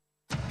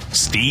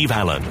 Steve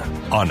Allen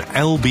on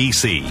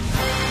LBC.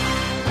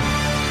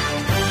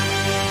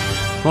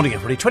 Morning,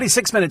 everybody.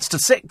 26 minutes to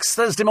 6,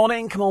 Thursday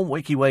morning. Come on,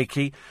 wakey,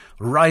 wakey.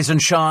 Rise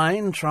and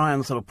shine. Try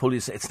and sort of pull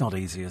you... It's not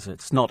easy, is it?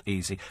 It's not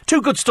easy.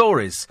 Two good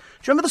stories. Do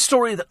you remember the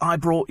story that I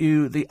brought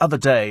you the other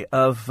day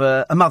of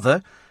a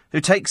mother who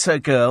takes her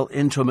girl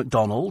into a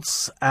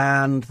McDonald's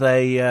and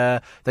they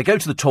go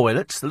to the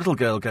toilet. The little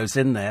girl goes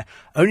in there,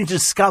 only to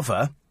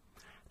discover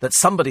that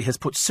somebody has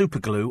put super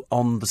glue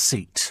on the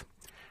seat.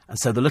 And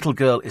so the little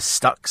girl is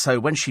stuck. So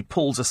when she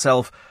pulls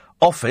herself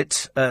off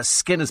it,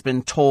 skin has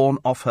been torn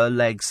off her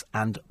legs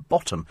and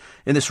bottom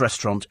in this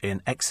restaurant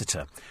in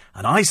Exeter.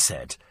 And I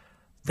said...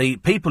 The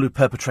people who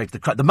perpetrated the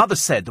crime... The mother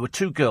said there were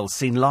two girls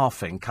seen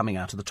laughing coming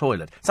out of the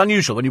toilet. It's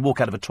unusual when you walk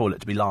out of a toilet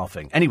to be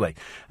laughing. Anyway,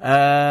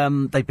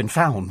 they've been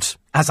found,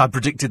 as I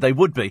predicted they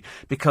would be,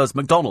 because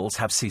McDonald's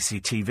have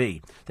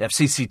CCTV. They have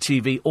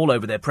CCTV all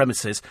over their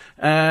premises,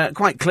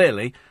 quite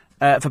clearly,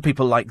 for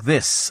people like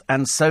this.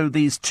 And so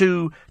these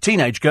two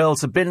teenage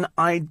girls have been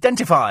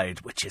identified,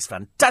 which is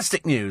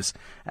fantastic news.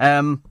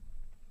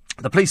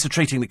 The police are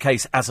treating the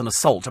case as an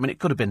assault. I mean, it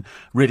could have been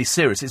really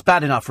serious. It's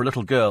bad enough for a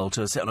little girl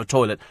to sit on a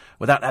toilet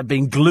without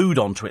being glued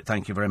onto it,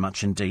 thank you very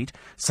much indeed.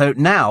 So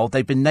now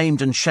they've been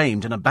named and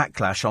shamed in a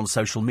backlash on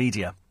social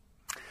media.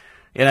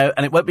 You know,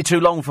 and it won't be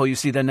too long before you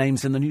see their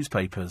names in the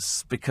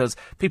newspapers, because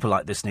people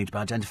like this need to be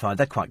identified.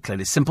 They're quite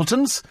clearly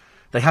simpletons.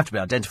 They have to be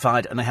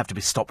identified and they have to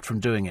be stopped from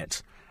doing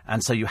it.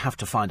 And so you have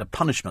to find a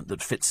punishment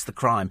that fits the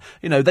crime.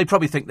 You know, they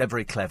probably think they're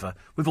very clever.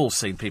 We've all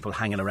seen people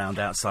hanging around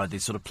outside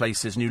these sort of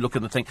places, and you look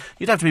and think,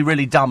 you'd have to be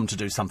really dumb to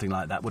do something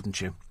like that, wouldn't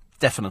you?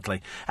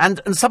 Definitely.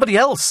 And somebody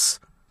else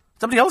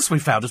we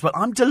found as well.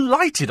 I'm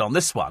delighted on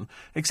this one,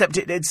 except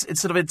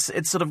it's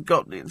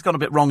gone a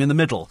bit wrong in the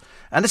middle.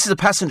 And this is a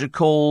passenger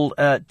called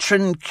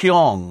Trin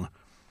Kyong.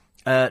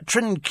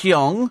 Trin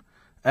Kyong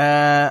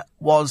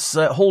was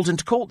hauled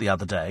into court the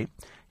other day.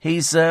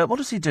 He's what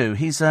does he do?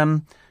 He's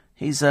a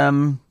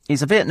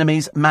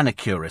Vietnamese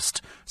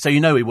manicurist, so you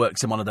know he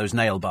works in one of those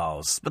nail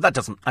bars. But that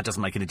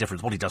doesn't make any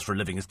difference. What he does for a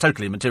living is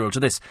totally immaterial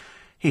to this.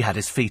 He had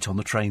his feet on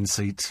the train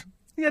seat.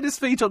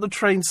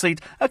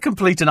 A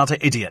complete and utter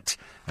idiot.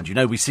 And you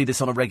know we see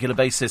this on a regular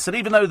basis. And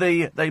even though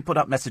they put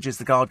up messages,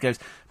 the guard goes,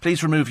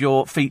 please remove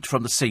your feet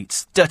from the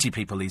seats. Dirty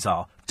people these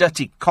are.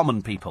 Dirty,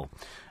 common people.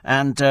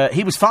 And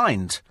he was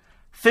fined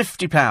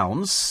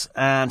 £50,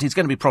 and he's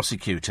going to be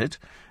prosecuted.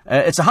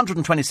 It's a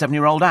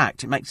 127-year-old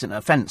act. It makes it an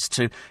offence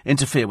to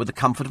interfere with the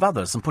comfort of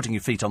others, and putting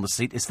your feet on the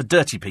seat is for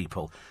dirty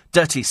people,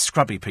 dirty,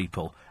 scrubby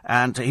people.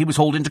 And he was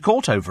hauled into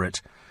court over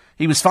it.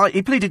 He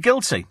pleaded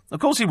guilty. Of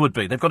course he would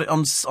be. They've got it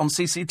on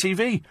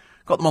CCTV.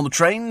 Got them on the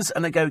trains,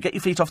 and they go, get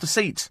your feet off the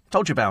seat.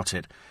 Told you about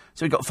it.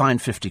 So he got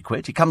fined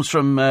 £50. He comes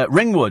from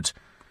Ringwood.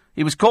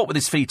 He was caught with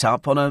his feet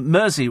up on a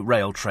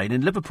Merseyrail train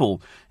in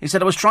Liverpool. He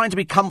said, I was trying to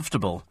be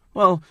comfortable.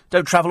 Well,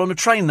 don't travel on a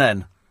train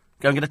then.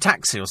 Go and get a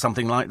taxi or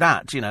something like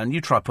that, you know, and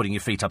you try putting your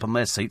feet up on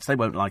their seats. They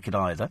won't like it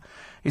either.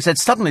 He said,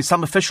 suddenly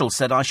some official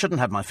said I shouldn't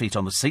have my feet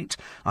on the seat.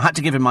 I had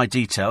to give him my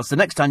details. The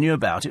next I knew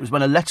about it was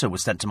when a letter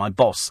was sent to my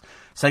boss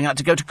saying I had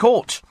to go to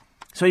court.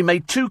 So he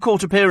made 2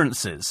 court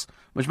appearances,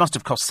 which must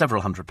have cost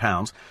several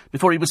 £100s,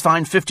 before he was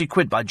fined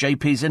 £50 by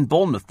JPs in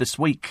Bournemouth this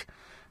week.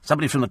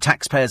 Somebody from the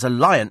Taxpayers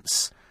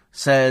Alliance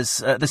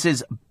says this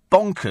is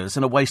bonkers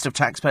and a waste of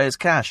taxpayers'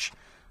 cash.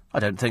 I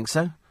don't think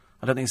so.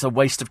 I don't think it's a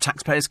waste of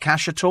taxpayers'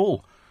 cash at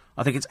all.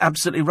 I think it's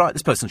absolutely right.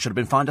 This person should have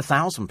been fined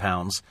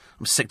 £1,000.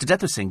 I'm sick to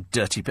death of seeing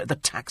dirty the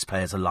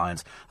Taxpayers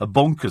Alliance. A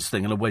bonkers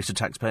thing and a waste of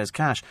taxpayers'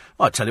 cash.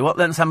 Well, I tell you what,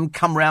 let's have them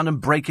come round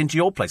and break into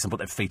your place and put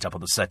their feet up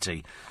on the settee.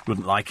 You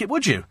wouldn't like it,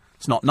 would you?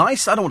 It's not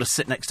nice. I don't want to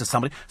sit next to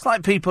somebody. It's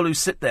like people who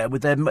sit there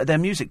with their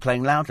music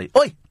playing loudly.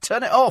 Oi,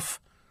 turn it off.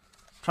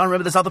 Try and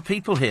remember there's other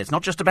people here. It's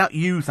not just about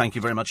you, thank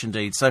you very much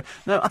indeed. So,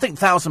 no, I think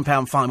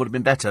 £1,000 fine would have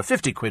been better.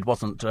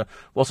 £50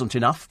 wasn't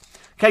enough.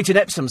 Kate in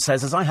Epsom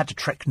says, as I had to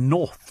trek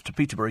north to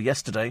Peterborough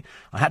yesterday,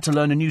 I had to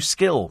learn a new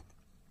skill.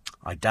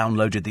 I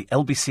downloaded the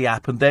LBC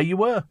app and there you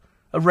were.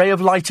 A ray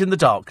of light in the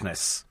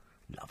darkness.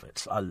 Love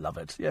it. I love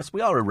it. Yes,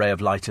 we are a ray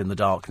of light in the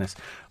darkness,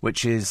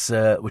 which is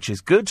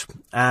good.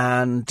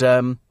 And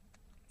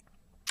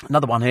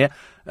another one here.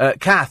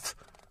 Kath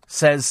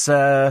says...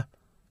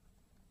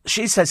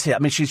 She says here, I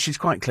mean, she's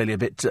quite clearly a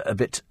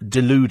bit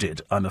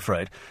deluded, I'm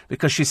afraid,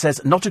 because she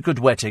says, not a good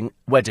wedding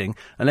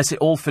unless it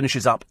all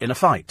finishes up in a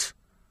fight.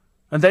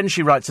 And then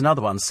she writes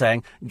another one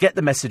saying, get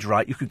the message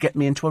right, you could get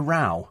me into a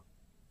row.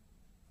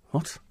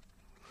 What?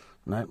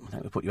 No, I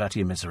think we put you out of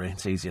your misery.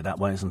 It's easier that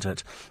way, isn't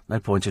it? No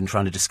point in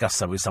trying to discuss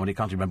that with somebody who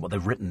can't remember what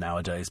they've written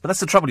nowadays. But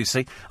that's the trouble, you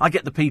see. I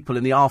get the people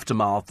in the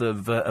aftermath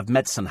of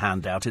medicine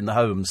handout in the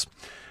homes.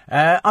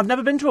 I've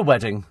never been to a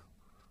wedding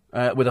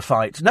with a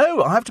fight.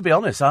 No, I have to be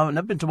honest. I've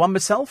never been to one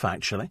myself,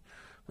 actually.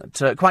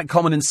 But, quite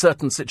common in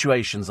certain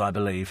situations, I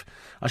believe.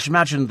 I should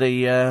imagine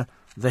the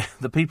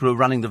people who are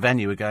running the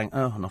venue are going,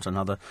 oh, not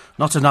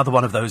another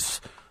one of those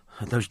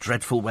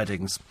dreadful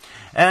weddings.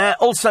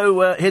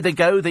 Also, here they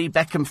go, the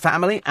Beckham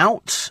family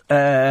out.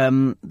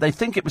 They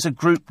think it was a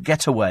group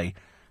getaway.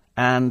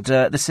 And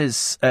this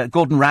is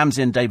Gordon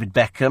Ramsay and David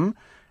Beckham.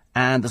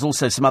 And there's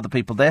also some other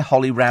people there,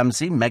 Holly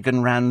Ramsay,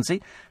 Megan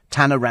Ramsay,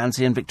 Tanner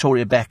Ramsay and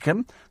Victoria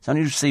Beckham. So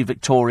you see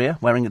Victoria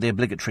wearing the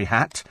obligatory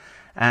hat.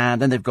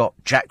 And then they've got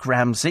Jack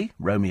Ramsay,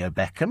 Romeo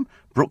Beckham,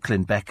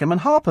 Brooklyn Beckham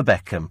and Harper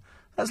Beckham.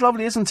 That's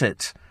lovely, isn't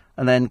it?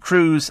 And then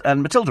Cruz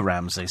and Matilda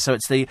Ramsay. So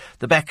it's the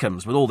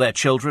Beckhams with all their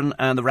children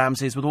and the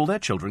Ramsays with all their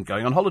children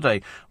going on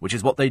holiday, which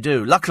is what they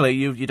do. Luckily,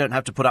 you don't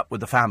have to put up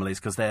with the families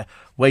because they're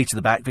way to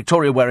the back.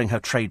 Victoria wearing her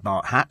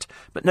trademark hat,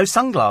 but no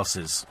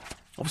sunglasses.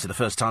 Obviously, the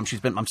first time she's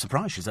been, I'm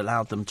surprised she's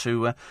allowed them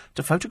to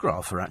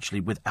photograph her,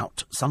 actually,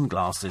 without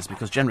sunglasses,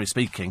 because generally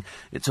speaking,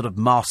 it sort of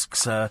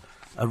masks a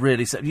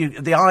really...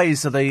 the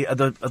eyes are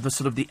the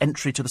sort of the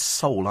entry to the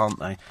soul, aren't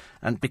they?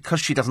 And because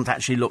she doesn't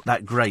actually look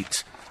that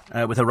great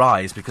with her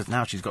eyes, because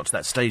now she's got to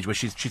that stage where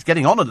she's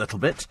getting on a little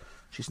bit.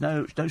 She's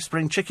no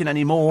spring chicken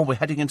anymore. We're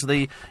heading into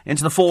the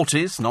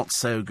 40s. Not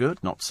so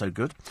good, not so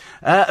good.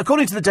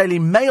 According to the Daily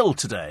Mail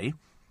today...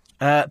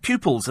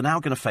 pupils are now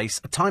going to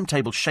face a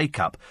timetable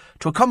shake-up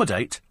to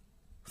accommodate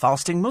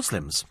fasting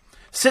Muslims.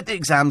 Sit the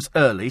exams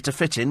early to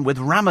fit in with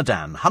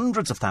Ramadan.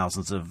 Hundreds of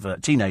thousands of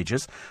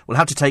teenagers will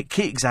have to take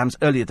key exams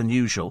earlier than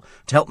usual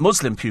to help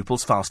Muslim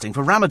pupils fasting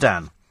for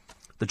Ramadan.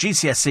 The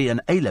GCSE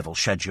and A-level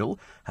schedule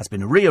has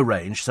been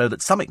rearranged so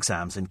that some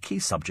exams in key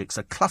subjects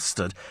are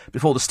clustered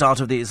before the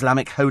start of the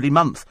Islamic holy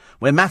month.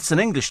 Where maths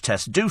and English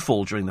tests do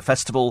fall during the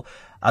festival,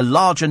 a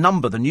larger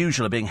number than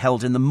usual are being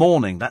held in the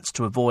morning. That's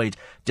to avoid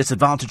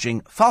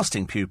disadvantaging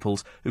fasting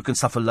pupils who can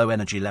suffer low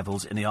energy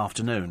levels in the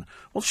afternoon.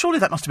 Well, surely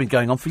that must have been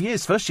going on for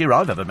years. First year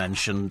I've ever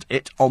mentioned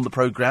it on the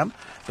programme.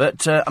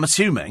 But I'm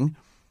assuming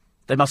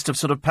they must have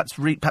sort of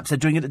perhaps they're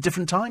doing it at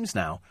different times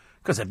now.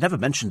 Because they've never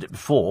mentioned it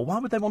before. Why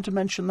would they want to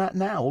mention that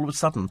now? All of a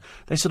sudden,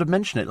 they sort of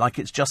mention it like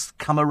it's just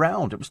come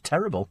around. It was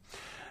terrible.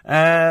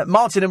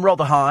 Martin in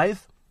Rotherhithe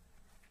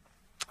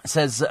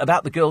says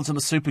about the girls in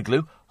the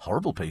superglue,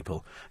 horrible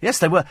people. Yes,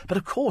 they were. But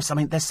of course, I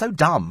mean, they're so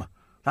dumb.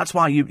 That's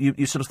why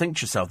you sort of think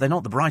to yourself, they're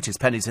not the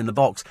brightest pennies in the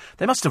box.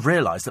 They must have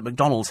realised that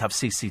McDonald's have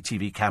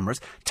CCTV cameras,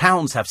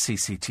 towns have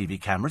CCTV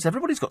cameras,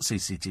 everybody's got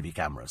CCTV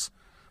cameras.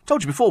 I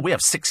told you before, we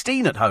have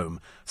 16 at home.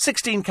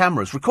 16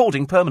 cameras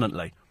recording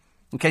permanently.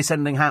 In case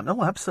anything happens.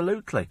 Oh,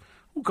 absolutely.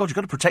 Oh, God, you've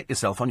got to protect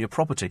yourself on your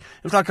property.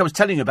 It was like I was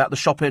telling you about the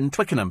shop in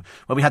Twickenham,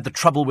 where we had the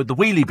trouble with the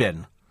wheelie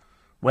bin,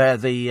 where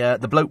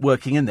the bloke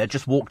working in there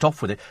just walked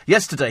off with it.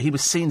 Yesterday, he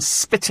was seen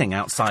spitting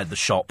outside the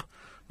shop.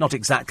 Not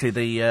exactly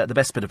the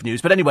best bit of news.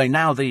 But anyway,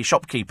 now the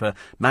shopkeeper,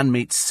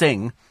 Manmeet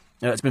Singh,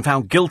 has been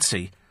found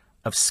guilty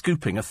of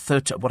scooping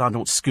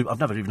I've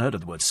never even heard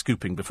of the word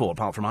scooping before,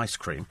 apart from ice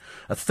cream.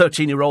 A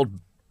 13-year-old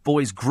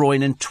boy's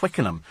groin in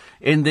Twickenham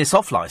in this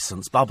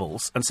off-licence,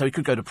 Bubbles, and so he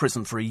could go to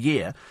prison for a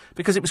year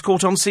because it was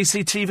caught on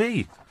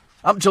CCTV.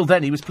 Up until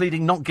then, he was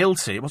pleading not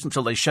guilty. It wasn't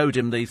until they showed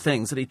him the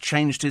things that he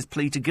changed his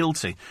plea to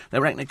guilty. They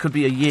reckon it could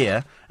be a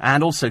year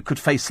and also could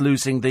face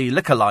losing the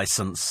liquor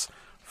licence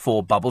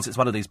for Bubbles. It's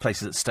one of these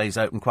places that stays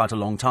open quite a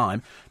long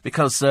time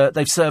because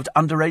they've served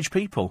underage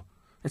people.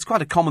 It's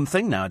quite a common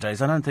thing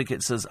nowadays. I don't think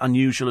it's as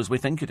unusual as we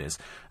think it is.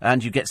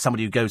 And you get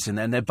somebody who goes in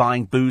there and they're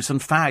buying booze and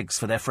fags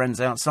for their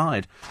friends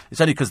outside. It's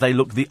only because they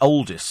look the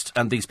oldest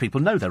and these people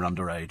know they're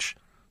underage.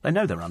 They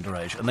know they're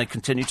underage and they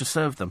continue to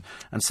serve them.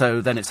 And so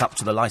then it's up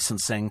to the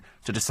licensing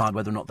to decide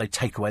whether or not they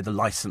take away the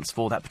licence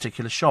for that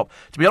particular shop.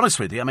 To be honest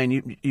with you, I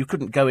mean, you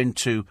couldn't go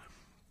into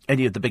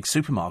any of the big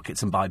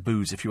supermarkets and buy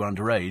booze if you were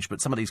underage,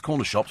 but some of these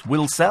corner shops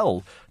will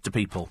sell to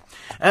people.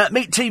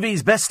 Meet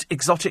TV's best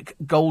exotic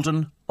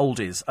golden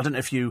oldies. I don't know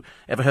if you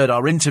ever heard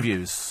our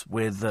interviews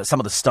with some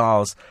of the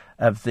stars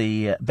of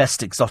the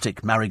Best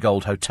Exotic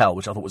Marigold Hotel,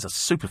 which I thought was a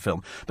super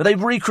film. But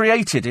they've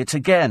recreated it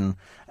again.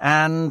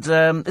 And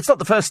it's not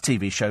the first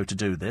TV show to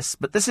do this,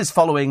 but this is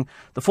following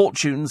the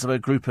fortunes of a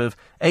group of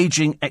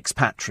ageing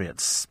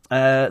expatriates.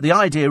 The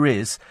idea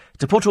is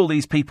to put all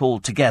these people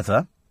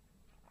together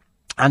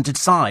and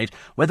decide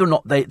whether or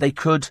not they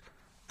could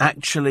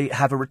actually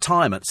have a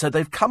retirement. So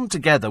they've come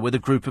together with a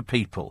group of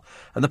people.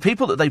 And the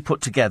people that they put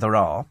together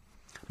are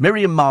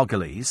Miriam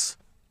Margolyes,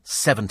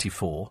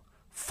 74.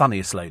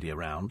 Funniest lady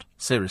around.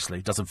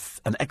 Seriously, does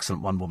an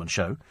excellent one-woman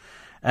show.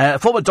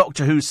 Former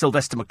Doctor Who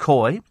Sylvester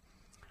McCoy.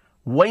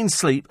 Wayne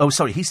Sleep... Oh,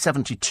 sorry, he's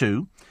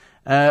 72.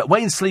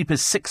 Wayne Sleep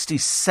is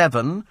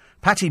 67.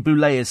 Patty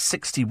Boulay is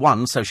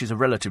 61, so she's a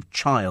relative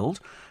child.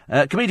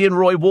 Comedian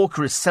Roy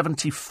Walker is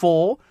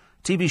 74.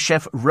 TV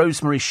chef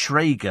Rosemary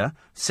Schrager,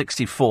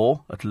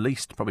 64, at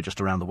least, probably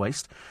just around the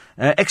waist.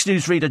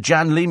 Ex-News reader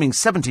Jan Leeming,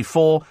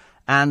 74.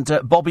 And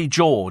Bobby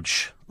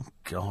George. Oh,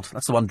 God,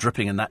 that's the one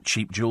dripping in that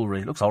cheap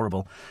jewellery. It looks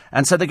horrible.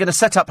 And so they're going to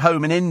set up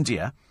home in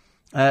India.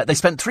 They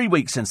spent 3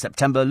 weeks in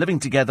September living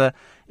together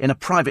in a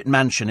private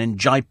mansion in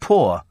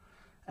Jaipur.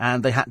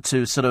 And they had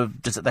to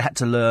they had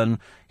to learn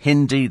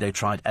Hindi. They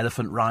tried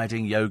elephant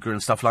riding, yoga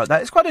and stuff like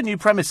that. It's quite a new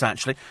premise,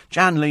 actually.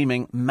 Jan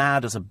Leeming,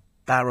 mad as a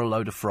barrel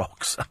load of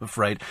frogs, I'm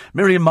afraid.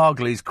 Miriam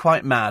Margolyes,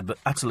 quite mad, but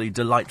utterly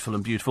delightful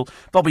and beautiful.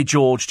 Bobby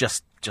George,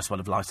 just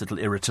one of life's little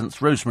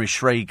irritants. Rosemary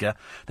Schrager.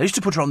 They used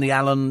to put her on the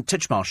Alan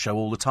Titchmarsh show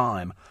all the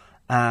time.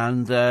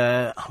 And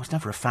I was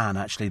never a fan,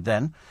 actually,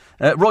 then.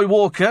 Roy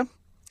Walker...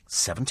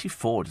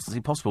 74, doesn't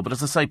seem possible. But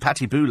as I say,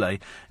 Patty Boulay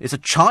is a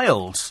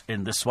child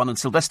in this one, and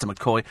Sylvester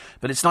McCoy.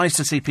 But it's nice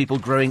to see people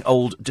growing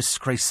old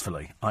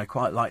disgracefully. I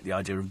quite like the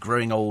idea of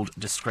growing old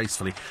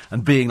disgracefully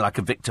and being like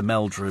a Victor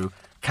Meldrew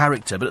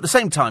character, but at the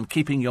same time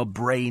keeping your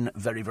brain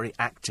very, very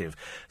active.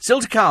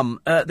 Still to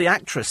come, the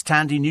actress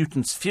Tandy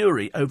Newton's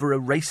fury over a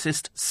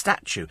racist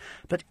statue.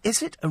 But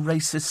is it a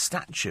racist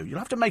statue? You'll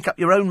have to make up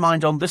your own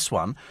mind on this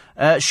one.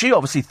 She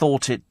obviously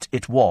thought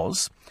it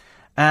was.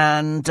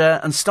 And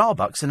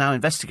Starbucks are now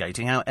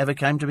investigating how it ever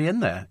came to be in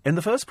there in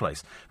the first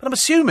place. But I'm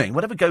assuming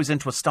whatever goes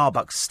into a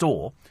Starbucks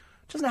store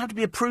doesn't have to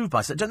be approved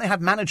by... Don't they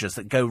have managers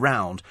that go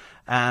round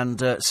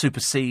and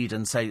supersede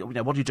and say,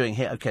 what are you doing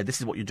here? OK, this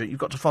is what you're doing. You've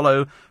got to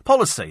follow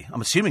policy. I'm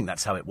assuming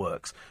that's how it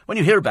works. When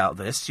you hear about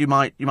this, you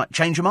might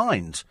change your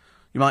mind.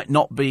 You might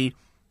not be,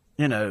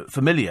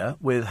 familiar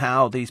with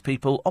how these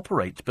people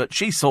operate. But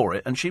she saw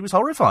it and she was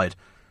horrified.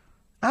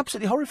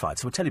 Absolutely horrified.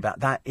 So we'll tell you about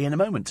that in a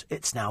moment.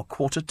 It's now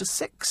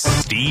 6:45.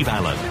 Steve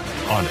Allen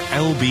on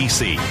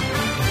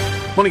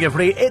LBC. Morning,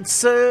 everybody.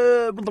 It's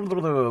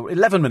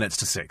 11 minutes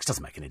to 6.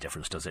 Doesn't make any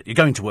difference, does it? You're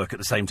going to work at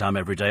the same time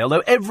every day.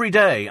 Although every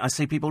day I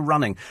see people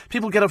running.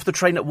 People get off the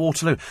train at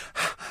Waterloo,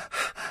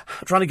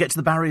 trying to get to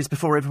the barriers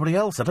before everybody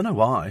else. I don't know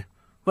why.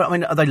 Well, I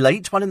mean, are they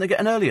late? Why didn't they get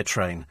an earlier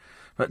train?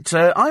 But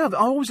I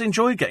always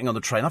enjoyed getting on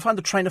the train. I find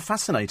the train a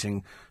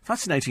fascinating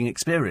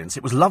experience.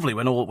 It was lovely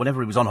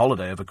whenever he was on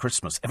holiday over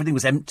Christmas. Everything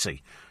was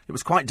empty. It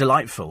was quite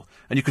delightful.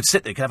 And you could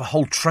sit there, you could have a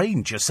whole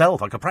train to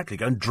yourself. I could practically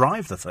go and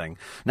drive the thing.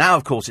 Now,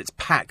 of course, it's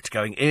packed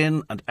going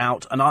in and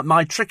out. And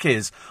my trick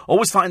is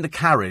always find the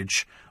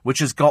carriage which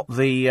has got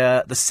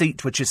the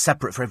seat which is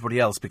separate for everybody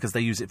else because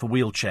they use it for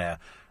wheelchair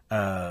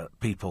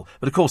people.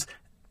 But, of course...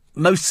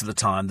 most of the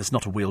time, there's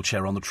not a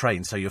wheelchair on the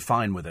train, so you're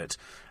fine with it.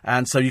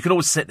 And so you can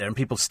always sit there and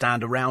people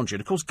stand around you.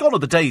 And, of course, gone are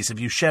the days of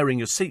you sharing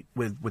your seat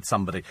with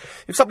somebody.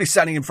 If somebody's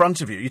standing in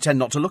front of you, you tend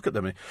not to look at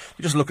them. You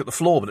just look at the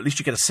floor, but at least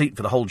you get a seat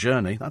for the whole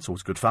journey. That's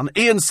always good fun.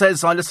 Ian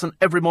says, I listen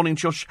every morning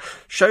to your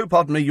show.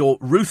 Pardon me, you're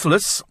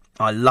ruthless.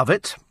 I love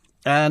it.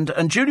 And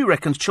Julie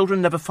reckons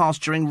children never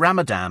fast during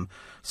Ramadan.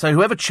 So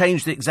whoever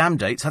changed the exam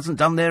dates hasn't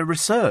done their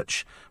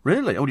research.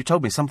 Really? Oh, you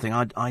told me something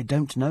I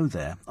don't know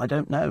there. I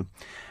don't know.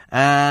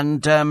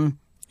 And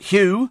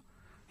Hugh,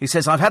 he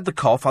says, I've had the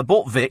cough, I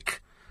bought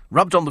Vic,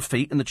 rubbed on the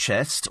feet and the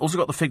chest, also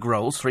got the fig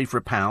rolls, 3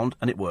 for £1,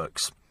 and it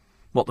works.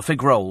 What, the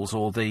fig rolls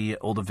or the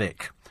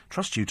Vic?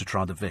 Trust you to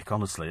try the Vic,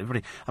 honestly.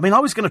 Everybody. I mean,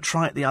 I was going to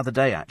try it the other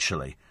day,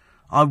 actually.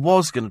 I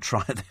was going to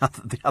try it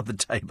the other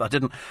day, but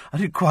I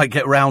didn't quite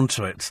get round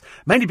to it.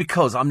 Mainly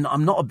because I'm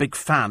not a big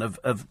fan of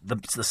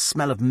the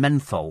smell of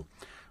menthol.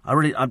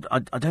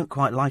 I don't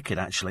quite like it,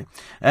 actually.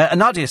 And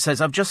Nadia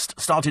says, I've just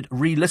started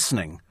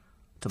re-listening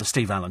to the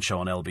Steve Allen Show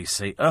on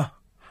LBC. Oh,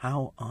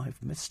 how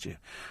I've missed you.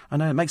 I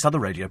know, it makes other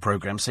radio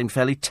programmes seem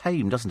fairly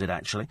tame, doesn't it,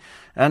 actually?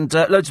 And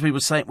loads of people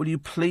saying, will you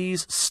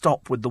please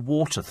stop with the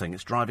water thing?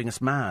 It's driving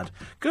us mad.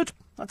 Good.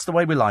 That's the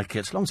way we like it,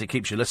 as long as it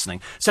keeps you listening.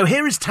 So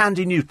here is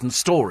Tandy Newton's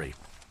story.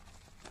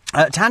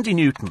 Tandy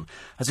Newton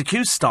has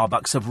accused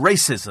Starbucks of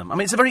racism. I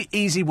mean, it's a very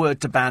easy word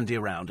to bandy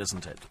around,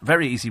 isn't it?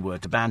 Very easy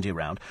word to bandy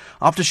around.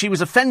 After she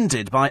was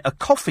offended by a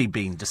coffee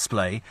bean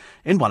display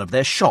in one of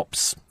their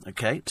shops.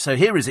 OK, so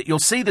here is it. You'll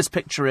see this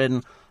picture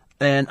in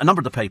a number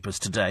of the papers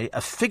today.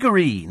 A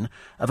figurine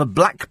of a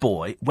black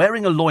boy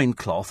wearing a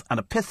loincloth and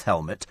a pith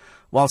helmet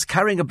whilst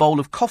carrying a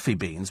bowl of coffee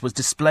beans was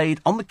displayed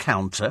on the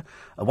counter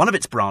at one of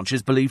its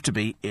branches believed to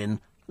be in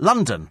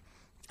London.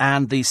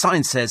 And the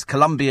sign says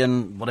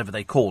Colombian, whatever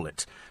they call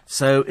it.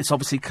 So it's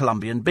obviously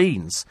Colombian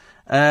beans.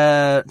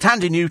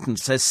 Tandy Newton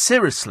says,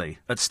 seriously,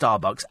 at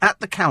Starbucks, at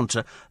the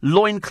counter,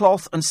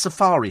 loincloth and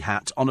safari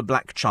hat on a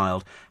black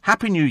child.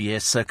 Happy New Year,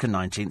 circa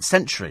 19th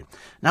century.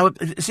 Now,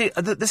 see,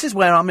 this is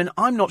where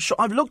I'm not sure.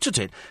 I've looked at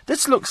it.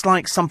 This looks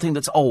like something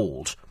that's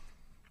old.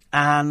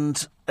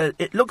 And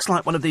it looks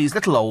like one of these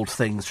little old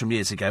things from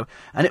years ago.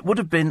 And it would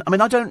have been,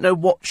 I don't know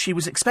what she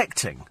was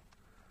expecting.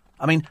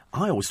 I mean,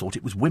 I always thought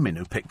it was women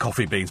who pick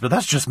coffee beans, but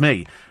that's just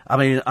me. I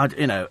mean,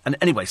 and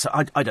anyway, so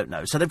I don't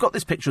know. So they've got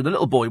this picture of the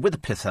little boy with a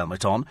pith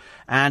helmet on,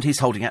 and he's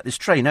holding out this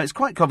tray. Now, it's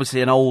quite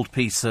obviously an old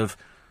piece of,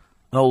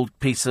 I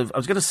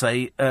was going to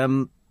say,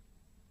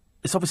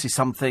 it's obviously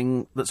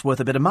something that's worth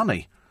a bit of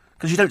money,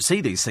 because you don't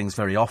see these things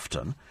very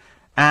often.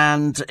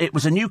 And it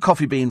was a new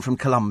coffee bean from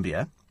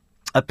Colombia.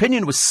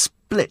 Opinion was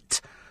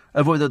split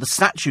over whether the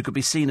statue could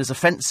be seen as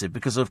offensive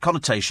because of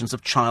connotations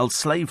of child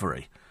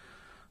slavery.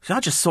 See, I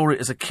just saw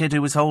it as a kid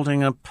who was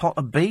holding a pot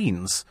of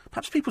beans.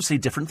 Perhaps people see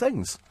different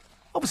things.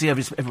 Obviously,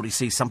 everybody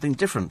sees something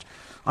different.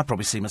 I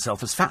probably see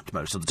myself as fat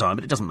most of the time,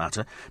 but it doesn't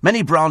matter.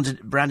 Many branded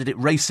it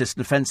racist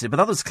and offensive, but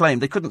others claimed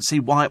they couldn't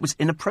see why it was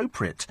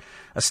inappropriate.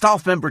 A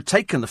staff member had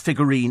taken the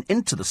figurine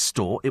into the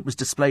store. It was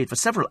displayed for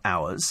several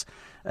hours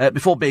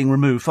before being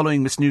removed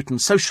following Miss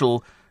Newton's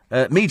social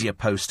media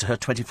post to her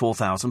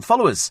 24,000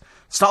 followers.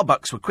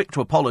 Starbucks were quick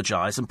to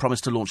apologise and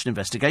promised to launch an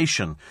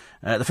investigation.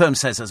 The firm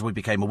says, as we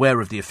became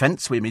aware of the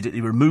offence, we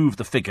immediately removed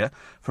the figure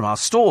from our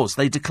stores.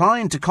 They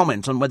declined to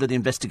comment on whether the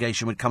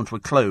investigation would come to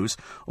a close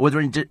or whether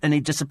any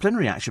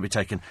disciplinary action would be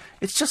taken.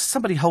 It's just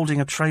somebody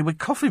holding a tray with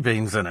coffee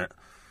beans in it.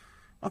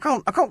 I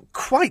can't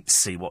quite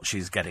see what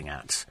she's getting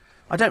at.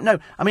 I don't know.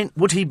 I mean,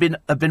 would he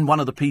have been one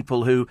of the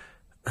people who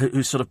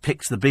sort of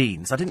picked the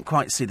beans? I didn't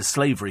quite see the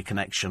slavery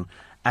connection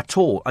at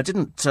all. I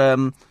didn't,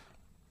 I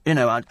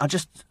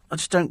just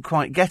don't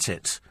quite get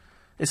it.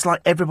 It's like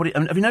everybody... I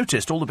mean, have you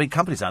noticed all the big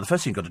companies now, the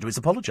first thing you've got to do is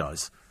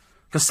apologise.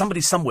 Because somebody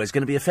somewhere is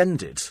going to be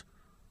offended.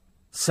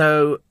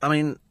 So, I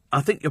mean,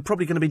 I think you're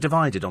probably going to be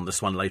divided on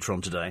this one later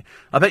on today.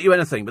 I bet you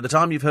anything, by the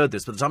time you've heard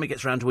this, by the time it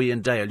gets around to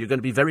Ian Dale, you're going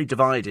to be very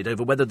divided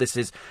over whether this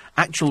is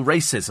actual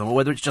racism or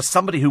whether it's just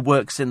somebody who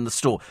works in the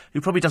store who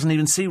probably doesn't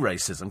even see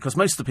racism, because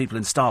most of the people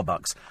in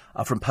Starbucks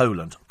are from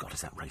Poland. God, is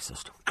that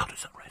racist? God,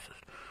 is that racist?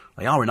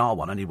 They are in our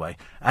one, anyway.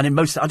 And in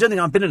most... I don't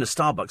think I've been in a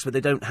Starbucks where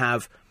they don't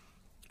have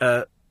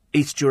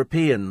East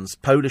Europeans,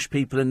 Polish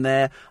people in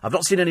there. I've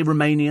not seen any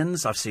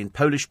Romanians. I've seen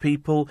Polish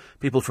people,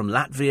 people from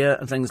Latvia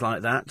and things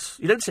like that.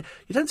 You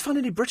don't find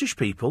any British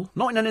people,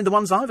 not in any of the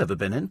ones I've ever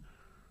been in.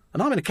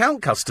 And I'm an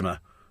account customer.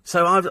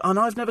 So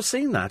I've never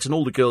seen that. And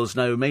all the girls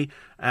know me,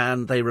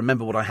 and they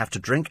remember what I have to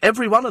drink.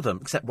 Every one of them,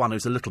 except one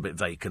who's a little bit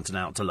vacant and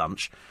out to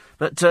lunch.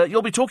 But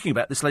you'll be talking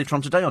about this later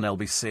on today on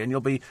LBC, and you'll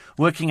be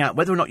working out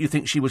whether or not you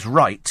think she was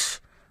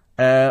right,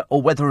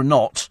 or whether or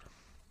not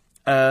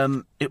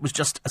it was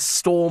just a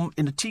storm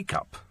in a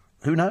teacup.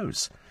 Who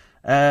knows?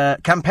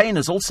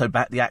 Campaigners also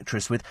backed the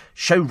actress with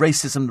 "Show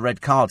Racism the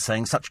Red Card,"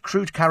 saying such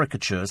crude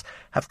caricatures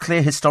have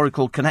clear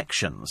historical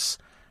connections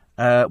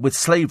with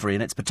slavery,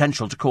 and its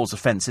potential to cause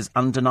offence is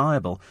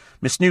undeniable.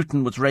 Miss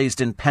Newton was raised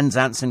in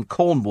Penzance in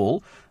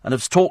Cornwall and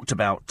has talked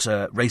about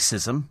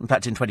racism. In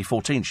fact, in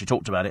 2014 she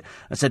talked about it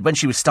and said when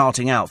she was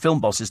starting out,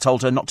 film bosses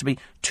told her not to be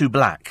too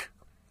black.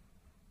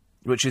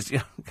 Which is,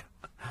 you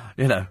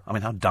know, I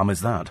mean, how dumb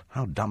is that?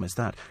 How dumb is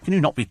that? Can you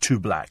not be too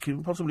black?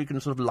 You possibly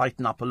can sort of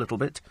lighten up a little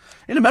bit.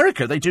 In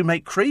America, they do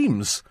make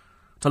creams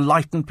to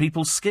lighten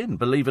people's skin,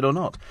 believe it or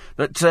not.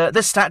 But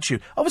this statue,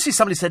 obviously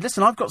somebody said,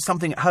 listen, I've got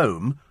something at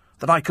home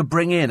that I could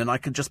bring in and I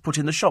could just put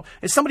in the shop.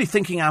 It's somebody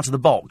thinking out of the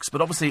box,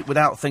 but obviously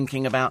without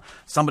thinking about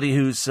somebody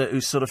who's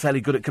sort of fairly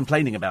good at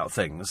complaining about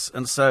things.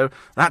 And so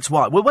that's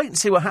why. We'll wait and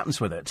see what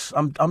happens with it.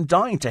 I'm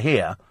dying to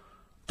hear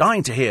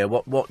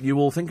what you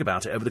all think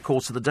about it over the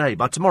course of the day.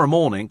 By tomorrow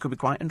morning, it could be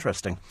quite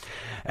interesting.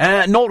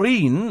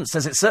 Noreen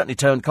says it certainly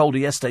turned colder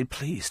yesterday.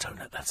 Please don't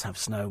let us have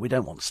snow. We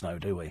don't want snow,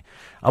 do we?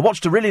 I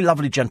watched a really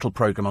lovely gentle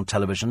programme on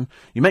television.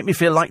 You make me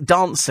feel like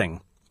dancing.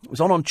 It was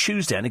on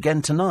Tuesday and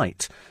again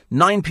tonight.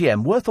 9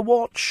 p.m. Worth a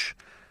watch.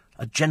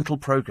 A gentle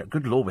programme.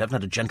 Good Lord, we haven't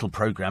had a gentle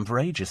programme for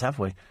ages, have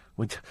we?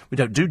 We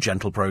don't do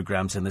gentle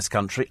programmes in this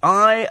country.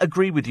 I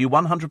agree with you,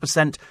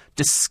 100%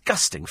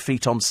 disgusting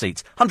feet on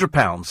seats.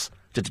 £100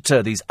 to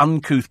deter these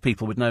uncouth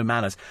people with no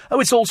manners. Oh,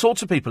 it's all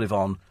sorts of people,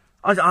 Yvonne.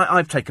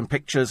 I've taken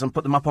pictures and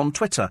put them up on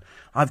Twitter.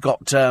 I've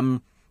got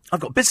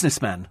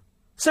businessmen.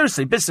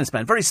 Seriously,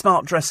 businessmen, very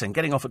smart dressing,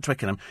 getting off at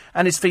Twickenham,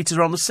 and his feet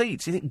are on the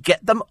seats. You think,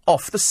 get them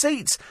off the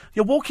seats.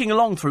 You're walking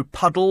along through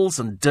puddles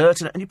and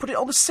dirt, and you put it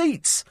on the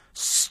seats.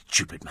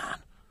 Stupid man.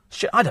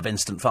 I'd have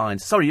instant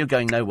fines. Sorry, you're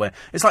going nowhere.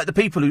 It's like the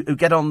people who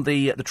get on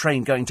the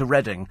train going to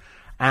Reading,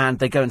 and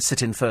they go and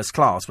sit in first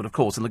class, but of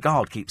course, and the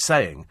guard keeps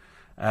saying,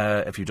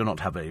 if you do not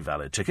have a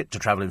valid ticket to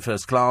travel in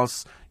first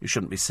class, you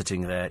shouldn't be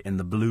sitting there in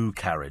the blue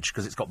carriage,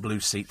 because it's got blue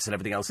seats and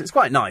everything else. It's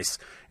quite nice.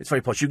 It's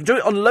very posh. You can do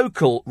it on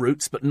local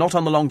routes, but not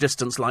on the long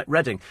distance like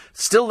Reading.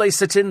 Still, they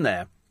sit in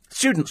there.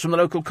 Students from the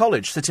local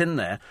college sit in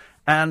there,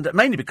 and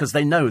mainly because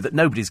they know that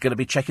nobody's going to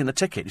be checking the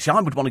ticket. You see, I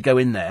would want to go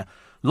in there,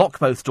 lock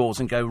both doors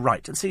and go,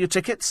 right, and see your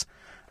tickets?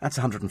 That's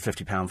a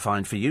 £150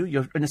 fine for you.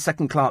 You're in a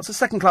second class. A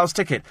second class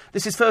ticket.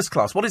 This is first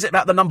class. What is it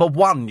about the number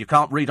 1 you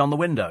can't read on the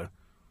window?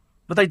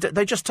 But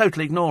they just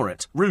totally ignore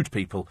it. Rude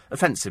people,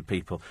 offensive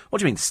people. What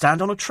do you mean,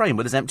 stand on a train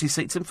where there's empty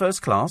seats in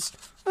first class?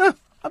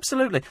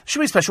 Absolutely. Should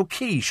be a special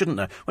key, shouldn't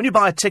there? When you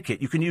buy a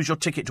ticket, you can use your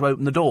ticket to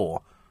open the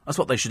door. That's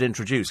what they should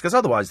introduce, because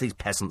otherwise these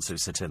peasants who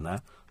sit in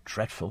there,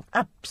 dreadful,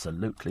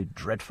 absolutely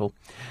dreadful.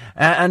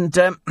 Who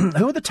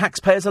are the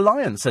Taxpayers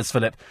Alliance, says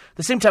Philip.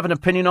 They seem to have an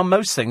opinion on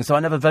most things, so I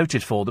never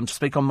voted for them to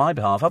speak on my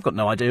behalf. I've got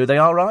no idea who they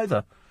are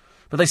either.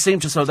 But they seem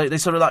to they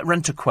sort of like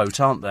rent a quote,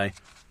 aren't they?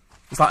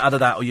 It's like either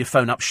that or you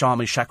phone up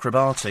Shami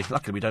Chakrabarti.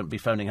 Luckily we don't be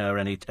phoning her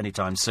any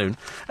time soon.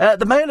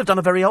 The Mail have done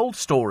a very old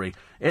story.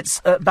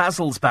 It's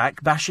Basil's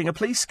back bashing a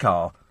police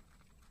car.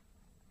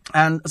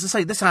 And as I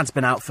say, this ad's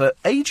been out for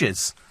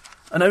ages.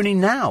 And only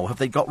now have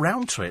they got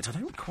round to it. I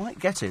don't quite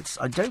get it.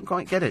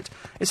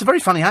 It's a very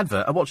funny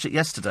advert. I watched it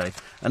yesterday.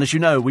 And as you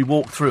know,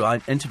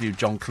 I interviewed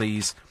John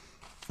Cleese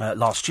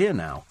last year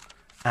now.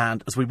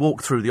 And as we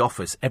walked through the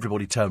office,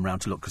 everybody turned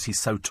round to look because he's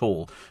so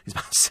tall. He's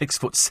about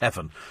 6'7".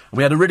 And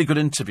we had a really good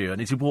interview.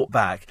 And as he walked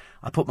back,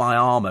 I put my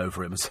arm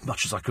over him as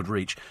much as I could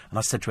reach. And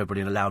I said to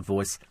everybody in a loud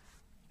voice,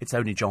 "It's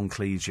only John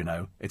Cleese, you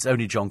know. It's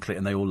only John Cleese."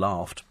 And they all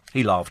laughed.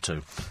 He laughed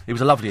too. It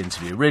was a lovely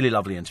interview, really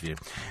lovely interview.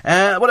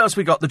 What else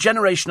we got? The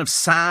generation of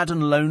sad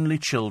and lonely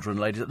children,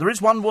 ladies. There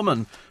is one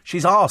woman,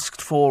 she's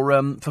asked for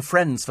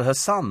friends for her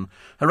son.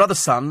 Her other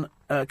son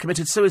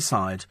committed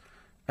suicide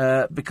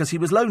because he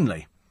was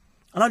lonely.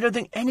 And I don't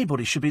think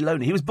anybody should be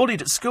lonely. He was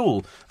bullied at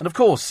school. And of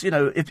course, you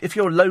know, if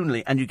you're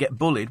lonely and you get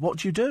bullied, what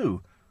do you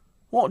do?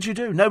 What do you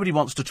do? Nobody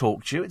wants to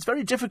talk to you. It's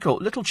very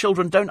difficult. Little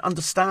children don't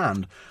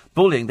understand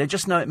bullying. They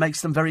just know it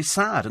makes them very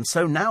sad. And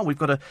so now we've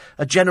got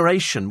a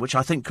generation which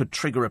I think could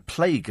trigger a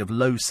plague of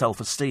low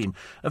self-esteem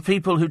of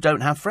people who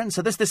don't have friends.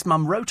 So this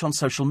mum wrote on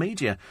social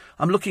media,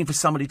 "I'm looking for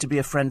somebody to be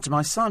a friend to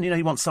my son." You know,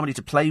 he wants somebody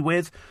to play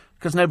with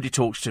because nobody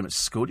talks to him at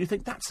school. You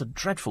think that's a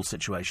dreadful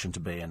situation to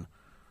be in.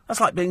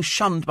 That's like being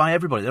shunned by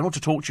everybody. They don't want to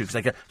talk to you because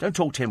they go, "Don't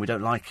talk to him, we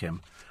don't like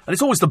him." And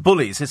it's always the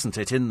bullies, isn't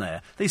it, in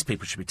there? These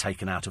people should be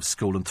taken out of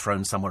school and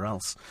thrown somewhere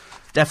else.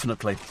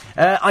 Definitely.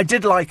 I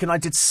did like and I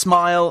did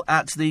smile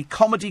at the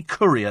Comedy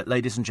Courier,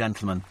 ladies and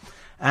gentlemen.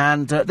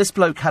 And this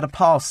bloke had a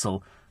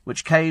parcel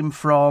which came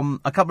from,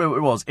 I can't remember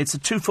what it was. It's a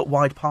 2-foot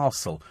wide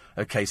parcel.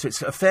 OK, so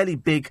it's a fairly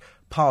big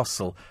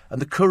parcel.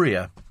 And the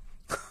courier,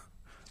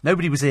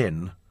 nobody was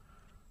in.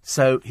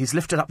 So he's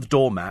lifted up the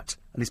doormat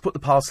and he's put the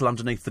parcel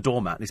underneath the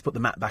doormat and he's put the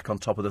mat back on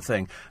top of the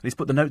thing. And he's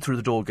put the note through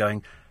the door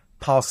going,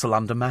 "Parcel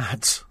under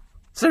mat."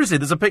 Seriously,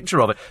 there's a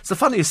picture of it. It's the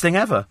funniest thing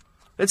ever.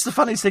 It's the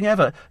funniest thing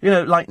ever. You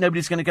know, like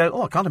nobody's going to go,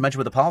 "Oh, I can't imagine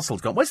where the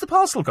parcel's gone." Where's the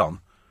parcel gone?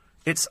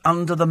 It's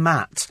under the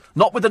mat.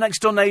 Not with the next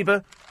door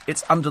neighbour.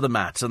 It's under the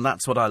mat. And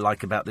that's what I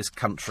like about this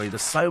country.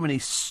 There's so many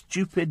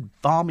stupid,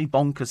 balmy,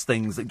 bonkers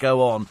things that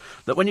go on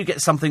that when you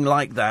get something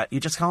like that, you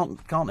just can't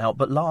help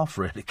but laugh,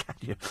 really, can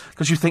you?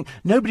 Because you think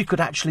nobody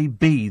could actually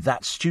be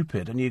that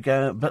stupid. And you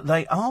go, but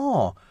they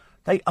are.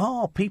 They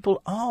are.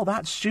 People are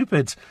that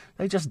stupid.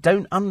 They just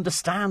don't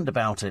understand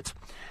about it.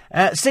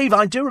 Steve,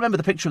 I do remember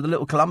the picture of the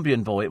little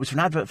Colombian boy. It was an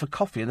advert for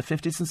coffee in the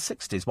 50s and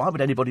 60s. Why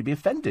would anybody be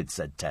offended,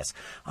 said Tess.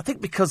 I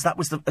think because that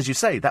was as you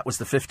say, that was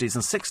the 50s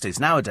and 60s.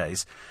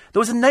 Nowadays, there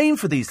was a name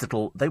for these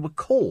they were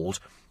called,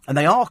 and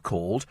they are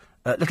called,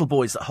 little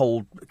boys that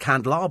hold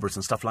candelabras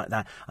and stuff like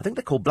that. I think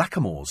they're called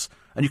blackamoors.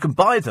 And you can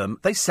buy them.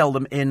 They sell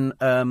them in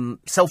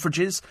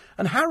Selfridges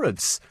and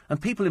Harrods.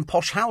 And people in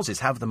posh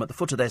houses have them at the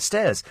foot of their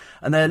stairs.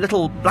 And they're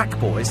little black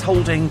boys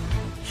holding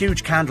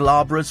huge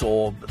candelabras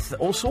or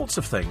all sorts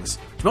of things.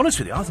 To be honest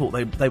with you, I thought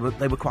they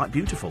were quite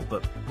beautiful,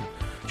 but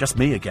just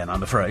me again,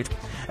 I'm afraid.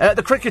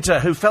 The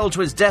cricketer who fell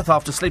to his death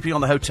after sleeping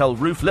on the hotel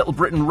roof, Little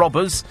Britain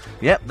robbers.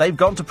 Yep, they've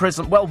gone to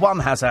prison. Well, one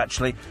has,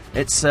 actually.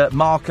 It's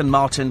Mark and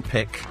Martin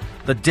Pick,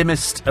 the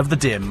dimmest of the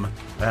dim.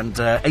 And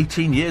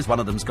 18 years one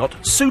of them's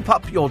got. Soup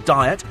up your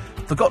diet.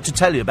 Forgot to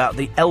tell you about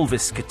the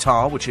Elvis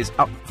guitar, which is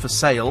up for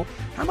sale.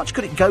 How much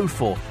could it go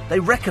for? They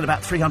reckon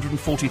about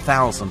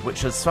 340,000,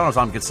 which, as far as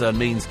I'm concerned,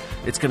 means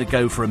it's going to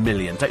go for $1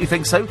 million. Don't you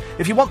think so?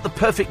 If you want the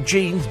perfect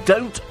jeans,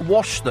 don't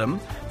wash them.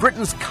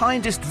 Britain's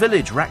kindest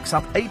village racks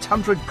up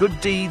 800 good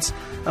deeds,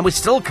 and we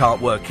still can't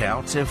work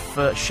out if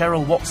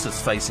Cheryl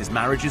What's-His-Face's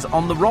marriage is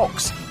on the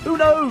rocks. Who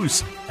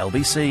knows?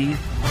 LBC.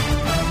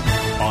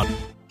 On.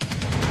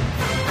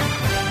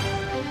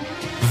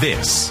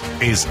 This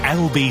is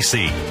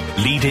LBC,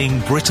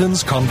 leading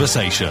Britain's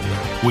conversation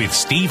with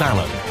Steve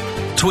Allen.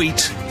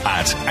 Tweet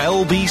at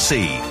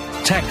LBC.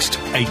 Text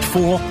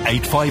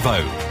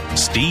 84850.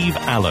 Steve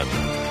Allen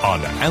on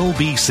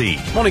LBC.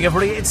 Morning,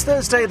 everybody. It's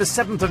Thursday, the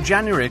 7th of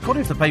January.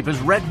 According to the papers,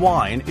 red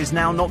wine is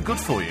now not good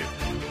for you.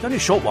 Only a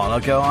short while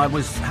ago, I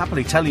was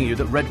happily telling you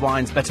that red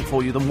wine's better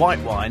for you than white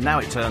wine. Now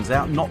it turns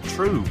out not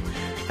true.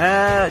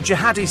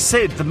 Jihadi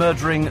Sid, the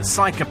murdering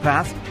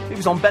psychopath, he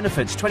was on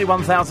benefits,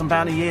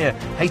 £21,000 a year.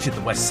 Hated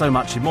the West so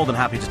much, he's more than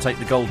happy to take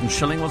the golden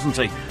shilling, wasn't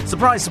he?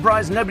 Surprise,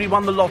 surprise, nobody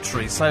won the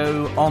lottery.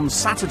 So on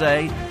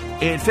Saturday,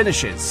 it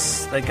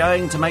finishes. They're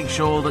going to make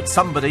sure that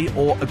somebody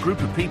or a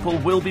group of people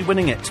will be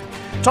winning it.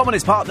 Tom and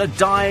his partner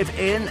dive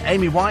in.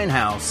 Amy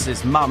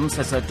Winehouse's mum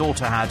says her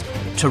daughter had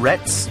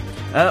Tourette's.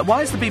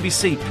 Why is the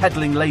BBC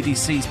peddling Lady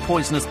C's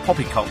poisonous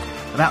poppycock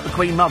about the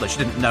Queen Mother? She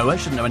didn't know her,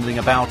 she didn't know anything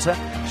about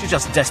her. She's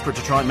just desperate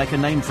to try and make a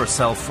name for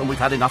herself, and we've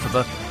had enough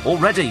of her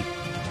already.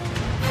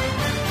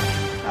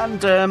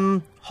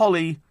 And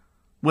Holly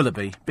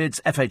Willoughby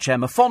bids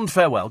FHM a fond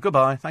farewell.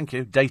 Goodbye, thank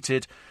you.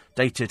 Dated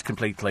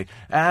completely.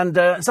 And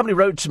somebody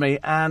wrote to me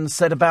and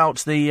said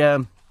about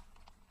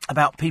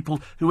about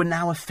people who are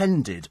now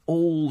offended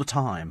all the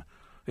time.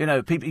 You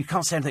know, people, you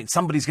can't say anything.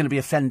 Somebody's going to be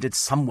offended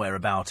somewhere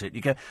about it.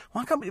 You go,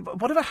 why can't we?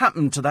 Whatever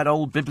happened to that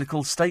old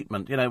biblical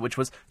statement, you know, which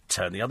was,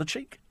 turn the other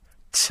cheek?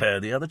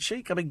 Turn the other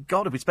cheek? I mean,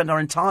 God, if we spend our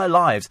entire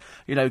lives,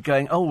 you know,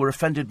 going, oh, we're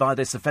offended by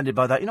this, offended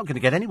by that, you're not going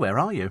to get anywhere,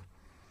 are you?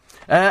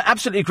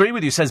 Absolutely agree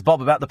with you, says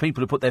Bob, about the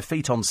people who put their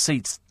feet on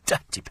seats.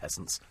 Dirty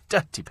peasants.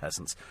 Dirty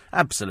peasants.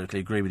 Absolutely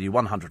agree with you,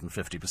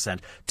 150%.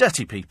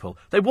 Dirty people.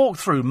 They walk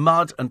through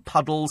mud and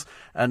puddles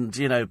and,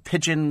 you know,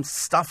 pigeon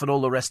stuff and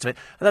all the rest of it,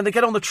 and then they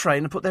get on the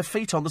train and put their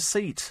feet on the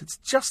seat. It's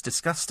just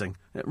disgusting.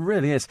 It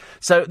really is.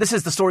 So this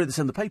is the story that's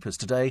in the papers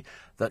today,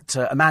 that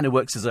a man who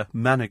works as a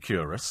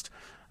manicurist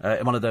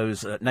in one of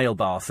those nail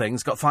bar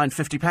things, got fined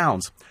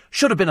 £50.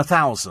 Should have been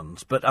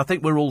 1,000, but I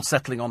think we're all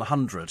settling on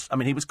 100. I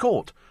mean, he was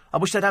caught. I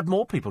wish they'd had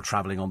more people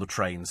travelling on the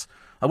trains.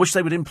 I wish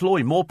they would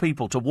employ more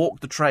people to walk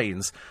the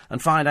trains and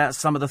find out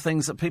some of the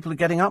things that people are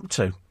getting up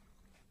to.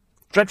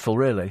 Dreadful,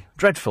 really.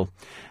 Dreadful.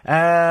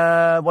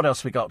 What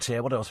else we got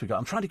here?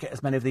 I'm trying to get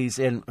as many of these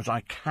in as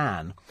I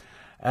can.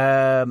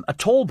 A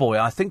tall boy,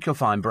 I think you'll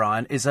find,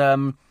 Brian, is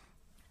a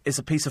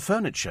piece of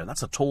furniture.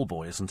 That's a tall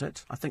boy, isn't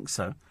it? I think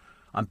so.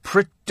 I'm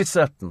pretty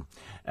certain.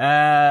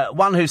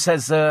 One who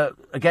says,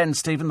 again,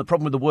 Stephen, the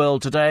problem with the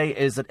world today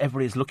is that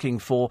everybody is looking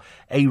for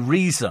a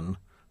reason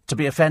to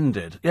be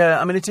offended. Yeah,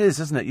 I mean, it is,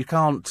 isn't it? You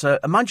can't...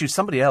 mind you,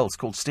 somebody else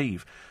called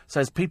Steve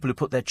says people who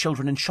put their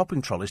children in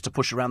shopping trolleys to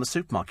push around the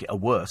supermarket are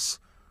worse.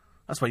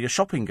 That's where your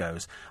shopping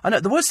goes. I know,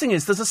 the worst thing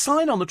is there's a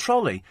sign on the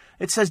trolley.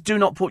 It says, do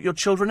not put your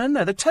children in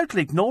there. They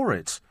totally ignore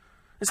it.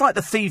 It's like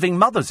the thieving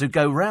mothers who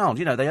go round.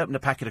 You know, they open a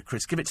packet of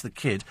crisps, give it to the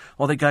kid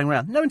while they're going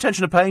round. No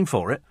intention of paying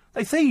for it.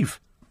 They thieve.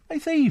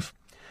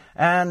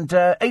 And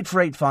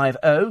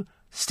 84850,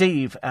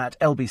 steve at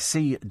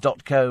lbc.co.uk.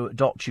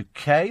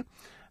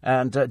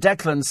 And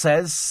Declan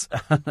says,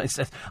 he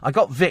says, I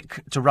got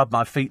Vic to rub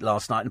my feet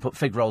last night and put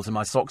fig rolls in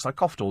my socks. I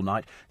coughed all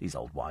night. These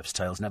old wives'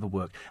 tales never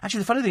work.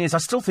 Actually, the funny thing is, I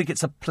still think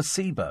it's a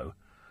placebo.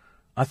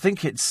 I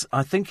think it's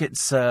a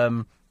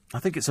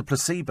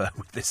placebo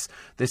with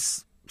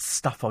this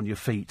stuff on your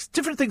feet.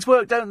 Different things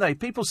work, don't they?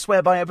 People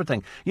swear by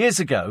everything. Years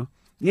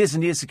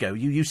and years ago,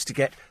 you used to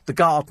get the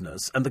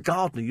gardeners, and the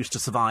gardener used to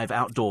survive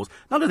outdoors.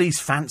 None of these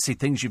fancy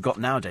things you've got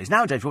nowadays.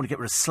 Nowadays, if you want to get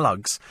rid of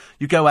slugs,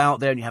 you go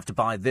out there and you have to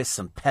buy this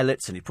and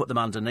pellets, and you put them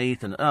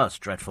underneath, and it's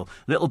dreadful.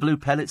 Little blue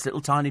pellets,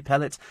 little tiny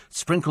pellets,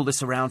 sprinkle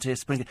this around here,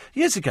 sprinkle...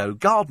 Years ago,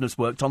 gardeners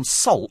worked on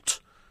salt,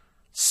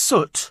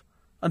 soot,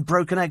 and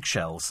broken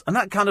eggshells, and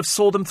that kind of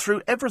saw them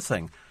through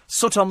everything.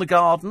 Soot on the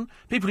garden.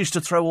 People used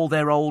to throw all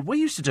their old... We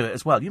used to do it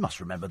as well. You must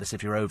remember this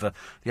if you're over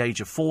the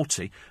age of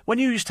 40. When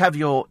you used to have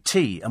your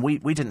tea, and we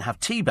didn't have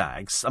tea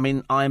bags. I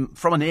mean, I'm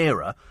from an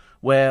era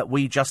where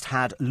we just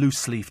had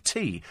loose-leaf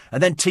tea.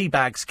 And then tea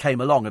bags came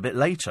along a bit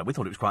later. We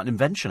thought it was quite an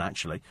invention,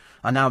 actually.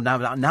 And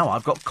now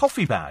I've got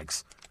coffee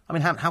bags. I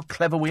mean, how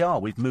clever we are.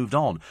 We've moved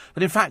on.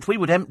 But in fact, we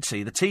would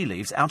empty the tea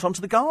leaves out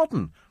onto the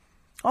garden.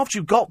 After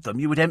you got them,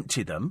 you would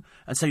empty them,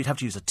 and so you'd have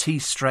to use a tea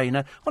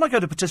strainer. When I go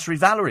to Patisserie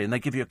Valerie and they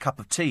give you a cup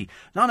of tea,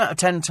 9 out of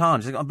 10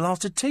 times they've got a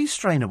blasted tea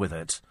strainer with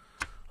it.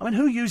 I mean,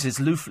 who uses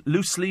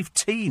loose-leaf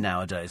tea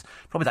nowadays?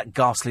 Probably that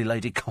ghastly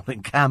lady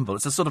Colin Campbell.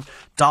 It's a sort of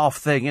daft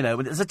thing, you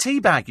know. There's a tea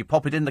bag. You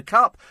pop it in the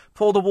cup,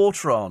 pour the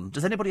water on.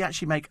 Does anybody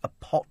actually make a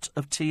pot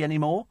of tea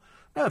anymore?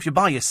 No, if you're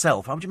by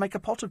yourself, how would you make a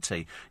pot of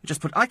tea? You just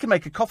put... I can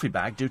make a coffee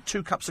bag, do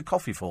 2 cups of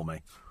coffee for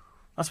me.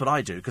 That's what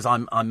I do, because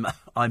I'm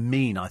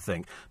mean, I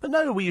think. But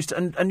no, we used to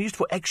and used to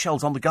put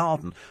eggshells on the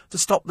garden to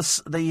stop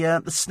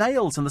the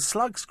snails and the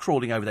slugs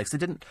crawling over there, because they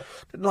didn't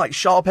like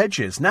sharp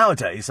edges.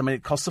 Nowadays, I mean,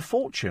 it costs a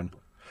fortune,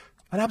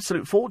 an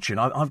absolute fortune.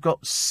 I've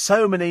got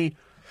so many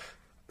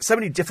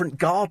different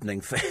gardening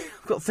things.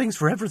 I've got things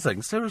for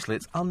everything. Seriously,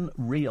 it's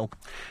unreal.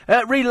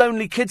 Really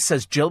lonely kid,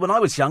 says Jill. When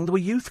I was young, there were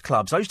youth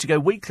clubs. I used to go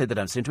weekly. They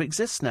don't seem to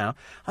exist now.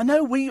 I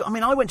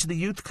went to the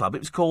youth club.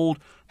 It was called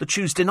the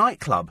Tuesday Night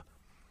Club.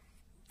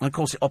 And, of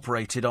course, it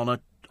operated on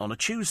a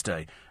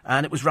Tuesday,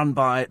 and it was run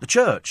by the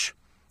church.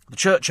 The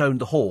church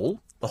owned the hall.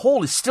 The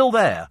hall is still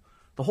there.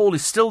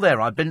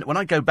 When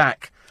I go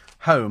back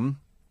home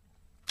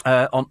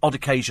on odd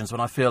occasions when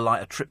I feel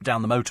like a trip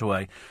down the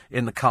motorway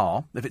in the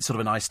car, if it's sort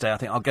of a nice day, I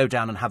think I'll go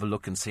down and have a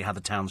look and see how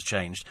the town's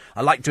changed.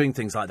 I like doing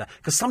things like that,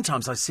 because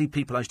sometimes I see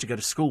people I used to go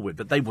to school with,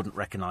 but they wouldn't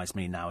recognise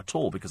me now at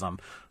all, because I'm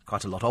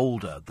quite a lot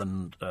older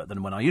than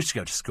when I used to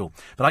go to school.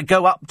 But I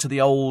go up to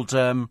the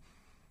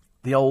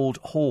old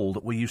hall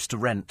that we used to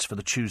rent for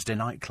the Tuesday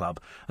Night Club.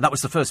 And that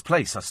was the first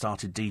place I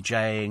started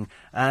DJing.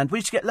 And we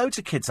used to get loads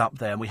of kids up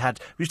there. And we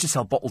used to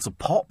sell bottles of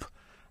pop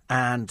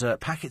and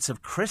packets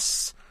of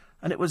crisps.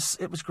 And it was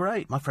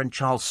great. My friend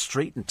Charles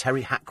Street and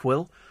Terry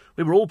Hackwill,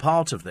 we were all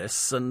part of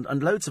this, and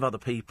loads of other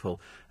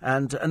people.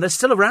 And they're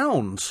still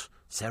around.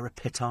 Sarah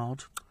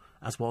Pittard,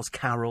 as was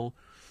Carol.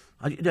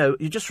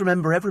 You just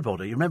remember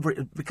everybody. You remember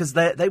it because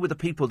they were the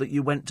people that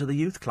you went to the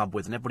youth club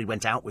with, and everybody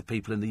went out with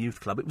people in the youth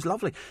club. It was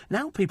lovely.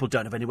 Now people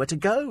don't have anywhere to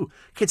go.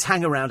 Kids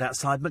hang around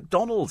outside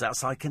McDonald's,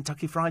 outside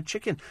Kentucky Fried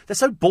Chicken. They're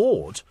so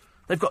bored.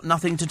 They've got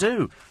nothing to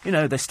do.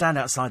 They stand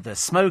outside, they're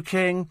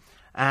smoking,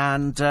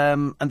 and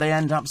they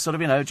end up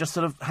just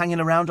hanging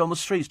around on the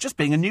streets, just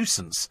being a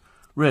nuisance.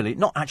 Really,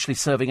 not actually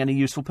serving any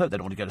useful purpose. They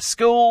don't want to go to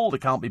school. They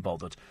can't be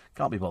bothered.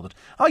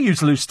 I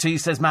use loose tea,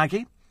 says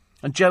Maggie.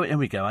 And Joe, here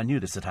we go, I knew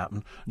this had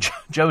happened.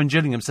 Joe in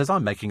Gillingham says,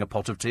 I'm making a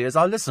pot of tea as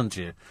I listen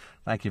to you.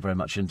 Thank you very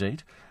much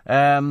indeed.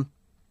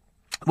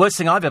 Worst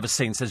thing I've ever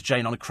seen, says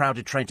Jane, on a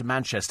crowded train to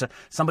Manchester,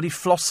 somebody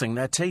flossing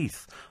their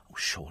teeth. Oh,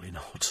 surely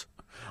not.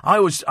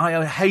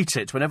 I hate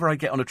it whenever I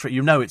get on a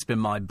train. It's been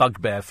my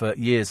bugbear for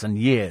years and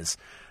years.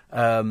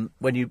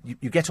 When you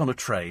get on a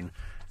train,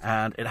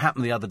 and it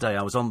happened the other day,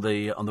 I was on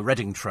the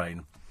Reading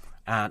train,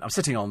 and I'm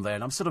sitting on there,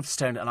 and I'm sort of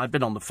staring, and I've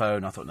been on the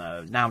phone. I thought,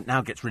 no, now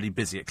it gets really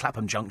busy at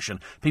Clapham Junction.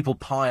 People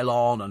pile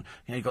on, and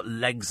you've got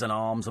legs and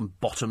arms and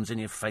bottoms in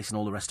your face and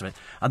all the rest of it.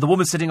 And the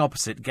woman sitting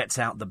opposite gets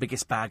out the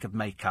biggest bag of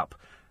makeup,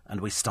 and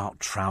we start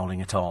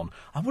troweling it on.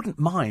 I wouldn't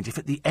mind if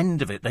at the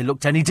end of it they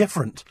looked any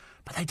different.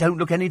 But they don't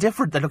look any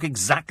different. They look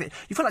exactly...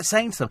 You feel like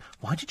saying to them,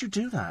 why did you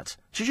do that?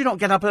 Should you not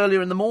get up earlier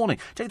in the morning?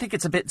 Don't you think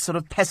it's a bit sort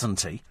of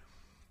peasanty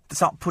to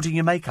start putting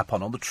your makeup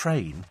on the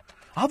train?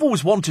 I've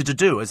always wanted to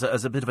do, as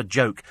a bit of a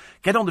joke,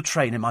 get on the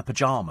train in my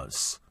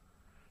pyjamas,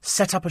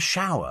 set up a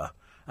shower,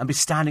 and be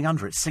standing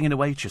under it, singing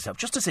away to yourself,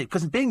 just to see,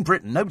 because being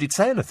Britain, nobody'd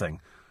say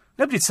anything.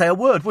 Nobody'd say a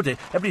word, would it?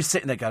 Everybody's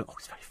sitting there going, oh,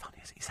 it's very funny,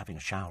 he's having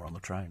a shower on the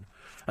train.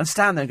 And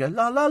stand there and go,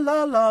 la, la,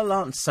 la, la,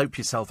 la, and soap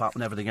yourself up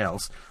and everything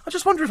else. I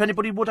just wonder if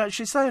anybody would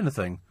actually say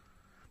anything.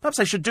 Perhaps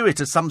they should do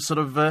it as some sort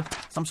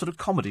of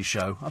comedy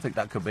show. I think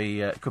that could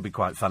be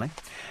quite funny.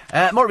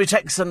 More of your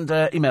texts and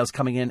emails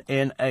coming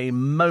in a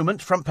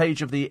moment. Front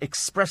page of the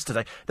Express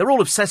today. They're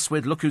all obsessed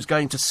with look who's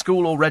going to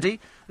school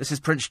already. This is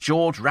Prince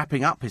George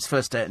wrapping up his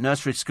first day at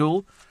nursery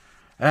school.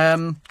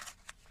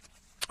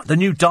 The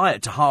new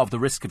diet to halve the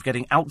risk of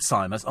getting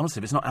Alzheimer's.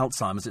 Honestly, if it's not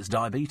Alzheimer's, it's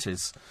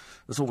diabetes.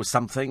 There's always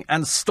something.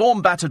 And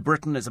storm-battered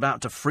Britain is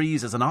about to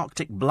freeze as an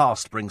Arctic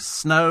blast brings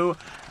snow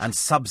and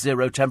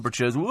sub-zero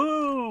temperatures.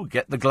 Woo!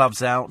 Get the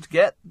gloves out.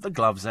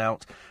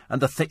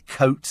 And the thick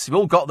coats. You've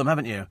all got them,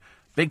 haven't you?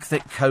 Big,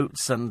 thick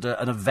coats and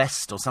a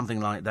vest or something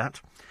like that.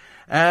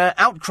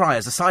 Outcry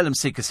as asylum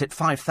seekers hit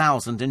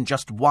 5,000 in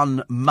just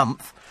 1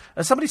 month.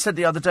 Somebody said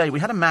the other day, we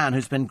had a man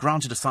who's been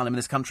granted asylum in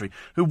this country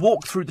who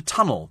walked through the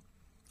tunnel,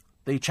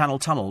 the Channel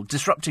Tunnel,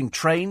 disrupting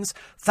trains.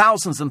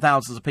 Thousands and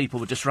thousands of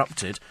people were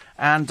disrupted,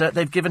 and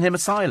they've given him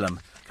asylum.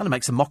 Kind of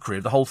makes a mockery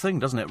of the whole thing,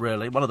 doesn't it,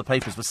 really? One of the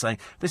papers was saying,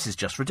 this is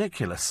just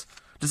ridiculous.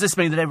 Does this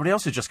mean that everybody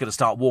else is just going to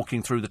start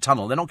walking through the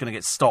tunnel? They're not going to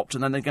get stopped,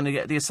 and then they're going to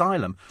get the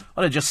asylum.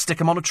 Why don't they just stick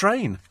them on a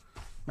train?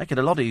 Make it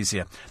a lot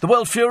easier. The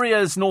world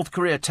furious. North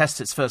Korea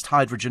tests its first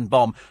hydrogen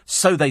bomb,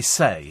 so they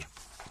say.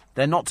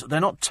 They're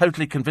not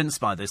totally convinced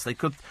by this. They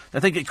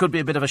think it could be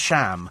a bit of a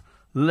sham.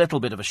 Little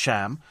bit of a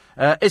sham.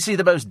 Is he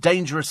the most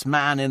dangerous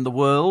man in the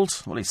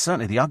world? Well, he's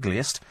certainly the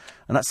ugliest.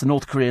 And that's the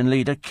North Korean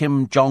leader,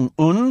 Kim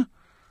Jong-un.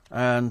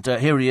 And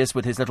here he is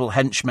with his little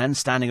henchmen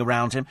standing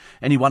around him,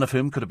 any one of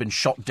whom could have been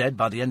shot dead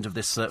by the end of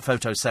this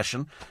photo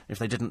session if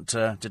they didn't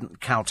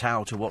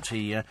kowtow to what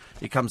he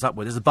comes up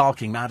with. He's as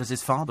barking mad as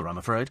his father, I'm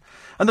afraid.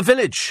 And the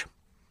Village,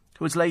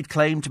 who has laid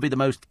claim to be the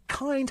most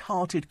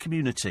kind-hearted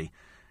community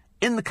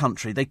in the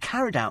country. They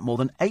carried out more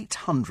than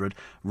 800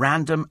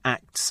 random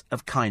acts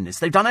of kindness.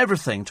 They've done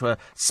everything, to a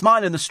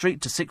smile in the street,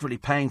 to secretly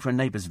paying for a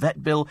neighbour's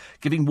vet bill,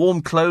 giving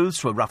warm clothes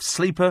to a rough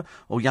sleeper,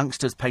 or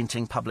youngsters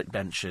painting public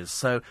benches.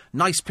 So,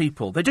 nice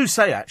people. They do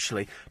say,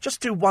 actually,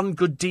 just do one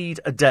good deed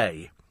a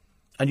day,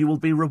 and you will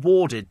be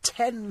rewarded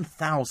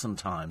 10,000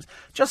 times.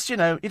 Just, you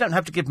don't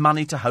have to give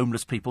money to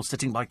homeless people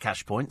sitting by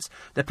cash points.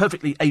 They're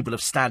perfectly able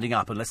of standing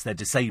up unless they're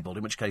disabled,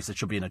 in which case they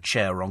should be in a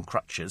chair or on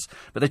crutches.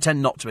 But they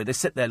tend not to be. They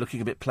sit there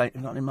looking a bit plain.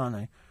 Not any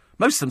money.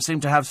 Most of them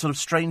seem to have sort of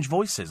strange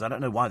voices. I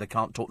don't know why they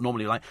can't talk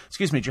normally, like,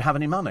 excuse me, do you have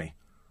any money?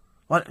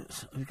 Why,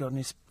 have you got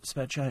any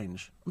spare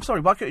change? I'm sorry,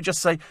 why can't you just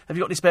say, have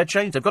you got any spare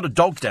change? They've got a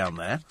dog down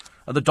there,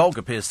 and the dog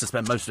appears to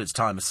spend most of its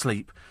time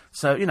asleep.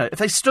 So, if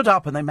they stood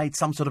up and they made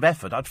some sort of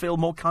effort, I'd feel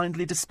more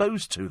kindly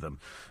disposed to them.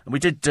 And we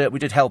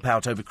did help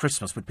out over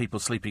Christmas with people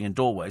sleeping in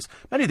doorways.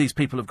 Many of these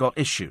people have got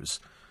issues.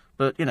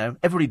 But,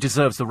 everybody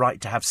deserves the right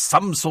to have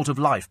some sort of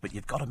life, but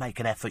you've got to make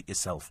an effort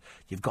yourself.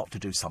 You've got to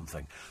do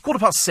something.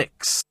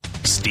 6:15.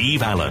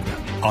 Steve Allen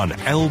on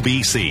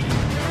LBC.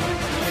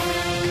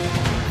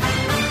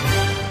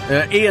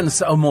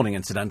 Morning,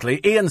 incidentally.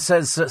 Ian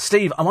says,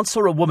 Steve, I once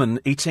saw a woman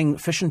eating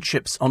fish and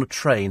chips on a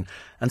train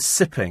and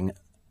sipping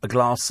a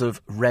glass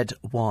of red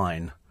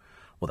wine.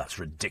 Well, that's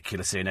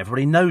ridiculous, Ian.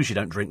 Everybody knows you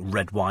don't drink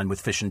red wine with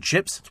fish and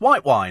chips. It's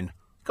white wine.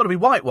 It's got to be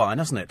white wine,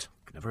 hasn't it?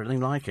 Never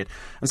anything like it.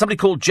 And somebody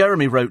called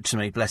Jeremy wrote to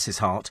me, bless his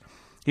heart.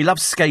 He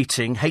loves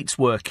skating, hates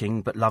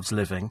working, but loves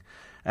living.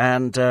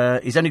 And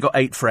he's only got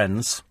 8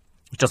 friends,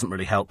 which doesn't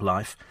really help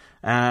life.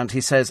 And he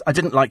says, I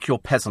didn't like your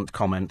peasant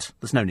comment.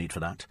 There's no need for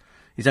that.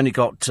 He's only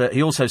got...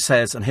 he also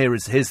says, and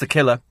here's the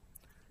killer,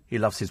 he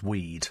loves his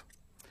weed.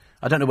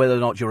 I don't know whether or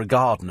not you're a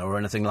gardener or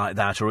anything like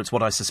that, or it's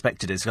what I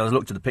suspect it is. I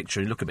looked at the picture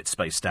and you look a bit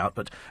spaced out,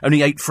 but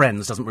only 8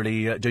 friends doesn't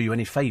really do you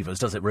any favours,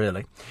 does it,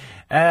 really?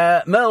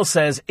 Merle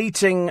says,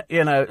 putting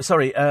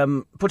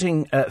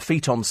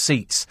feet on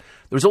seats.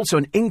 There is also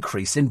an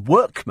increase in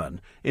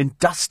workmen in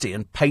dusty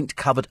and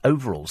paint-covered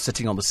overalls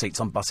sitting on the seats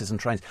on buses and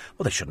trains.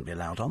 Well, they shouldn't be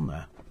allowed on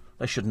there.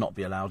 They should not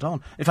be allowed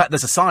on. In fact,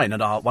 there's a sign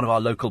at one of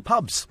our local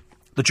pubs,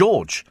 the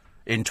George,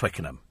 in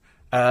Twickenham,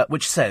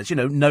 which says,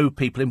 no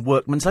people in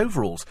workmen's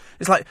overalls.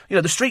 It's like,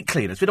 the street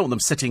cleaners, we don't want them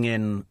sitting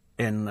in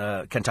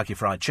Kentucky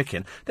Fried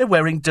Chicken. They're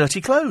wearing dirty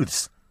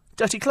clothes.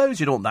 Dirty clothes,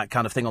 you don't want that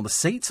kind of thing on the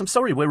seats. I'm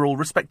sorry, we're all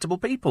respectable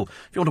people.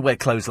 If you want to wear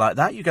clothes like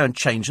that, you go and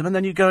change them and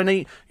then you go and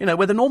eat,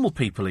 where the normal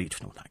people eat. You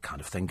don't want that kind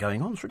of thing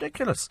going on. It's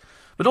ridiculous.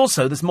 But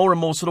also, there's more and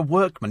more sort of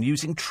workmen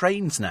using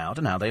trains now. I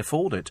don't know how they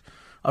afford it.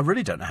 I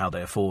really don't know how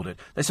they afford it.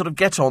 They sort of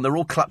get on, they're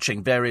all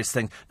clutching various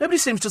things. Nobody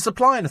seems to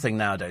supply anything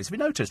nowadays. Have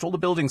you noticed? All the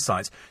building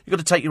sites, you've got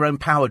to take your own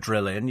power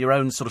drill in, your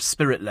own sort of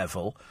spirit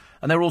level,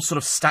 and they're all sort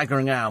of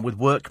staggering around with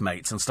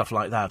workmates and stuff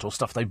like that, or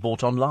stuff they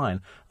bought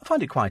online. I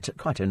find it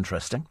quite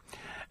interesting.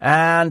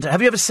 And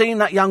have you ever seen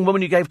that young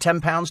woman you gave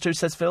 £10 to,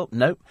 says Phil?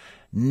 No.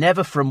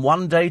 Never from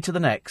one day to the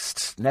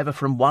next. Never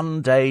from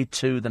one day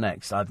to the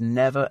next. I've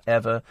never,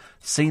 ever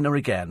seen her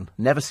again.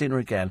 Never seen her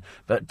again.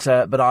 But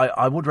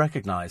I would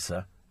recognise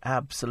her.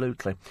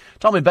 Absolutely.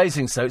 Tom in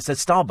Basingstoke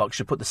says Starbucks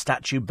should put the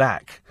statue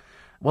back.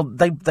 Well,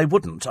 they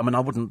wouldn't. I mean, I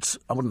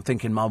wouldn't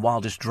think in my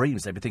wildest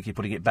dreams they'd be thinking of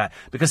putting it back.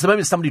 Because the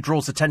moment somebody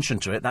draws attention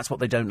to it, that's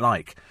what they don't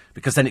like.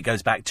 Because then it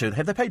goes back to,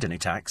 have they paid any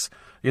tax?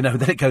 Then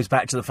it goes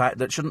back to the fact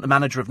that shouldn't the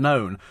manager have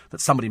known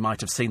that somebody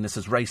might have seen this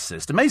as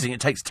racist? Amazing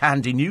it takes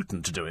Tandy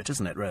Newton to do it,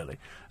 isn't it, really?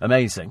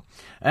 Amazing.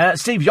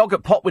 Steve,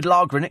 yoghurt pot with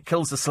lager in it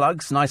kills the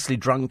slugs, nicely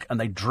drunk, and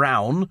they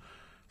drown.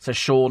 Says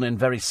Sean in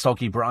very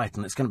soggy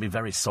Brighton. It's going to be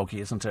very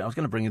soggy, isn't it? I was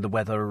going to bring you the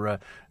weather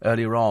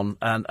earlier on,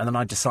 and then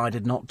I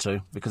decided not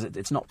to, because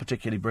it's not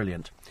particularly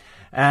brilliant.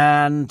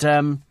 And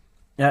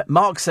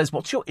Mark says,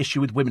 what's your issue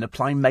with women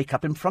applying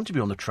makeup in front of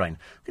you on the train?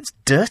 It's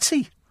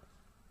dirty.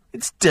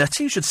 It's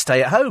dirty. You should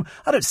stay at home.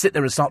 I don't sit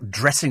there and start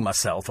dressing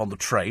myself on the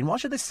train. Why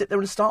should they sit there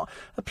and start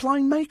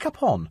applying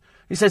makeup on?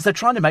 He says they're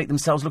trying to make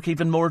themselves look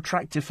even more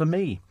attractive for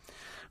me.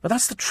 But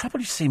that's the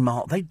trouble, you see,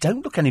 Mark. They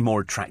don't look any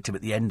more attractive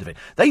at the end of it.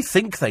 They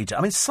think they do.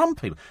 I mean, some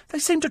people, they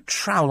seem to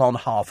trowel on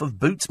half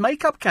of Boots'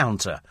 makeup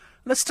counter.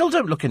 And they still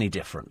don't look any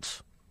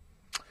different.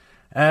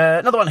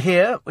 Another one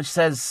here, which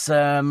says,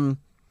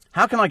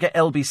 how can I get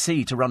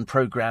LBC to run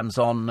programmes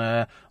on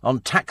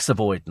tax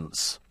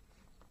avoidance?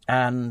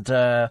 And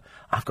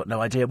I've got no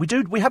idea.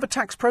 We have a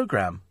tax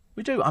programme.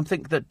 We do. I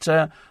think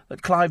that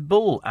Clive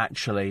Bull,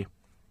 actually...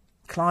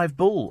 Clive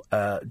Bull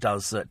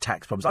does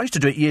tax problems. I used to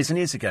do it years and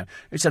years ago. I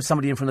used to have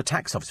somebody in from the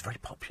tax office. Very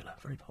popular,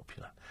 very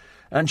popular.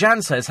 And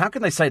Jan says, how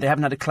can they say they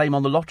haven't had a claim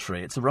on the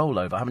lottery? It's a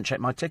rollover. I haven't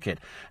checked my ticket.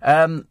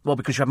 Well,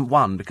 because you haven't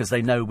won, because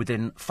they know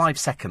within 5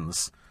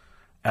 seconds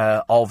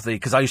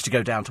because I used to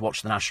go down to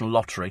watch the National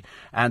Lottery,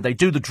 and they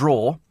do the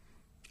draw,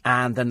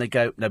 and then they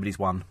go, nobody's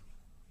won.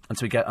 And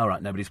so we go, all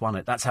right, nobody's won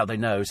it. That's how they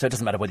know. So it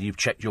doesn't matter whether you've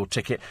checked your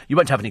ticket. You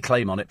won't have any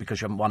claim on it because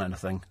you haven't won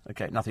anything.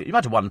 Okay, nothing. You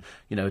might have won,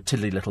 a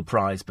tiddly little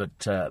prize, but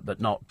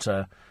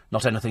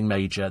not anything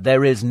major.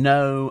 There is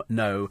no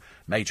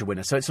major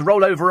winner. So it's a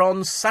rollover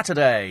on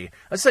Saturday.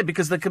 I say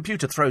because the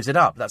computer throws it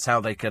up. That's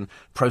how they can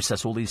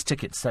process all these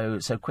tickets so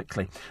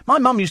quickly. My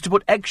mum used to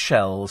put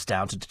eggshells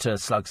down to deter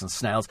slugs and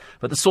snails,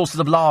 but the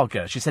sources of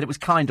lager. She said it was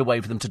kind of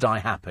way for them to die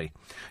happy.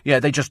 Yeah,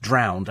 they just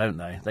drown, don't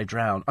they? They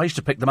drown. I used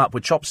to pick them up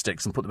with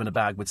chopsticks and put them in a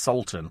bag with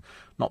salt in.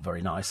 Not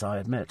very nice, I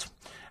admit.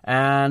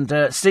 And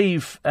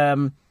Steve,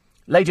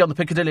 lady on the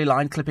Piccadilly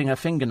line clipping her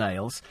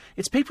fingernails.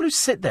 It's people who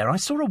sit there. I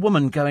saw a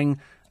woman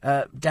going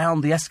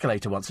down the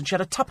escalator once, and she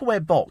had a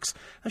Tupperware box,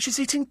 and she's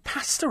eating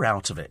pasta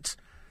out of it.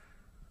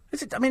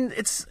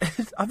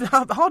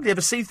 I hardly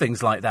ever see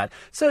things like that.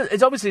 So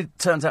it obviously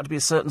turns out to be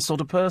a certain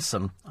sort of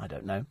person. I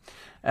don't know.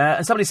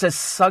 And somebody says,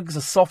 Suggs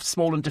are soft,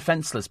 small and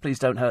defenceless. Please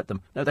don't hurt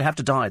them. No, they have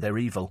to die. They're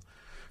evil.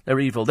 They're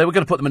evil. They were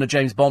going to put them in a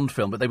James Bond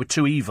film, but they were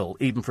too evil,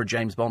 even for a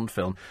James Bond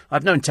film. I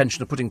have no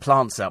intention of putting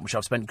plants out, which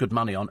I've spent good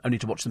money on, only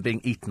to watch them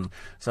being eaten.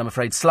 So I'm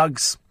afraid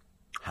slugs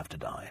have to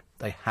die.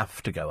 They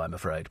have to go, I'm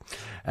afraid.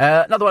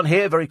 Another one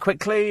here, very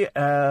quickly.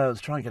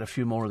 Let's try and get a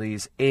few more of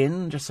these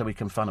in, just so we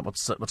can find out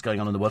what's going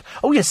on in the world.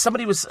 Oh, yes,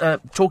 somebody was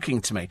talking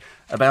to me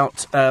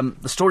about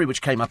the story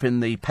which came up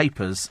in the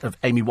papers of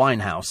Amy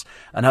Winehouse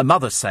and her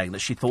mother saying that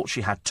she thought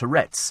she had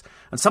Tourette's.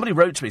 And somebody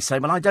wrote to me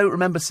saying, well, I don't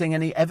remember seeing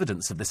any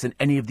evidence of this in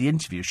any of the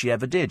interviews she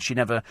ever did.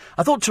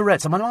 I thought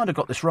Tourette's, I might have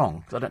got this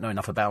wrong, because I don't know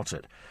enough about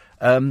it.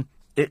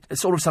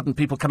 It's all of a sudden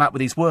people come out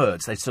with these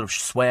words. They sort of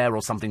swear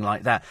or something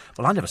like that.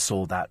 Well, I never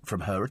saw that from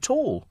her at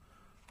all.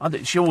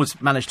 She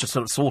always managed to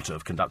sort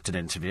of conduct an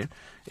interview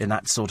in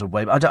that sort of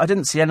way. But I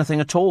didn't see anything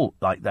at all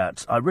like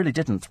that. I really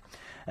didn't.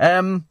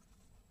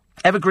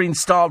 Evergreen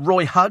star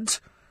Roy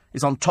Hudd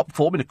is on top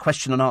form in a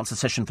question and answer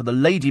session for the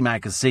Lady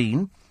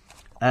magazine.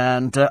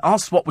 And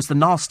asked what was the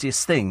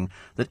nastiest thing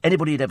that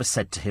anybody had ever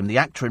said to him. The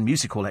actor and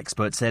music hall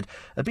expert said,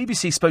 a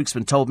BBC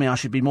spokesman told me I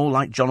should be more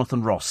like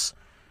Jonathan Ross.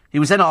 He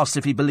was then asked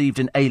if he believed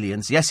in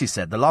aliens. Yes, he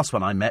said, the last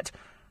one I met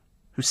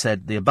who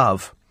said the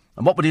above.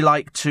 And what would he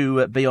like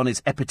to be on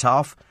his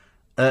epitaph?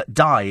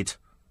 Died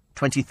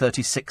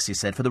 2036, he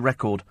said. For the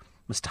record,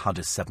 Mr. Hudd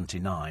is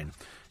 79.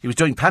 He was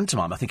doing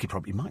pantomime. I think he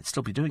probably might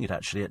still be doing it,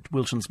 actually, at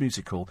Wilton's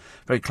Music Hall.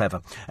 Very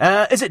clever.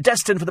 Is it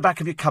destined for the back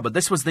of your cupboard?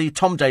 This was the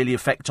Tom Daley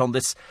effect on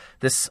this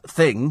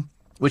thing,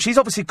 which he's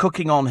obviously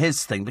cooking on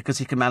his thing because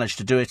he can manage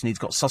to do it, and he's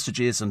got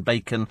sausages and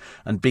bacon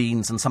and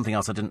beans and something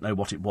else I didn't know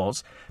what it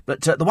was.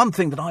 But the one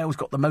thing that I always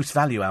got the most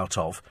value out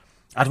of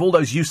all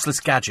those useless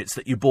gadgets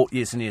that you bought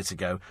years and years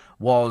ago,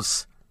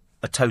 was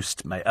a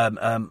toast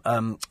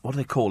what do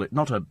they call it?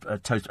 Not a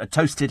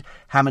toasted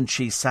ham and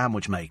cheese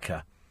sandwich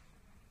maker.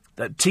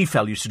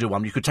 Tefal used to do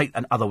one. You could take,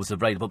 and other was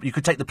available, but you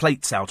could take the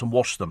plates out and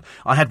wash them.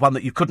 I had one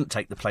that you couldn't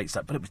take the plates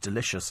out, but it was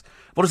delicious.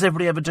 What does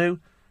everybody ever do?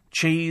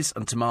 Cheese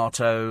and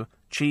tomato,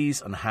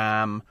 cheese and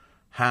ham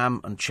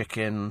and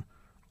chicken,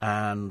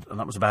 and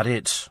that was about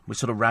it. We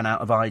sort of ran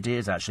out of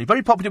ideas, actually.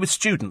 Very popular with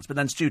students, but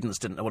then students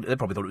didn't know what they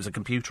probably thought it was a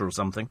computer or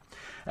something.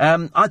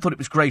 I thought it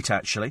was great,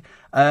 actually.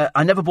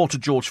 I never bought a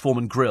George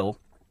Foreman grill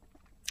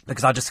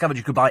because I discovered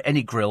you could buy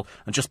any grill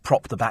and just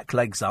prop the back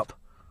legs up.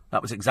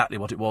 That was exactly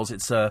what it was.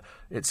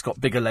 It's got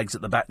bigger legs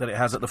at the back than it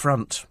has at the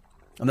front.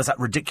 And there's that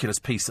ridiculous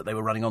piece that they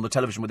were running on the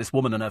television with this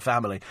woman and her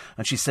family.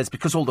 And she says,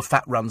 because all the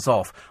fat runs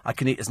off, I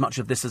can eat as much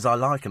of this as I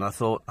like. And I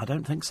thought, I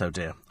don't think so,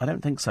 dear. I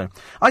don't think so.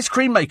 Ice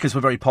cream makers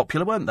were very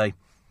popular, weren't they?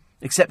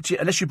 Except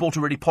unless you bought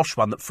a really posh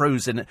one that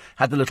froze in,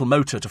 had the little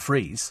motor to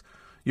freeze,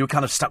 you were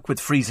kind of stuck with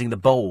freezing the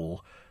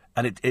bowl.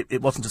 And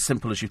it wasn't as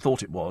simple as you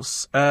thought it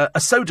was. A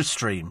soda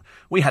stream.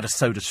 We had a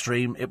soda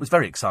stream. It was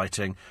very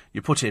exciting.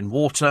 You put in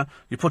water,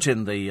 you put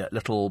in the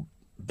little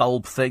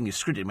bulb thing, you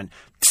screwed it in, and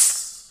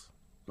tss,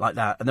 like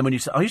that. And then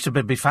I used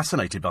to be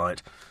fascinated by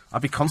it.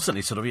 I'd be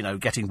constantly sort of,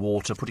 getting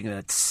water, putting it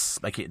in, tss,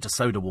 making it into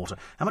soda water.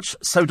 How much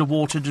soda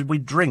water did we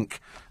drink?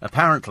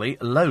 Apparently,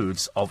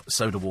 loads of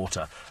soda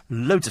water.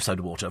 Loads of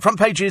soda water. Front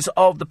pages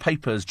of the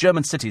papers.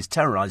 German cities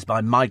terrorised by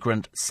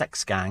migrant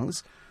sex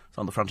gangs. It's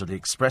on the front of the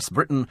Express.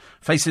 Britain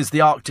faces the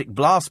Arctic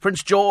blast.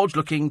 Prince George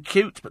looking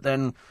cute, but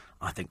then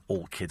I think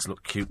all kids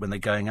look cute when they're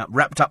going up.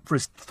 Wrapped up for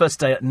his first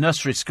day at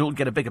nursery school.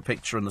 Get a bigger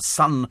picture in the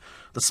Sun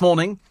this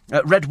morning.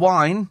 Red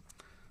wine.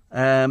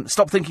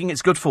 Stop thinking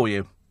it's good for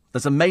you.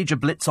 There's a major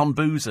blitz on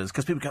boozers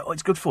because people go, oh,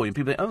 it's good for you. And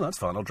people think, oh, that's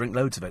fine, I'll drink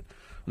loads of it.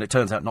 And it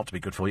turns out not to be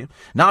good for you.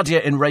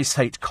 Nadia in race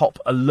hate cop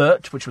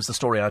alert, which was the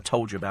story I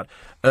told you about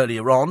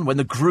earlier on. When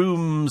the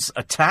grooms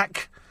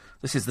attack.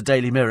 This is the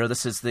Daily Mirror.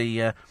 This is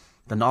the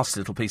nasty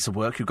little piece of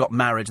work who got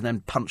married and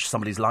then punched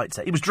somebody's lights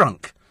out. He was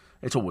drunk.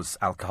 It's always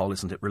alcohol,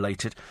 isn't it,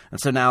 related?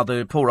 And so now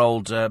the poor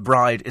old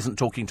bride isn't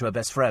talking to her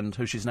best friend,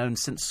 who she's known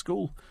since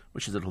school,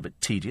 which is a little bit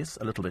tedious,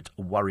 a little bit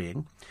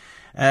worrying.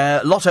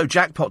 Lotto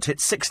jackpot hit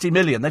 60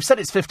 million. They've said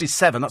it's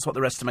 57. That's what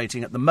they're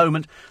estimating at the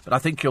moment. But I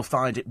think you'll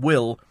find it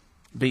will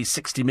be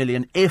 60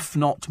 million, if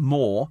not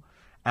more.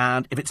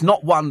 And if it's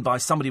not won by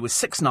somebody with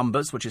 6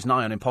 numbers, which is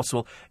nigh on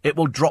impossible, it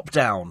will drop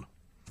down.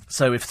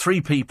 So if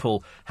 3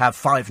 people have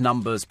 5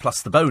 numbers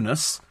plus the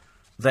bonus,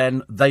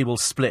 then they will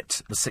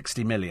split the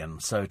 60 million.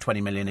 So 20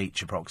 million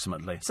each,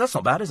 approximately. So that's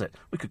not bad, is it?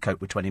 We could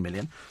cope with 20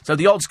 million. So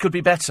the odds could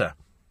be better.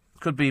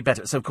 Could be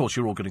better. So, of course,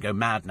 you're all going to go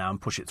mad now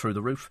and push it through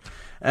the roof.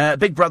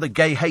 Big Brother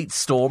gay hate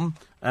storm.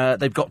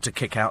 They've got to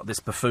kick out this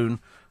buffoon.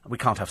 We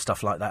can't have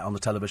stuff like that on the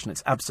television.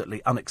 It's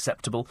absolutely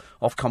unacceptable.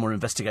 Ofcom are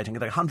investigating.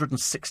 There are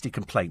 160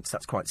 complaints.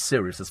 That's quite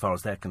serious as far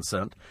as they're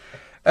concerned.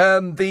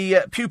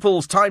 The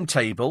pupils'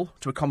 timetable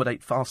to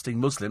accommodate fasting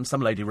Muslims.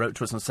 Some lady wrote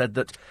to us and said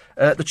that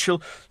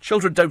the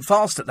children don't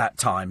fast at that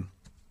time.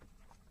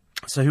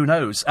 So who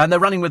knows? And they're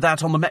running with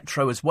that on the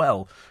metro as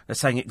well. They're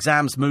saying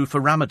exams move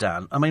for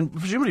Ramadan. I mean,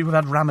 presumably we've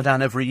had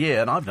Ramadan every year,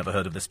 and I've never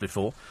heard of this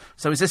before.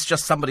 So is this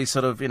just somebody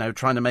sort of,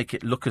 trying to make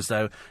it look as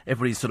though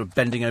everybody's sort of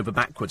bending over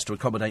backwards to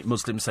accommodate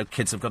Muslims so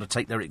kids have got to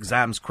take their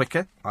exams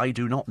quicker? I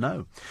do not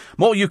know.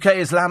 More UK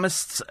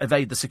Islamists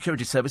evade the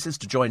security services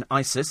to join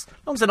ISIS.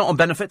 As long as they're not on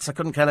benefits, I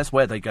couldn't care less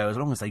where they go, as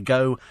long as they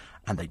go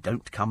and they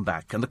don't come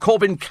back. And the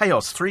Corbyn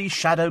chaos, 3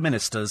 shadow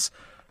ministers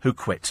who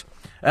quit.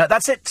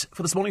 That's it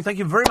for this morning. Thank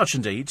you very much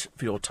indeed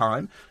for your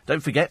time.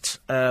 Don't forget,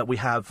 we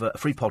have a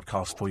free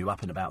podcast for you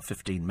up in about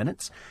 15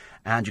 minutes.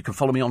 And you can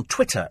follow me on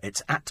Twitter.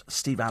 It's at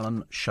Steve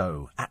Allen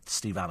Show. At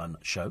Steve Allen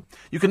Show.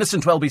 You can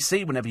listen to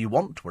LBC whenever you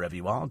want, wherever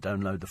you are.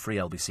 Download the free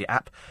LBC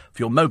app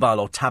for your mobile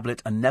or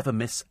tablet and never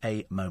miss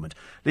a moment.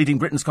 Leading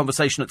Britain's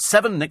conversation at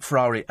 7, Nick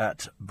Ferrari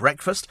at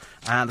breakfast.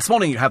 And this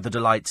morning you have the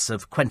delights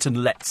of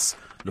Quentin Letts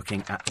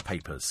looking at the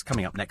papers.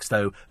 Coming up next,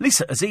 though,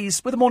 Lisa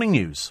Aziz with the morning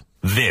news.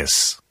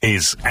 This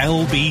is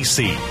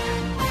LBC.